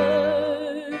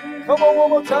 forward. Come on,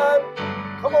 one more time.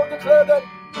 Come on, declare that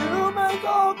you make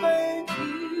all things.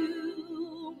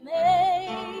 You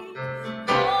make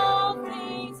all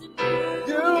things new.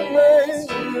 You Yes,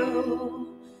 make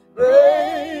you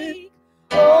make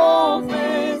all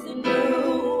things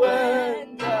new,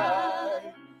 and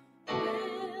I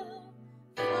will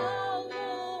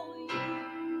follow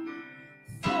you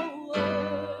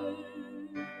forward.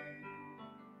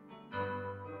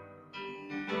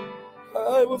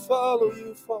 I will follow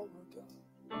you forward, God.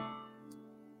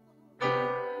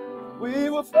 We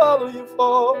will follow you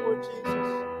forward,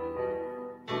 Jesus.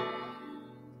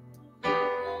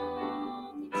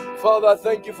 Father, I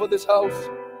thank you for this house.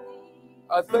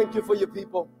 I thank you for your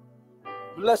people.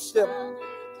 Bless them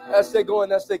as they go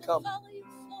and as they come.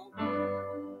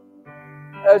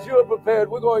 As you are prepared,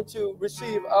 we're going to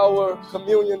receive our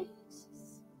communion.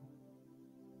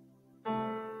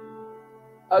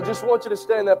 I just want you to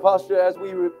stay in that posture as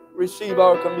we receive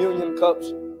our communion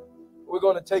cups. We're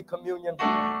going to take communion.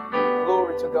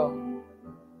 Glory to God.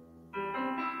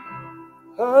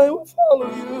 I will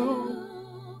follow you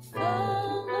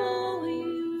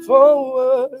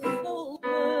forward.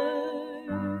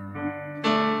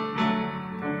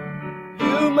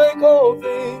 You make all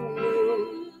things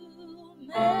new.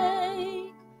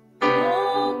 Make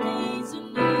all things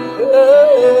new.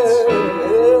 Yeah.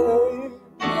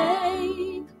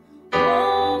 Make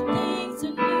all things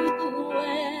new,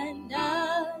 and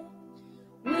I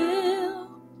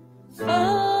will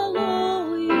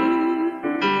follow you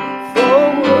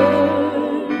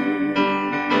forward.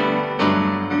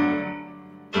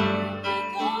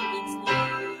 Make all things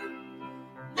new.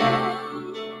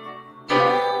 Make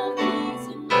all things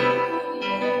new.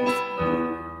 Yes,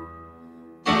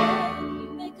 you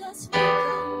make us wake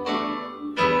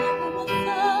up, and we will follow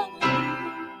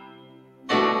you.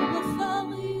 We will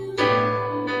follow you.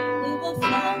 We will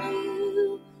follow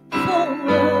you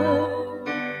forward.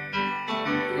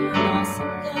 You're an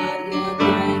awesome God. You're a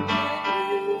great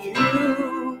God. You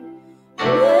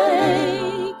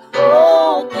make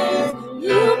all things.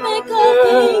 You make all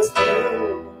things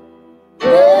new.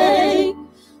 Make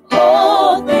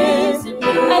all things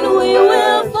new. And we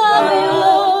will follow you,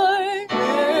 Lord.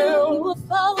 We will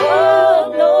follow you.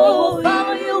 We will follow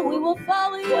you. We will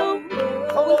follow you.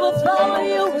 We will follow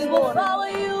you. We will follow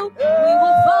you. We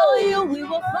will follow you. We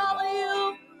will follow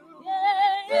you.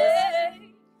 Yes.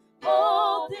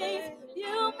 All things.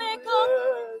 You make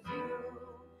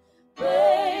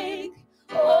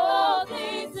all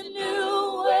things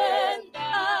new, and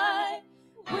I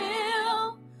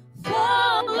will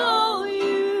follow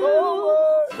you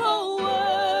forward.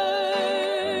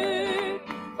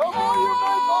 Come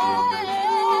on,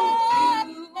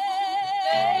 you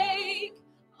Make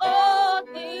all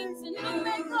things new.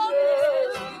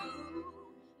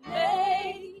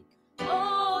 Make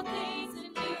all things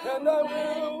new. And I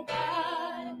will.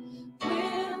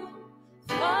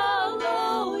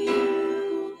 Follow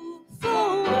you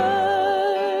forward.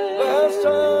 Last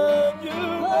time you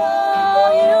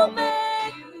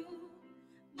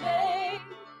make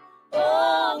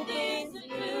all things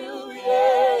new.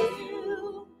 Yes,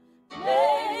 you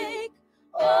make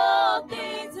all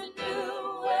things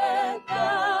new, and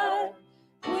I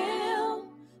will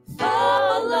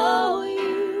follow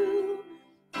you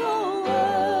forward.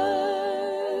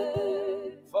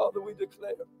 Father, we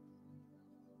declare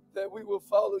that we will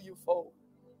follow you forward.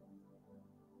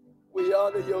 We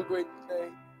honor your great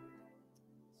name.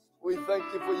 We thank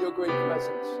you for your great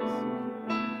presence.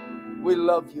 We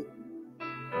love you.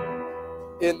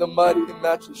 In the mighty and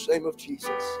matchless name of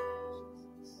Jesus.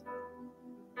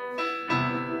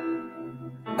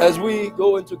 As we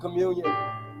go into communion,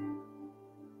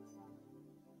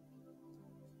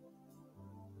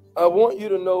 I want you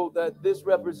to know that this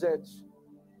represents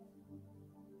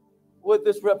what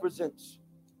this represents.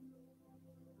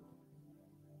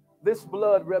 This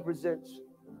blood represents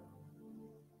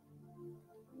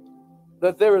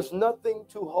that there is nothing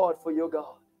too hard for your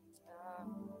God.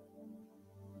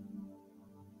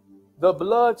 The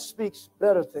blood speaks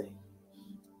better things.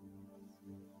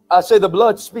 I say the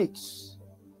blood speaks.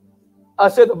 I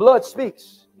say the blood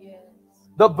speaks. Yes.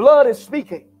 The blood is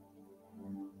speaking.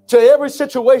 To every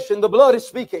situation, the blood is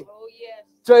speaking. Oh, yes.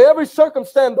 To every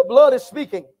circumstance, the blood is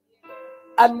speaking.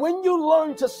 And when you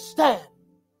learn to stand,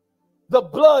 the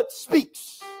blood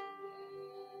speaks.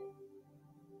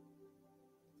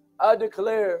 I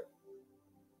declare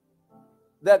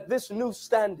that this new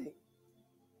standing,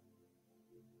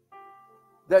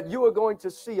 that you are going to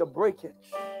see a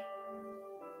breakage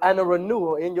and a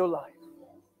renewal in your life.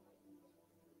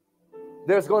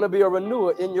 There's going to be a renewal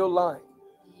in your line.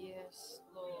 Yes,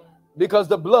 Lord. Because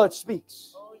the blood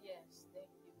speaks. Oh, yes. Thank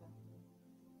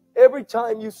you. Every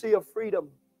time you see a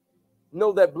freedom,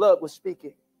 know that blood was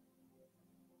speaking.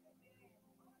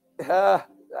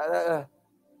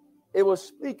 It was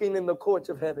speaking in the courts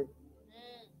of heaven.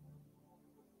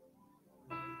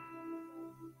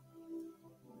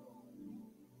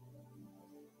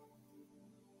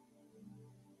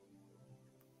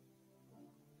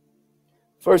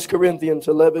 First Corinthians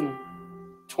 11,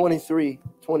 23,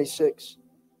 26.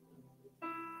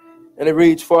 And it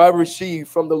reads, "For I received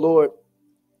from the Lord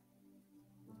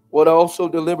what I also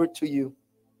delivered to you,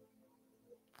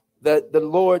 that the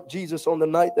Lord Jesus, on the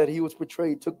night that he was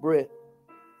betrayed, took bread.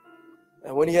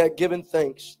 And when he had given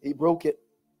thanks, he broke it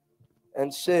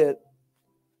and said,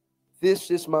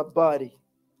 'This is my body,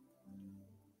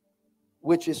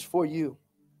 which is for you,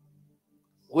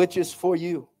 which is for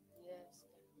you,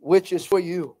 which is for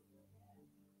you.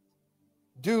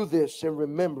 Do this in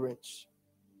remembrance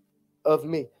of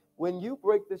me.'" When you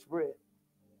break this bread,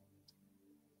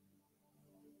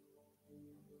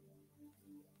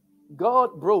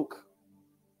 God broke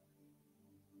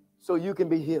so you can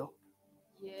be healed.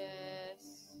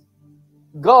 Yes.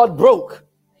 God broke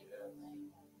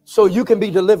so you can be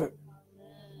delivered.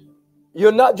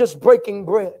 You're not just breaking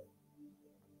bread.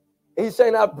 He's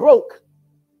saying, I broke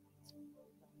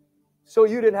so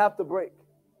you didn't have to break.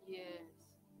 Yes.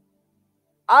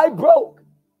 I broke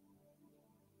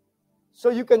so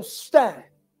you can stand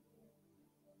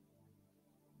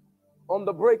on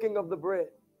the breaking of the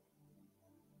bread.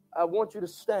 I want you to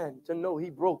stand to know he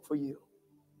broke for you.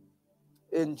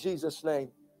 In Jesus'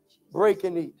 name, break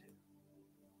and eat.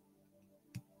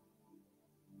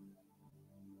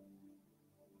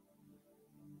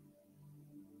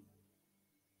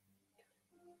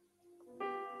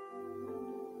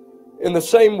 In the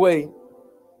same way,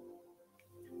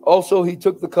 also he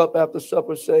took the cup after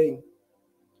supper, saying,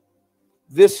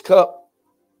 "This cup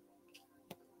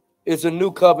is a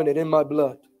new covenant in my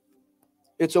blood."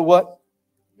 It's a what?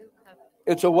 New covenant.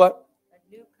 It's a what?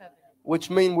 A new covenant. Which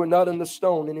means we're not in the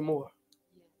stone anymore.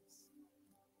 Yes.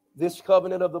 This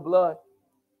covenant of the blood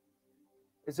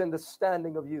is in the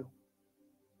standing of you,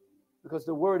 because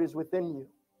the word is within you.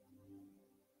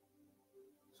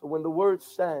 So when the word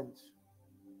stands,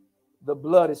 the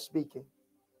blood is speaking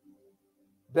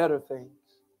better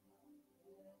things.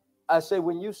 I say,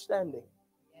 when you're standing,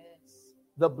 Yes.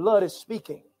 the blood is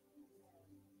speaking.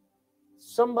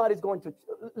 Somebody's going to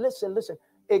listen.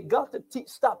 It got to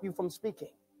stop you from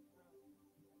speaking.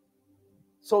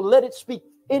 So let it speak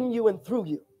in you and through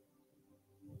you,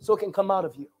 so it can come out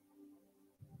of you.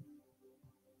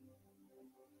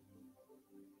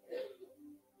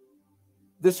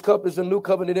 This cup is a new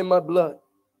covenant in my blood.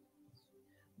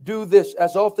 Do this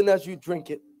as often as you drink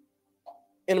it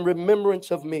in remembrance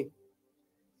of me.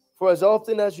 For as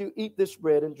often as you eat this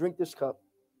bread and drink this cup,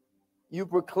 you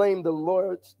proclaim the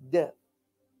Lord's death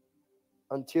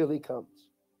until he comes.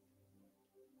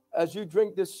 As you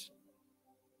drink this,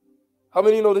 how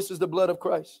many know this is the blood of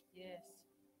Christ? Yes.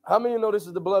 How many know this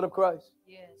is the blood of Christ?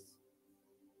 Yes.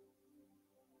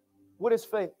 What is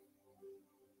faith?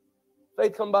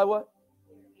 Faith come by what?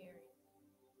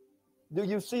 Do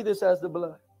you see this as the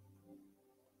blood?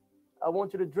 I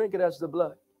want you to drink it as the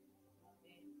blood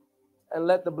and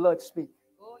let the blood speak.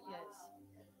 Oh, yes.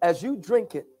 As you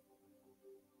drink it,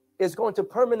 it's going to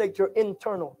permeate your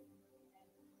internal.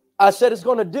 I said it's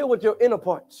going to deal with your inner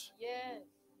parts. Yes.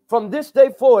 From this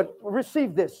day forward,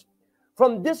 receive this.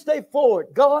 From this day forward,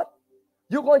 God,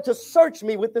 you're going to search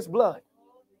me with this blood.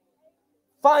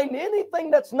 Find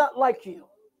anything that's not like you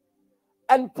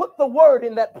and put the word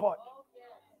in that part.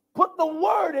 Put the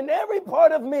word in every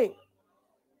part of me.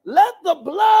 Let the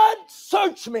blood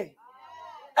search me.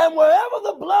 And wherever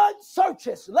the blood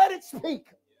searches, let it speak.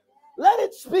 Let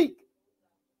it speak.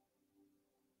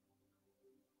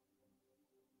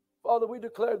 Father, we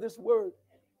declare this word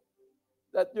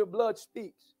that your blood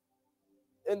speaks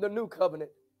in the new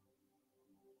covenant.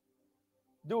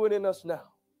 Do it in us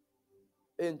now.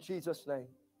 In Jesus' name.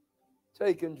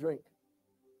 Take and drink.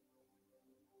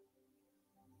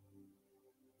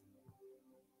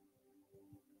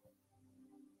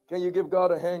 Can you give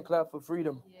God a hand clap for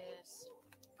freedom? Yes.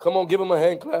 Come on, give him a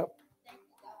hand clap.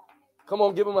 Come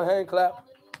on, give him a hand clap.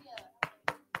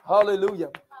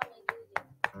 Hallelujah.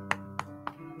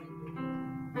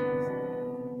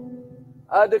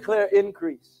 I declare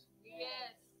increase.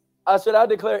 I said, I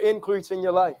declare increase in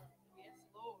your life.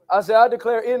 I said, I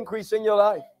declare increase in your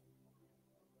life.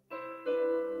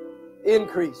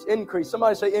 Increase, increase.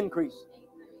 Somebody say increase.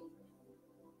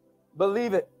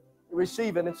 Believe it,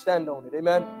 receive it, and stand on it.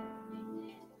 Amen.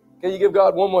 Can you give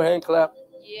God one more hand clap?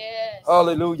 Yes.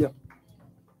 Hallelujah.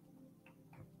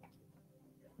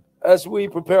 As we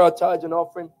prepare our tithes and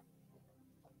offering,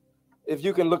 if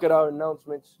you can look at our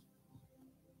announcements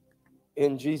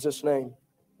in Jesus' name.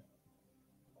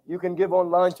 You can give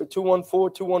online to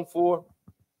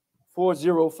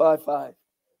 214-214-4055.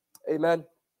 Amen.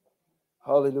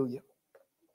 Hallelujah.